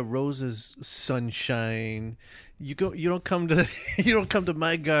bed of roses, sunshine. You don't come to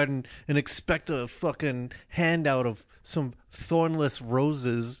my garden and expect a fucking handout of some thornless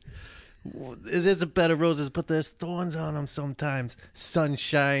roses. It is a bed of roses, but there's thorns on them sometimes.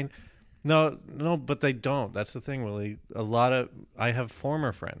 Sunshine. No, but they don't. That's the thing, Willie. I have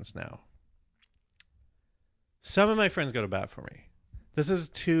former friends now. Some of my friends go to bat for me. This is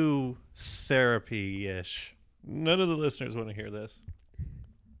too therapy-ish. None of the listeners want to hear this.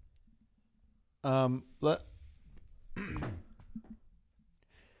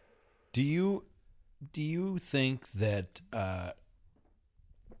 Do you think that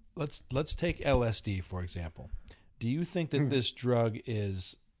let's take LSD for example. Do you think that this drug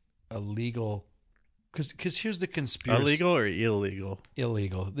is illegal? Because here's the conspiracy. Illegal or illegal?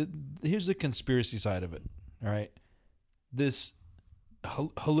 Illegal. Here's the conspiracy side of it. All right, this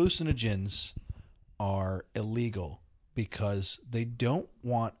hallucinogens are illegal because they don't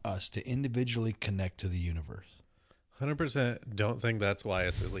want us to individually connect to the universe. 100% don't think that's why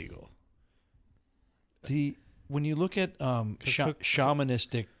it's illegal. When you look at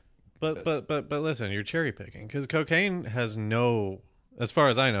shamanistic, but listen, you're cherry picking because cocaine has no, as far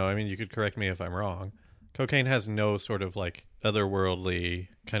as I know. I mean, you could correct me if I'm wrong. Cocaine has no sort of like otherworldly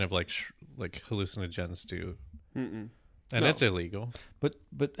kind of like hallucinogens do, and it's illegal. But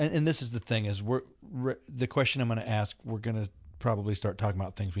this is the thing is the question I'm going to ask. We're going to probably start talking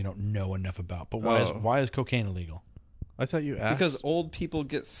about things we don't know enough about. But why is cocaine illegal? I thought you asked because old people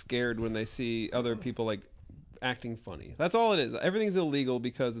get scared when they see other people like acting funny. That's all it is. Everything's illegal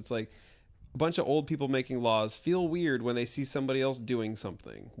because it's like a bunch of old people making laws feel weird when they see somebody else doing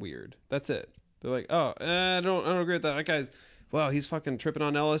something weird. That's it. They're like, oh, I don't agree with that. That guy's, wow, he's fucking tripping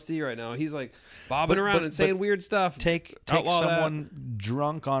on LSD right now. He's like bobbing around and saying weird stuff. Take someone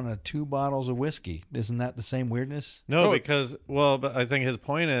drunk on 2 bottles of whiskey. Isn't that the same weirdness? No, but I think his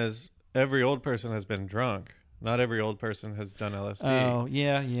point is every old person has been drunk. Not every old person has done LSD. Oh,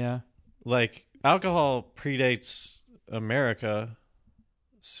 yeah. Like, alcohol predates America.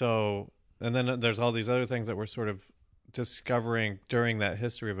 So, and then there's all these other things that we're sort of discovering during that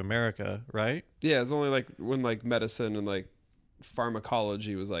history of America, right? Yeah, it's only like when like medicine and like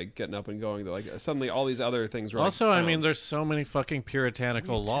pharmacology was like getting up and going. That like suddenly all these other things were also, like, I mean, there's so many fucking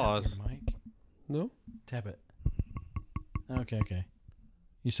puritanical laws. No? Tap it. Okay.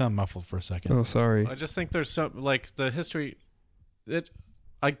 You sound muffled for a second. Oh, sorry. I just think there's some, like, the history,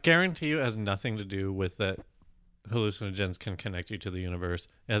 I guarantee you it has nothing to do with that hallucinogens can connect you to the universe.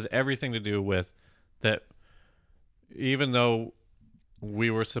 It has everything to do with that even though we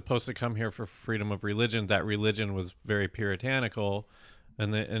were supposed to come here for freedom of religion, that religion was very puritanical,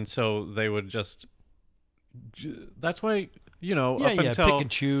 and so they would just, that's why, until pick and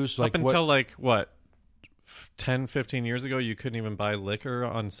choose. Up until like, what, 10, 15 years ago, you couldn't even buy liquor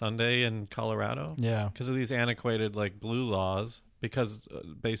on Sunday in Colorado. Yeah. Because of these antiquated, like, blue laws. because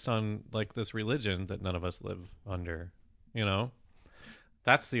based on like this religion that none of us live under, you know,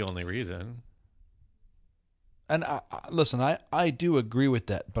 that's the only reason. And listen, I do agree with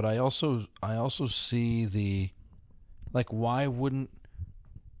that, but I also see the, like, why wouldn't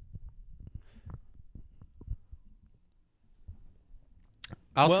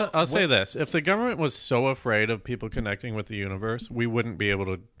I'll say this: if the government was so afraid of people connecting with the universe, we wouldn't be able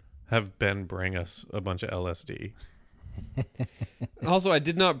to have Ben bring us a bunch of LSD. Also, I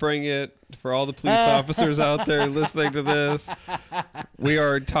did not bring it for all the police officers out there listening to this. We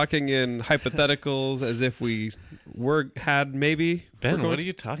are talking in hypotheticals as if we had maybe. Ben, what are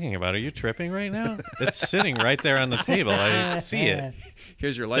you talking about? Are you tripping right now? It's sitting right there on the table. I see it.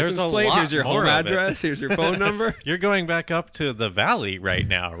 Here's your license There's a plate. lot Here's your more home of it. address. Here's your phone number. You're going back up to the valley right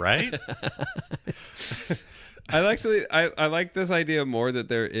now, right? I like this idea more that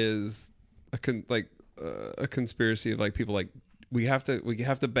there is a conspiracy of like people like we have to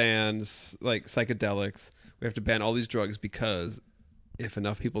ban like psychedelics. We have to ban all these drugs because if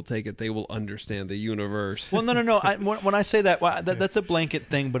enough people take it, they will understand the universe. Well, no. When I say that, that's a blanket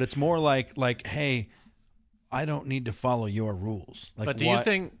thing, but it's more like, hey, I don't need to follow your rules. Like, but do you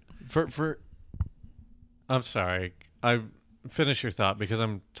think for? I'm sorry. I finish your thought because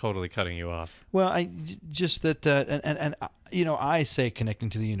I'm totally cutting you off. Well, I just that and you know, I say connecting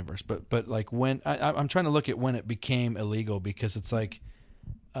to the universe, but like when I'm trying to look at when it became illegal, because it's like,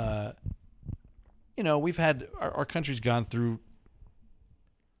 you know, we've had our country's gone through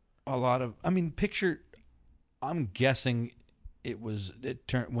a lot of. I mean, I'm guessing it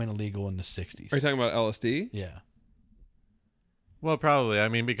went illegal in the 60s. Are you talking about LSD? Yeah. Well, probably. I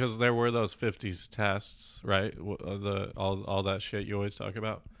mean, because there were those 50s tests, right? All that shit you always talk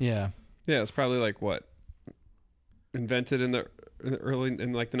about. Yeah. Yeah, it's probably like what invented in the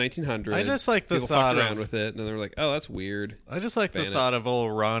like the 1900s. I just like the people thought fucked around of, with it, and then they were like, "Oh, that's weird." I just like the thought of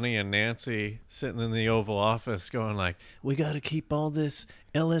old Ronnie and Nancy sitting in the Oval Office, going like, "We got to keep all this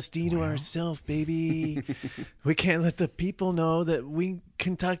LSD to ourselves, baby. We can't let the people know that we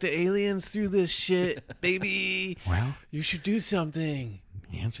can talk to aliens through this shit, baby. Well, you should do something."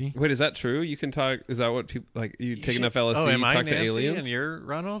 Nancy. Wait, is that true? You can talk. Is that what people like? You take enough LSD, Oh, am you I talk Nancy to aliens? and you're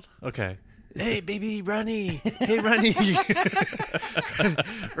Ronald? Okay. Hey, baby, Ronnie. Hey, Ronnie.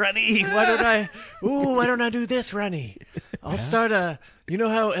 Ronnie, why don't I do this, Ronnie? I'll start you know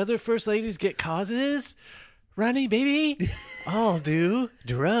how other first ladies get causes? Ronnie, baby? I'll do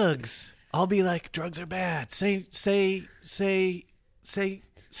drugs. I'll be like, drugs are bad. Say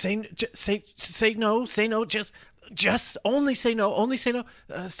no, just only say no,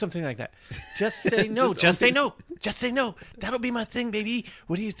 something like that. Just say no, just say no. That'll be my thing, baby.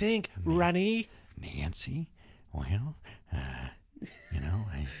 What do you think, Ronnie? Nancy? Well, you know,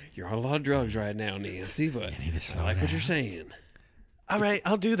 You're on a lot of drugs right now, Nancy, but I like what you're saying. All right,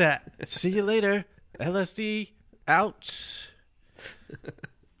 I'll do that. See you later. LSD out.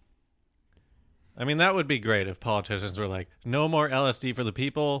 I mean, that would be great if politicians were like, no more LSD for the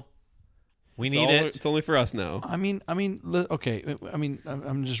people. We need it. It's only for us now. I mean, okay. I mean,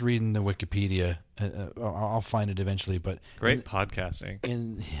 I'm just reading the Wikipedia. I'll find it eventually, but Great podcasting.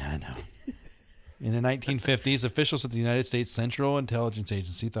 I know. In the 1950s, officials at the United States Central Intelligence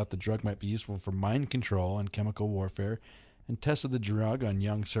Agency thought the drug might be useful for mind control and chemical warfare, and tested the drug on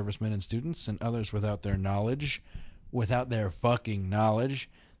young servicemen and students and others without their fucking knowledge.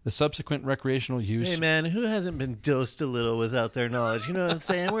 The subsequent recreational use... Hey, man, who hasn't been dosed a little without their knowledge? You know what I'm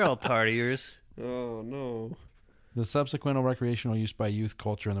saying? We're all partiers. Oh, no. The subsequent recreational use by youth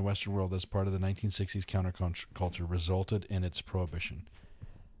culture in the Western world as part of the 1960s counterculture resulted in its prohibition.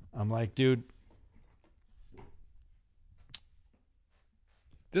 I'm like, dude...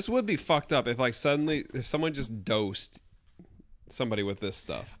 This would be fucked up if if someone just dosed somebody with this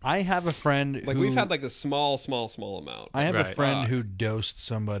stuff. I have a friend like who... We've had like a small amount. I have a friend Fuck. who dosed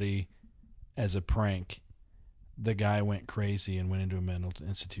somebody as a prank. The guy went crazy and went into a mental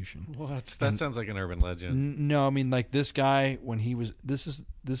institution. What? That sounds like an urban legend. No, I mean, like this guy, when he was... This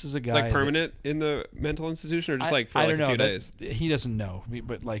is a guy... Like permanent in the mental institution, or just like for I like don't a few know. days? He doesn't know.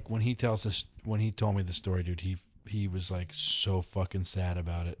 But like when he tells us... When he told me the story, dude, he was like so fucking sad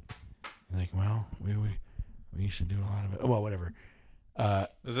about it. Like, well, we used to do a lot of it. Well, whatever.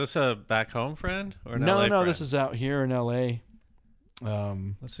 Is this a back home friend or an No, LA friend? this is out here in L.A.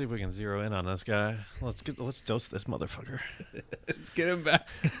 Let's see if we can zero in on this guy. Let's dose this motherfucker. Let's get him back.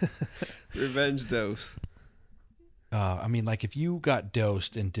 Revenge dose. I mean, like if you got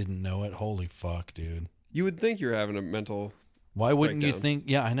dosed and didn't know it, holy fuck, dude. You would think you're having a mental... Why wouldn't you breakdown. think...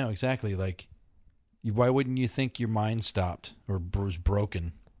 Yeah, I know, exactly. Like, why wouldn't you think your mind stopped or was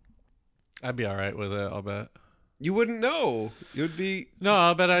broken? I'd be all right with it, I'll bet. You wouldn't know. It would be...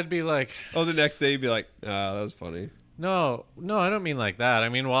 No, but I'd be like... Oh, the next day you'd be like, that was funny. No, I don't mean like that. I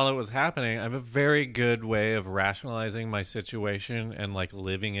mean, while it was happening, I have a very good way of rationalizing my situation and, like,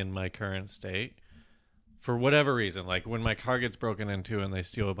 living in my current state. For whatever reason, like, when my car gets broken into and they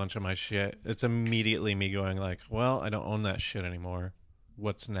steal a bunch of my shit, it's immediately me going like, well, I don't own that shit anymore.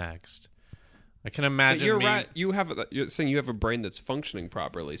 What's next? I can imagine you're saying you have a brain that's functioning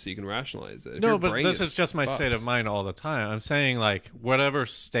properly, so you can rationalize it. If no, your but brain this is just my fucked. state of mind all the time. I'm saying, like, whatever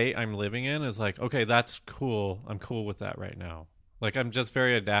state I'm living in is like, okay, that's cool. I'm cool with that right now. Like, I'm just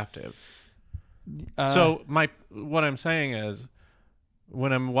very adaptive. So what I'm saying is,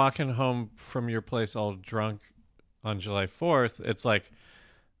 when I'm walking home from your place all drunk on July 4th, it's like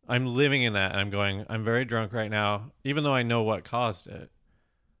I'm living in that. And I'm going, I'm very drunk right now, even though I know what caused it.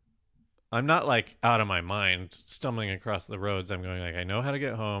 I'm not, like, out of my mind stumbling across the roads. I'm going, like, I know how to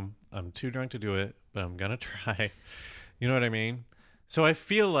get home. I'm too drunk to do it, but I'm going to try. You know what I mean? So I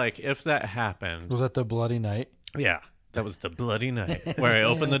feel like if that happened... Was that the bloody night? Yeah, that was the bloody night where I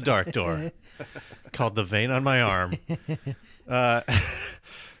opened the dark door called the vein on my arm. It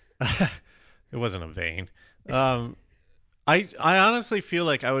wasn't a vein. I honestly feel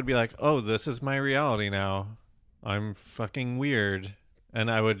like I would be like, oh, this is my reality now. I'm fucking weird. And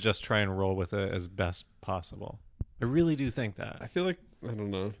I would just try and roll with it as best possible. I really do think that. I feel like, I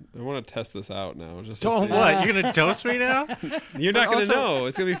don't know. I want to test this out now. Just Don't what? You're going to dose me now? You're not going to know.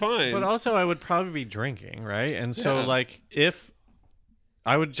 It's going to be fine. But also, I would probably be drinking, right? And so, Yeah. like, if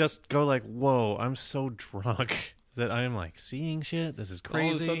I would just go like, whoa, I'm so drunk that I'm, like, seeing shit. This is crazy.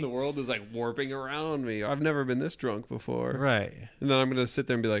 All of a sudden, the world is, like, warping around me. I've never been this drunk before. Right. And then I'm going to sit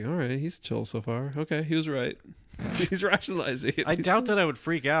there and be like, all right, he's chill so far. Okay, he was right. He's rationalizing it. I doubt that I would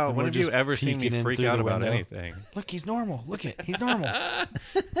freak out. And When we're have you just ever seen me peeking in freak through out the about window. anything? Look, he's normal. Look it, he's normal.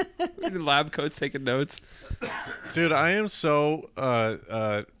 Lab coats taking notes. Dude, I am so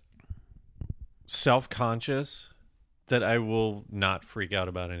self-conscious that I will not freak out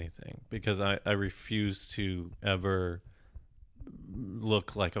about anything because I refuse to ever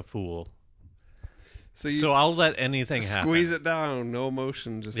look like a fool. So I'll let anything happen. Squeeze it down. No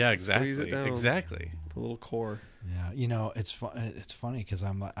emotion. Just exactly. Squeeze it down. Exactly. The little core. Yeah, you know, it's funny because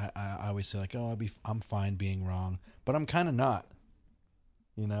I always say like, oh, I'm fine being wrong, but I'm kind of not.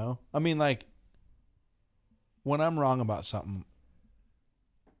 You know, I mean, like when I'm wrong about something,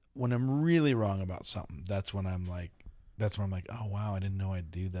 when I'm really wrong about something, that's when I'm like, oh wow, I didn't know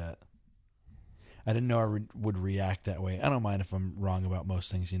I'd do that. I didn't know I would react that way. I don't mind if I'm wrong about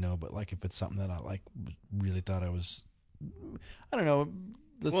most things, you know, but like if it's something that I like really thought I was, I don't know.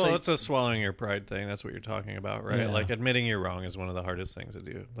 It's a swallowing your pride thing. That's what you're talking about, right? Yeah. Like admitting you're wrong is one of the hardest things to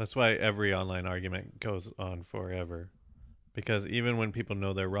do. That's why every online argument goes on forever. Because even when people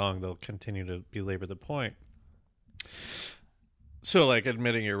know they're wrong, they'll continue to belabor the point. So, like,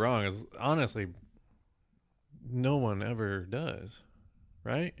 admitting you're wrong is honestly, no one ever does,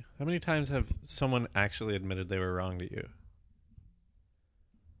 right? How many times have someone actually admitted they were wrong to you?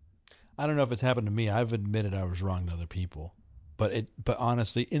 I don't know if it's happened to me. I've admitted I was wrong to other people. But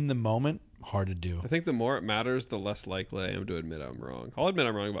honestly, in the moment, hard to do. I think the more it matters, the less likely I am to admit I'm wrong. I'll admit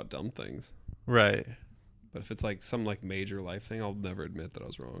I'm wrong about dumb things. Right. But if it's like some like major life thing, I'll never admit that I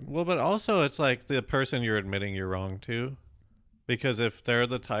was wrong. Well, but also it's like the person you're admitting you're wrong to. Because if they're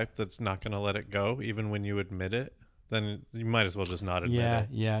the type that's not going to let it go, even when you admit it, then you might as well just not admit it.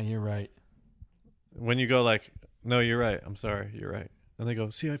 Yeah, you're right. When you go like, no, you're right. I'm sorry. You're right. And they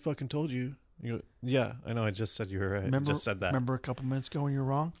go, see, I fucking told you. You go, yeah, I know. I just said you were right. I just said that. Remember a couple minutes ago when you were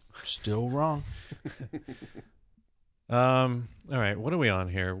wrong? Still wrong. All right. What are we on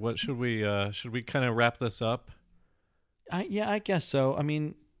here? What should we kind of wrap this up? I guess so. I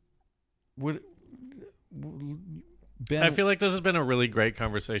mean, Ben, I feel like this has been a really great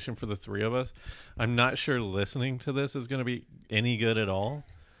conversation for the three of us. I'm not sure listening to this is going to be any good at all.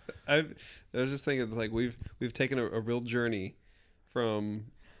 I was just thinking like we've taken a real journey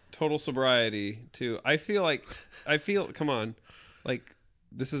from total sobriety to I feel come on, like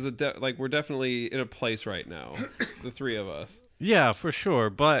this is we're definitely in a place right now, the three of us. Yeah, for sure,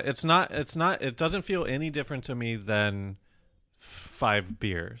 but it doesn't feel any different to me than 5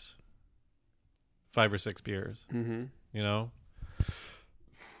 or 6 beers. Mm-hmm. You know,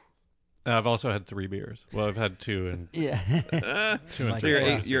 and I've also had 3 beers. Well, I've had 2 and yeah. 2 and So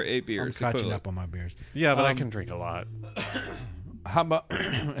you're 8 beers. I'm catching up on my beers. Yeah, but I can drink a lot. How about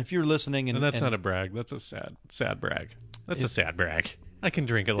if you're listening and that's not a brag. That's a sad brag. That's a sad brag. I can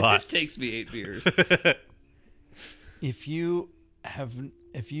drink a lot. It takes me 8 beers. If you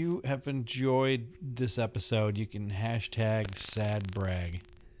have enjoyed this episode, you can hashtag sad brag.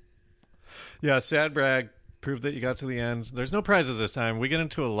 Yeah, sad brag. Prove that you got to the end. There's no prizes this time. We get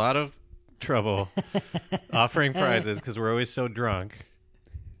into a lot of trouble offering prizes because we're always so drunk.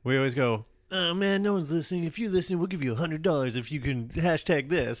 We always go, oh man, no one's listening. If you listen, we'll give you $100 if you can hashtag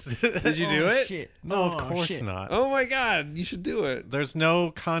this. Did you do it? Shit. No, of course not. Oh my god, you should do it. There's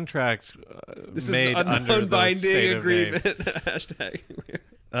no contract This made is an under the non-binding state agreement. of Hashtag.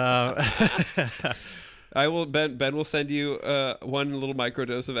 names. I will. Ben will send you one little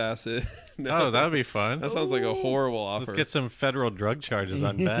microdose of acid. No, Oh, that would be fun. that sounds like a horrible offer. Let's get some federal drug charges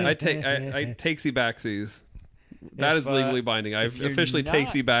on Ben. I takesy backsies. That is legally binding. I've you're officially not-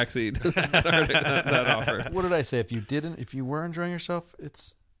 takesy backseat that offer. What did I say? If you were enjoying yourself,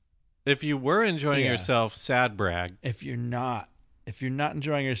 it's If you were enjoying Yeah. yourself, sad brag. if you're not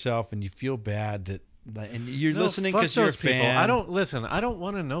enjoying yourself and you feel bad that and you're No, listening fuck because you're a those people. fan. I don't listen. I don't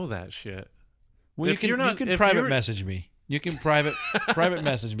want to know that shit. Well, if you're not- you can if private you're- message me. You can private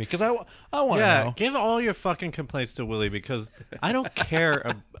message me because I want to Yeah, know. give all your fucking complaints to Willie because I don't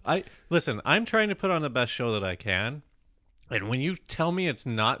care. Listen. I'm trying to put on the best show that I can, and when you tell me it's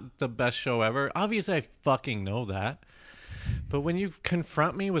not the best show ever, obviously I fucking know that. But when you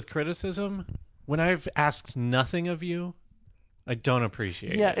confront me with criticism, when I've asked nothing of you, I don't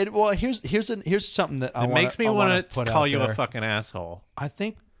appreciate Yeah. it. Well, here's something that It makes me want to put call out you there. a fucking asshole. I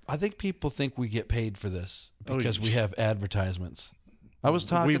think people think we get paid for this Oh, because we have advertisements. I was We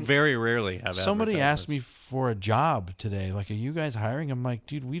talking. very rarely have. Somebody asked me advertisements. for a job today. Like, are you guys hiring? I'm like,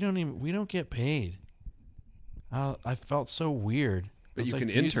 dude, we don't get paid. I felt so weird. But I was you like, can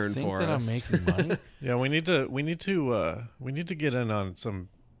do you intern think for that us. I'm making money. Yeah, we need to get in on some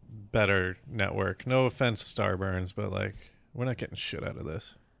better network. No offense, Starburns, but like we're not getting shit out of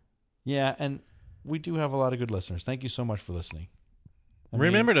this. Yeah, and we do have a lot of good listeners. Thank you so much for listening. I mean,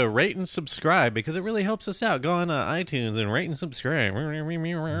 Remember to rate and subscribe because it really helps us out. Go on iTunes and rate and subscribe.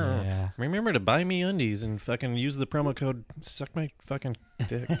 Yeah. Remember to buy me undies and fucking use the promo code suck my fucking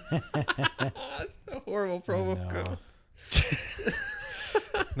dick. That's a horrible promo No. code.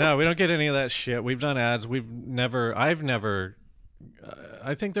 No, we don't get any of that shit. We've done ads. I've never.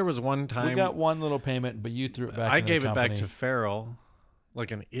 I think there was one time We got one little payment, but you threw it back. I into the gave it back company. to Farrell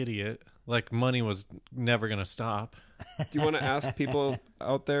like an idiot. Like money was never going to stop. Do you want to ask people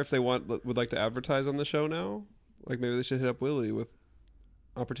out there if they would like to advertise on the show now? Like maybe they should hit up Willie with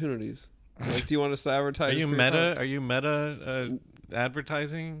opportunities. Like, do you want us to advertise? Are you for your meta? product? Are you meta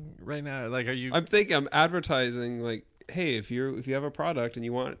advertising right now? Like, are you? I'm advertising. Like, hey, if you have a product and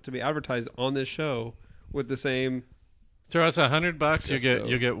you want it to be advertised on this show with the same. Throw us $100. Yes,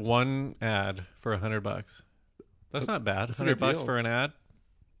 You get one ad for $100. That's not bad. That's a good $100 deal. for an ad.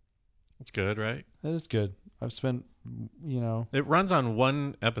 That's good, right? That is good. I've spent, It runs on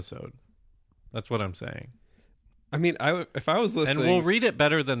one episode. That's what I'm saying. I mean, if I was listening, And we'll read it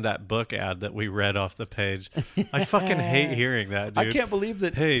better than that book ad that we read off the page. I fucking hate hearing that, dude. I can't believe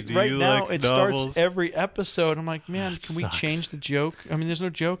that. Hey, do right you now like it novels? starts every episode. I'm like, man, That can we sucks. change the joke? I mean, there's no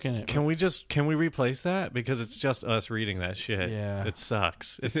joke in it. Can we replace that? Because it's just us reading that shit. Yeah. It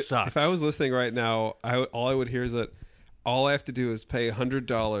sucks. It sucks. if I was listening right now, all I would hear is that all I have to do is pay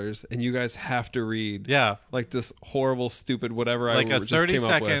 $100, and you guys have to read. Yeah. Like this horrible, stupid whatever Like I a just 30 came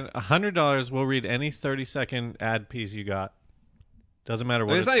up with. second, $100, we'll read any 30-second ad piece you got. Doesn't matter I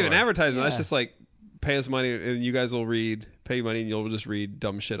what mean, it's not even for. advertisement. That's Yeah. just like pay us money, and you guys will pay money, and you'll just read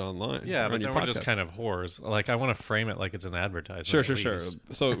dumb shit online. Yeah, or but on your then we're just podcast. kind of whores. Like, I want to frame it like it's an advertisement. Sure. at least.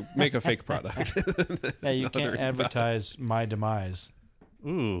 So make a fake product. Yeah, you Not to can't read about. advertise my demise.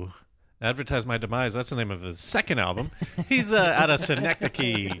 Ooh. Advertise My Demise. That's the name of his second album. He's out of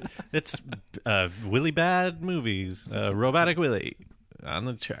Synecdoche. It's Willie Bad Movies. Robotic Willie on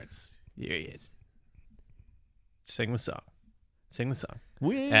the charts. Here he is. Sing the song.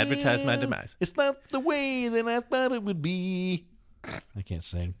 Well, Advertise My Demise. It's not the way that I thought it would be. I can't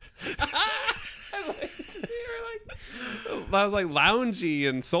sing. That was like loungy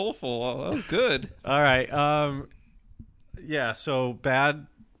and soulful. Oh, that was good. All right. Yeah, so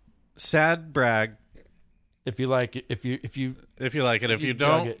sad brag. If you like it, if you If you like it. If you you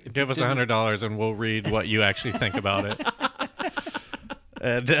dug don't, it. If give you us didn't- $100 and we'll read what you actually think about it.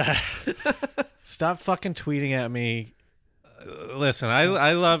 And stop fucking tweeting at me. Listen,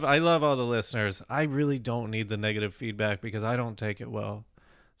 I love all the listeners. I really don't need the negative feedback because I don't take it well.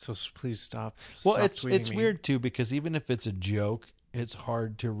 So please stop. well, stop it's tweeting me. weird too because even if it's a joke, it's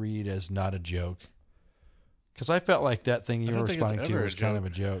hard to read as not a joke. Because I felt like that thing you I were don't think it's responding to ever a was kind of a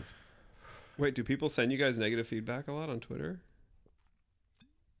joke. Wait, do people send you guys negative feedback a lot on Twitter?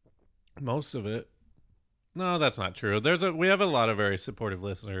 Most of it. No, that's not true. We have a lot of very supportive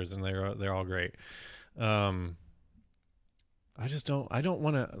listeners, and they're all great. I don't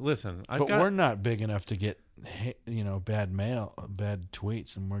want to listen. But we're not big enough to get bad bad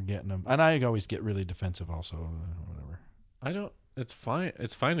tweets, and we're getting them. And I always get really defensive also, whatever. I don't. It's fine.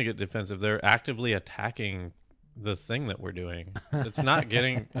 It's fine to get defensive. They're actively attacking the thing that we're doing. It's not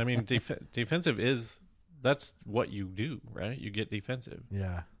getting. I mean, defensive is that's what you do, right? You get defensive.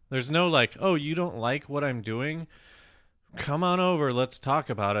 Yeah. There's no like, oh, you don't like what I'm doing? Come on over. Let's talk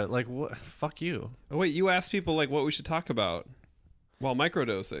about it. Like, what? Fuck you. Oh, wait, you asked people like what we should talk about while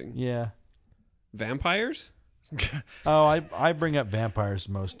microdosing. Yeah. Vampires? Oh, I bring up vampires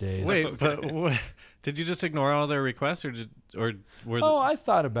most days. Wait, but did you just ignore all their requests, or were? Oh, I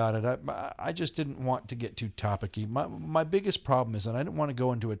thought about it. I just didn't want to get too topicy. My biggest problem is that I didn't want to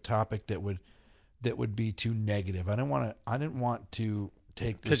go into a topic that would be too negative. I didn't want to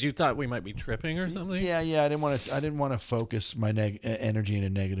take this because you thought we might be tripping or something. Yeah. I didn't want to focus my energy in a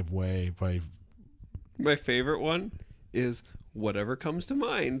negative way. My favorite one is whatever comes to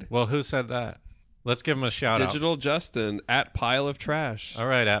mind. Well, who said that? Let's give him a shout out. Digital Justin at Pile of Trash. All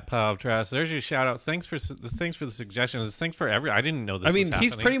right, at Pile of Trash. There's your shout out. Thanks for the suggestions. Thanks for I didn't know this. I mean, was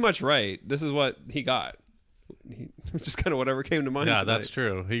he's happening. pretty much right. This is what he got. Just kind of whatever came to mind. Yeah, tonight. that's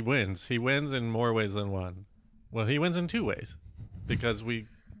true. He wins. He wins in more ways than one. Well, he wins in 2 ways because we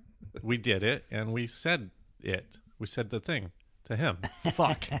did it and we said it. We said the thing to him.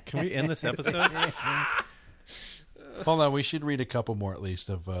 Fuck. Can we end this episode? Hold on, we should read a couple more at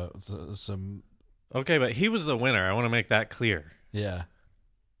least of some. Okay, but he was the winner. I want to make that clear. Yeah.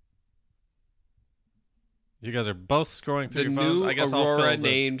 You guys are both scrolling through The your phones. new I guess Aurora I'll fill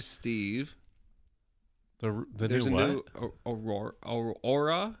named Steve. the There's new a what? new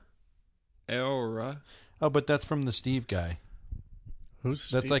Aurora. Oh, but that's from the Steve guy. Who's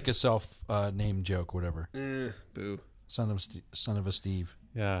That's Steve? like a self name joke, whatever. Boo. Son of a Steve.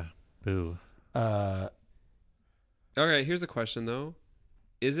 Yeah. Boo. Okay, here's a question though.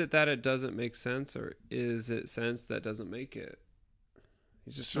 Is it that it doesn't make sense, or is it sense that doesn't make it?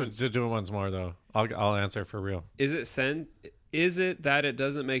 He's just So, to do it once more though. I'll answer for real. Is it sense? Is it that it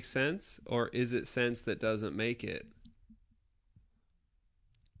doesn't make sense, or is it sense that doesn't make it?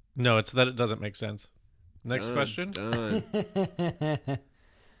 No, it's that it doesn't make sense. Next Done, question. Done.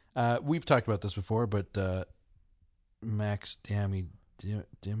 We've talked about this before, but Max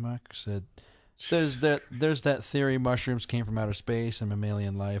Dimmock said there's that theory mushrooms came from outer space and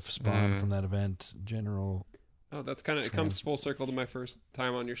mammalian life spawned from that event. General. Oh, that's kind of it comes full circle to my first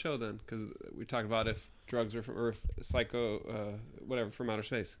time on your show then, because we talked about if drugs are from Earth, whatever from outer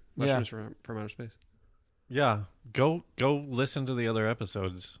space, mushrooms from outer space. Yeah. Go listen to the other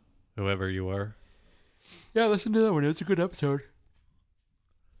episodes, whoever you are. Yeah, listen to that one. It's a good episode.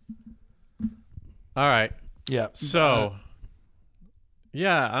 All right. Yeah. So,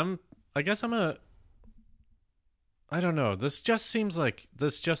 I guess I don't know. This just seems like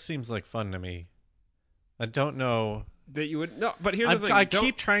fun to me. I don't know that you would no, but here's the thing. I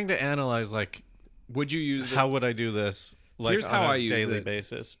keep trying to analyze like, would you use how would I do this? Like here's on how a I use daily it.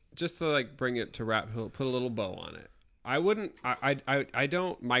 basis. Just to like bring it to wrap, put a little bow on it. I wouldn't. I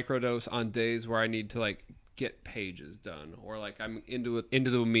don't microdose on days where I need to like get pages done, or like I'm into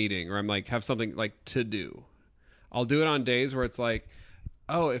the meeting, or I'm like have something like to do. I'll do it on days where it's like,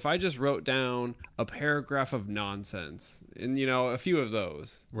 oh, if I just wrote down a paragraph of nonsense, and a few of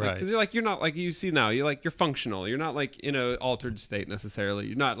those, right? Because you're not like you see now. You're functional. You're not like in an altered state necessarily.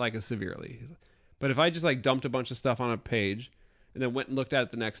 You're not like a severely. But if I just like dumped a bunch of stuff on a page, and then went and looked at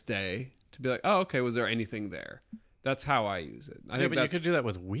it the next day to be like, oh, okay, was there anything there? That's how I use it. I think but you could do that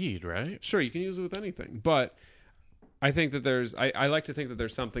with weed, right? Sure, you can use it with anything. But I think that I like to think that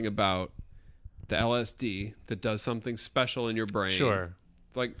there's something about the LSD that does something special in your brain. Sure.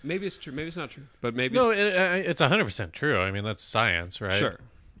 Like, maybe it's true, maybe it's not true. But maybe... No, it's 100% true. I mean, that's science, right? Sure.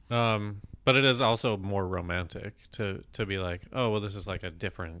 But it is also more romantic to be like, oh, well, this is like a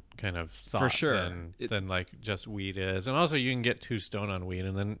different kind of thought For sure. than like just weed is. And also you can get too stoned on weed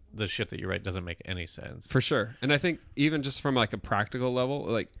and then the shit that you write doesn't make any sense. For sure. And I think even just from like a practical level,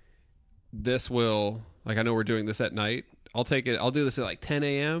 like this will, like I know we're doing this at night. I'll do this at like 10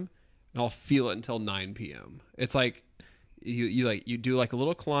 a.m. and I'll feel it until 9 p.m. It's like you do like a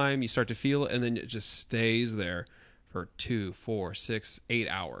little climb, you start to feel it, and then it just stays there for 2, 4, 6, 8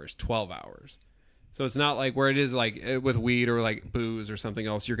 hours, 12 hours. So it's not like where it is like with weed or like booze or something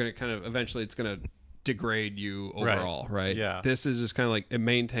else. You're going to kind of eventually it's going to degrade you overall, right? Yeah. This is just kind of like it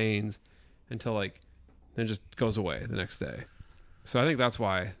maintains until like then it just goes away the next day. So I think that's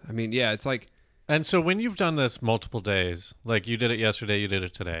why. I mean, yeah, it's like. And so when you've done this multiple days, like you did it yesterday, you did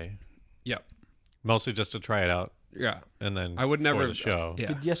it today. Yep. Mostly just to try it out. Yeah. And then I would never for the show.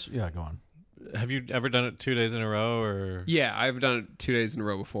 Yeah. Go on. Have you ever done it 2 days in a row, or? Yeah, I've done it 2 days in a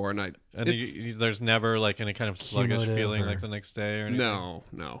row before, and there's never like any kind of sluggish Cumulative feeling or- like the next day or anything?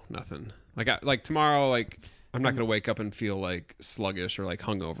 no, nothing. Like tomorrow, like I'm not gonna wake up and feel like sluggish or like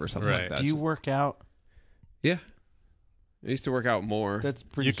hungover or something Right. like that. Do you work out? Yeah, I used to work out more. That's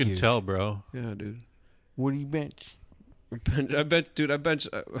pretty. You can huge. tell, bro. Yeah, dude. What do you bench? I bench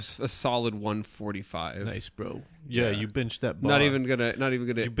a solid 145. Nice, bro. Yeah, Yeah. you benched that bar. Not even gonna.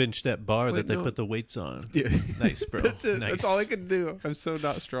 You benched that bar Wait, that they no. put the weights on. Yeah. Nice, bro. That's it. Nice. That's all I can do. I'm so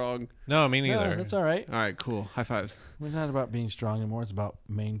not strong. No, me neither. No, that's all right. All right, cool. High fives. It's not about being strong anymore. It's about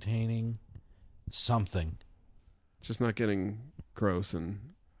maintaining something. It's just not getting gross and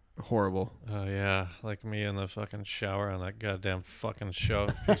horrible. Oh yeah, like me in the fucking shower on that goddamn fucking show.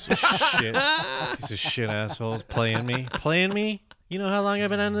 Piece of shit. Piece of shit assholes playing me. You know how long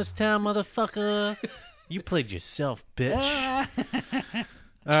I've been on this town, motherfucker? You played yourself, bitch.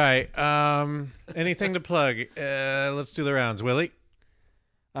 All right. Anything to plug? Let's do the rounds. Willie?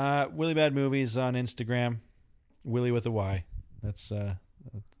 Willie Bad Movies on Instagram. Willie with a Y. That's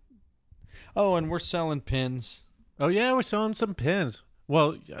Oh, and we're selling pins. Oh yeah, we're selling some pins.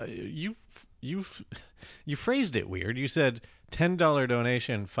 Well, you phrased it weird. You said $10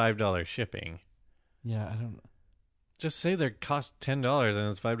 donation, $5 shipping. Yeah, I don't. Just say they cost $10 and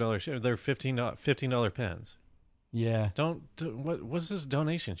it's $5 shipping. They're $15 pins. Yeah, What's this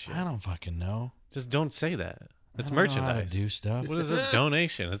donation shit? I don't fucking know. Just don't say that. It's I don't know how to merchandise. do stuff. What is a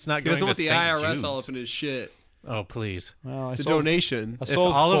donation? It's not He going doesn't to want the St. IRS Jude's. all up in his shit. Oh please! Well, It's a donation. I If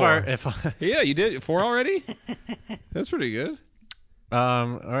sold all of four. our Yeah, you did 4 already. That's pretty good.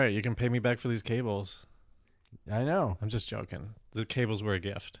 all right, you can pay me back for these cables. I know. I'm just joking. The cables were a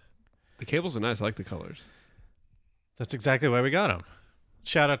gift. The cables are nice. I like the colors. That's exactly why we got them.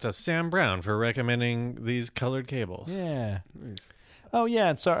 Shout out to Sam Brown for recommending these colored cables. Yeah. Nice. Oh yeah.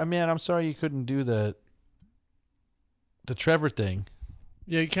 And sorry, man. I'm sorry you couldn't do the Trevor thing.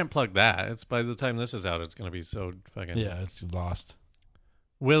 Yeah, you can't plug that. It's by the time this is out, it's going to be so fucking. Yeah, it's lost.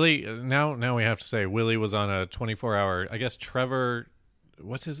 Willie. Now we have to say Willie was on a 24-hour. I guess Trevor.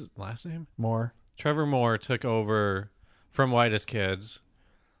 What's his last name? More. Trevor Moore took over from Whitest Kids.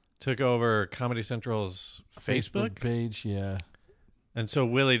 Took over Comedy Central's Facebook. page. Yeah. And so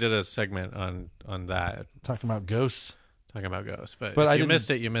Willie did a segment on that, Talking about ghosts. talking about ghosts. But But if I you didn't-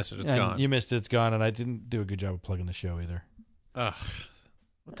 missed it, you missed it. It's And gone. You missed it. It's gone. And I didn't do a good job of plugging the show either. Ugh.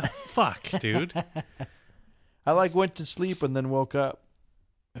 What the fuck, dude? I went to sleep and then woke up.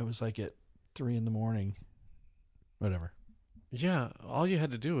 It was like at 3 a.m. Whatever. Yeah, all you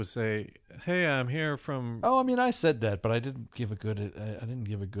had to do was say, "Hey, I'm here from." Oh, I mean, I said that, but I didn't give a good. I didn't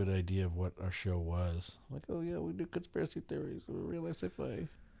give a good idea of what our show was. Like, oh yeah, we do conspiracy theories, real life sci-fi.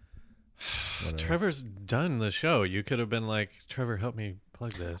 Whatever. Trevor's done the show. You could have been like, "Trevor, help me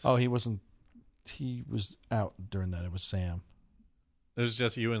plug this." Oh, he wasn't. He was out during that. It was Sam. It was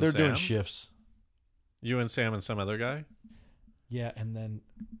just you and They're Sam. doing shifts. You and Sam and some other guy. Yeah, and then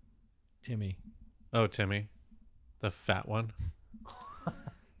Timmy. Oh, Timmy, the fat one.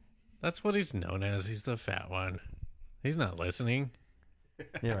 That's what he's known as. He's the fat one. He's not listening.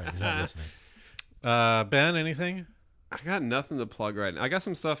 Yeah, right. He's not listening. Ben, anything? I got nothing to plug right now. I got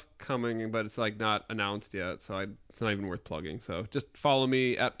some stuff coming, but it's like not announced yet, so it's not even worth plugging. So just follow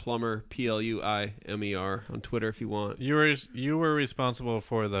me at Pluimer, Pluimer, on Twitter if you want. You were responsible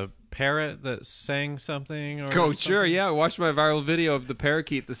for the parrot that sang something. Or Oh, something? sure, yeah. Watch my viral video of the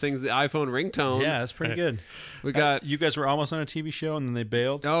parakeet that sings the iPhone ringtone. Yeah, that's pretty good. We got. You guys were almost on a TV show and then they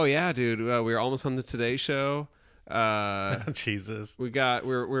bailed. Oh yeah, dude. We were almost on the Today Show. Jesus. We're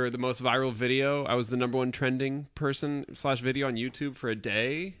the most viral video. I was the #1 trending person / video on YouTube for a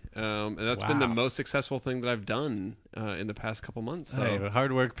day, and that's been the Wow. most successful thing that I've done in the past couple months. So. Hey,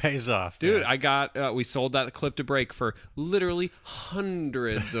 hard work pays off, Dude, man. I got we sold that clip to break for literally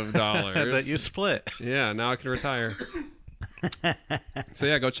hundreds of dollars. that you split. Yeah, now I can retire. So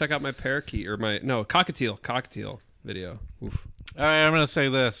yeah, go check out my parakeet or cockatiel video. Oof. All right, I'm going to say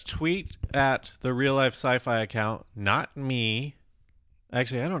this. Tweet at the Real Life Sci-Fi account, not me.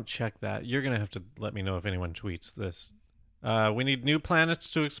 Actually, I don't check that. You're going to have to let me know if anyone tweets this. We need new planets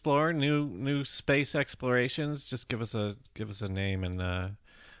to explore, new space explorations. Just give us a name and a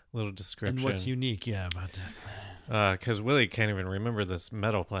little description. And what's unique, about that? Because Willie can't even remember this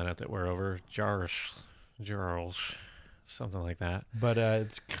metal planet that we're over. Jarls, something like that. But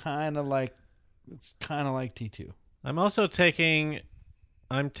it's kind of like T2. I'm also taking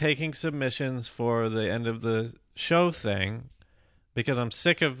submissions for the end of the show thing because I'm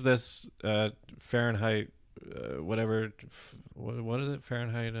sick of this Fahrenheit whatever what is it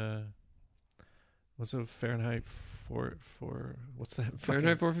Fahrenheit What's a Fahrenheit what's that?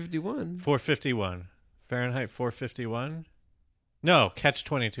 Fahrenheit 451. 451. Fahrenheit 451? No, Catch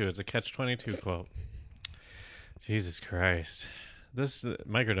 22. It's a Catch 22 quote. Jesus Christ. This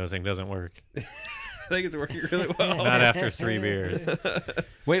microdosing doesn't work. I think it's working really well. Not after 3 beers.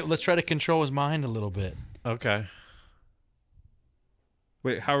 Wait, let's try to control his mind a little bit. Okay.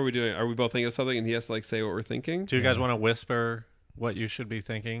 Wait, how are we doing? Are we both thinking of something and he has to like say what we're thinking? Do you guys want to whisper what you should be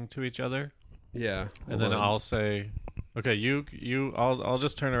thinking to each other? Yeah. And then I'll say, okay, I'll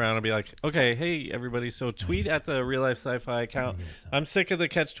just turn around and be like, okay, hey everybody, so tweet at the Real Life Sci-Fi account. I'm sick of the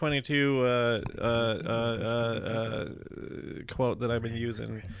Catch 22 quote that I've been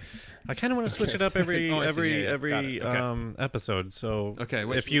using. I kind of want to switch it up every episode. So okay,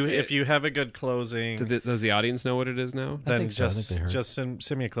 if you have a good closing, does the audience know what it is now? Then so. just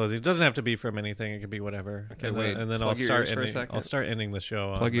send me a closing. It doesn't have to be from anything. It could be whatever. Okay, and then I'll start ending the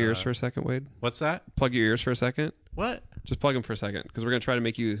show. Plug your ears for a second, Wade. What's that? Plug your ears for a second. What? Just plug them for a second because we're gonna try to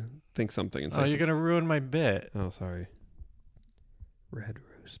make you think something. And say you're gonna ruin my bit. Oh, sorry. Red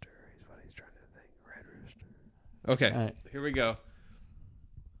rooster is what he's trying to think. Red rooster. Okay, right. Here we go.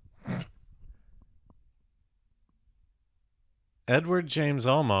 Edward James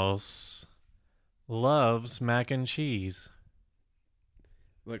Olmos loves mac and cheese.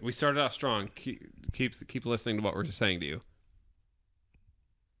 Look, we started off strong. Keep listening to what we're saying to you.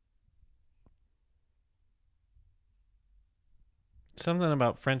 Something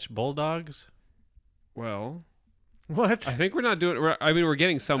about French bulldogs? Well, what? I think we're not doing. We're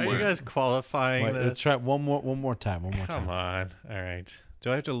getting somewhere. Are you guys qualifying Wait, this? let's try one more time. Come on. All right.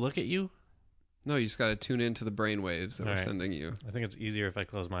 Do I have to look at you? No, you just got to tune into the brain waves that we're sending you. I think it's easier if I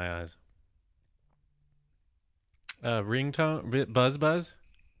close my eyes. Ringtone? Buzz?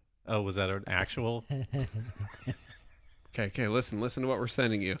 Oh, was that an actual? Okay. Listen to what we're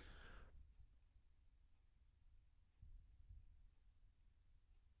sending you.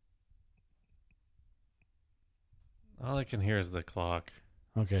 All I can hear is the clock.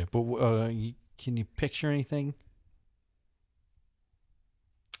 Okay, but can you picture anything?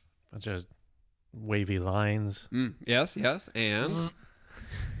 Bunch of wavy lines. Yes, and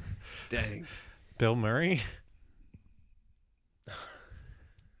dang, Bill Murray.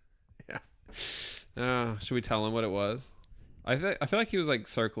 Yeah. Should we tell him what it was? I feel like he was like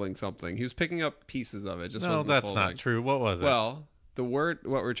circling something. He was picking up pieces of it. Just no, wasn't that's full not length. true. What was it? Well, what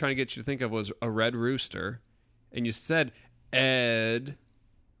we're trying to get you to think of was a red rooster, and you said Ed.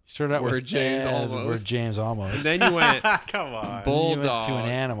 Started out with James Ed, almost. We're James almost. And then you went come on. bulldog. You went to an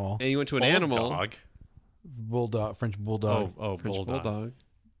animal. And you went to an animal. Bulldog, French bulldog. Oh, French bulldog.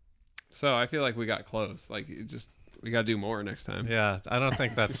 So I feel like we got close. Like we got to do more next time. Yeah, I don't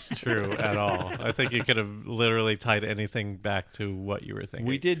think that's true at all. I think you could have literally tied anything back to what you were thinking.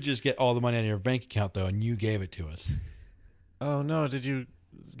 We did just get all the money out of your bank account though, and you gave it to us. Oh no, did you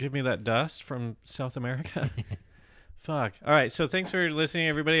give me that dust from South America? Fuck. All right, so thanks for listening,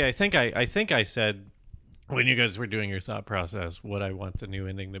 everybody. I think I said when you guys were doing your thought process what I want the new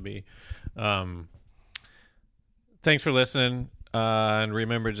ending to be. Thanks for listening, and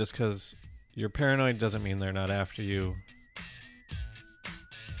remember, just because you're paranoid doesn't mean they're not after you.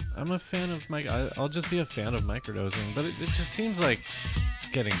 I'm a fan of I'll just be a fan of microdosing, but it just seems like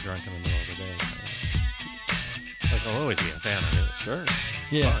getting drunk in the middle of the day. Like I'll always be a fan of it. Sure.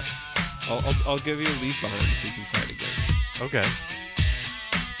 Yeah. I'll give you a leaf behind so you can try it again. Okay.